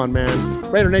much fun, man.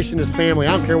 Raider Nation is family.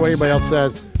 I don't care what anybody else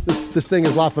says. This thing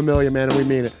is La Familia, man, and we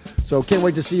mean it. So can't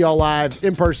wait to see y'all live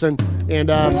in person And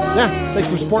yeah, thanks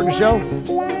for supporting the show.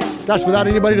 Gosh, without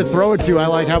anybody to throw it to,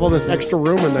 I have all this extra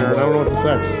room in there, and I don't know what to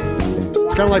say.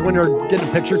 It's kind of like when you're getting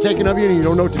a picture taken of you and you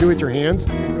don't know what to do with your hands.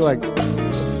 You're like,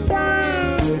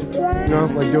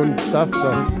 like doing stuff.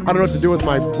 So I don't know what to do with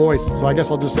my voice. So I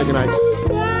guess I'll just say goodnight.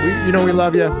 We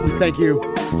love you. We thank you.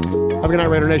 Have a good night,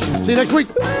 Raider Nation. See you next week.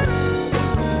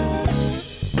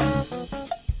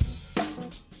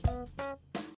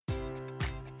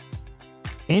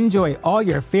 Enjoy all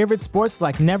your favorite sports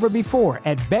like never before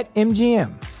at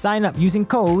BetMGM. Sign up using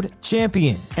code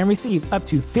CHAMPION and receive up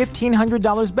to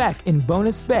 $1,500 back in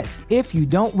bonus bets if you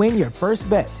don't win your first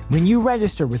bet. When you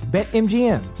register with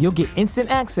BetMGM, you'll get instant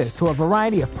access to a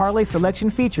variety of parlay selection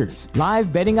features,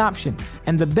 live betting options,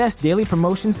 and the best daily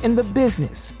promotions in the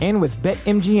business. And with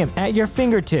BetMGM at your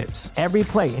fingertips, every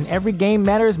play and every game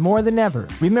matters more than ever.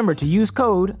 Remember to use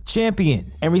code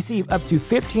CHAMPION and receive up to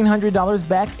 $1,500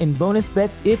 back in bonus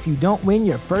bets if you don't win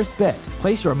your first bet.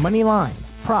 Place your money line,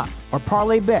 prop, or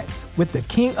parlay bets with the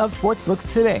king of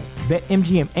sportsbooks today.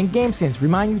 BetMGM and GameSense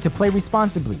remind you to play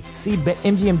responsibly. See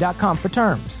BetMGM.com for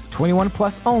terms. 21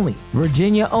 plus only.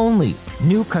 Virginia only.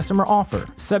 New customer offer.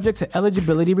 Subject to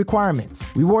eligibility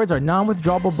requirements. Rewards are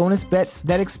non-withdrawable bonus bets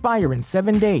that expire in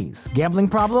 7 days. Gambling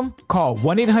problem? Call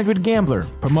 1-800-GAMBLER.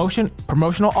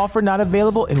 Promotional offer not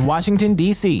available in Washington,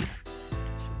 D.C.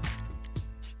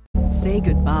 Say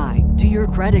goodbye to your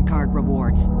credit card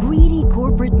rewards. Greedy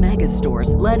corporate mega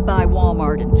stores, led by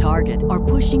Walmart and Target, are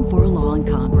pushing for a law in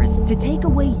Congress to take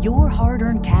away your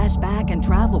hard-earned cash back and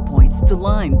travel points to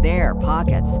line their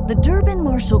pockets. The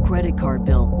Durbin-Marshall credit card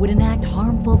bill would enact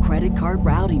harmful credit card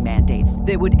routing mandates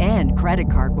that would end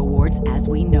credit card rewards as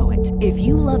we know it. If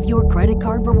you love your credit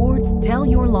card rewards, tell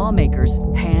your lawmakers,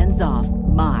 hands off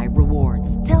my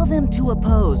rewards. Tell them to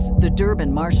oppose the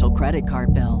Durbin-Marshall credit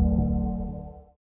card bill.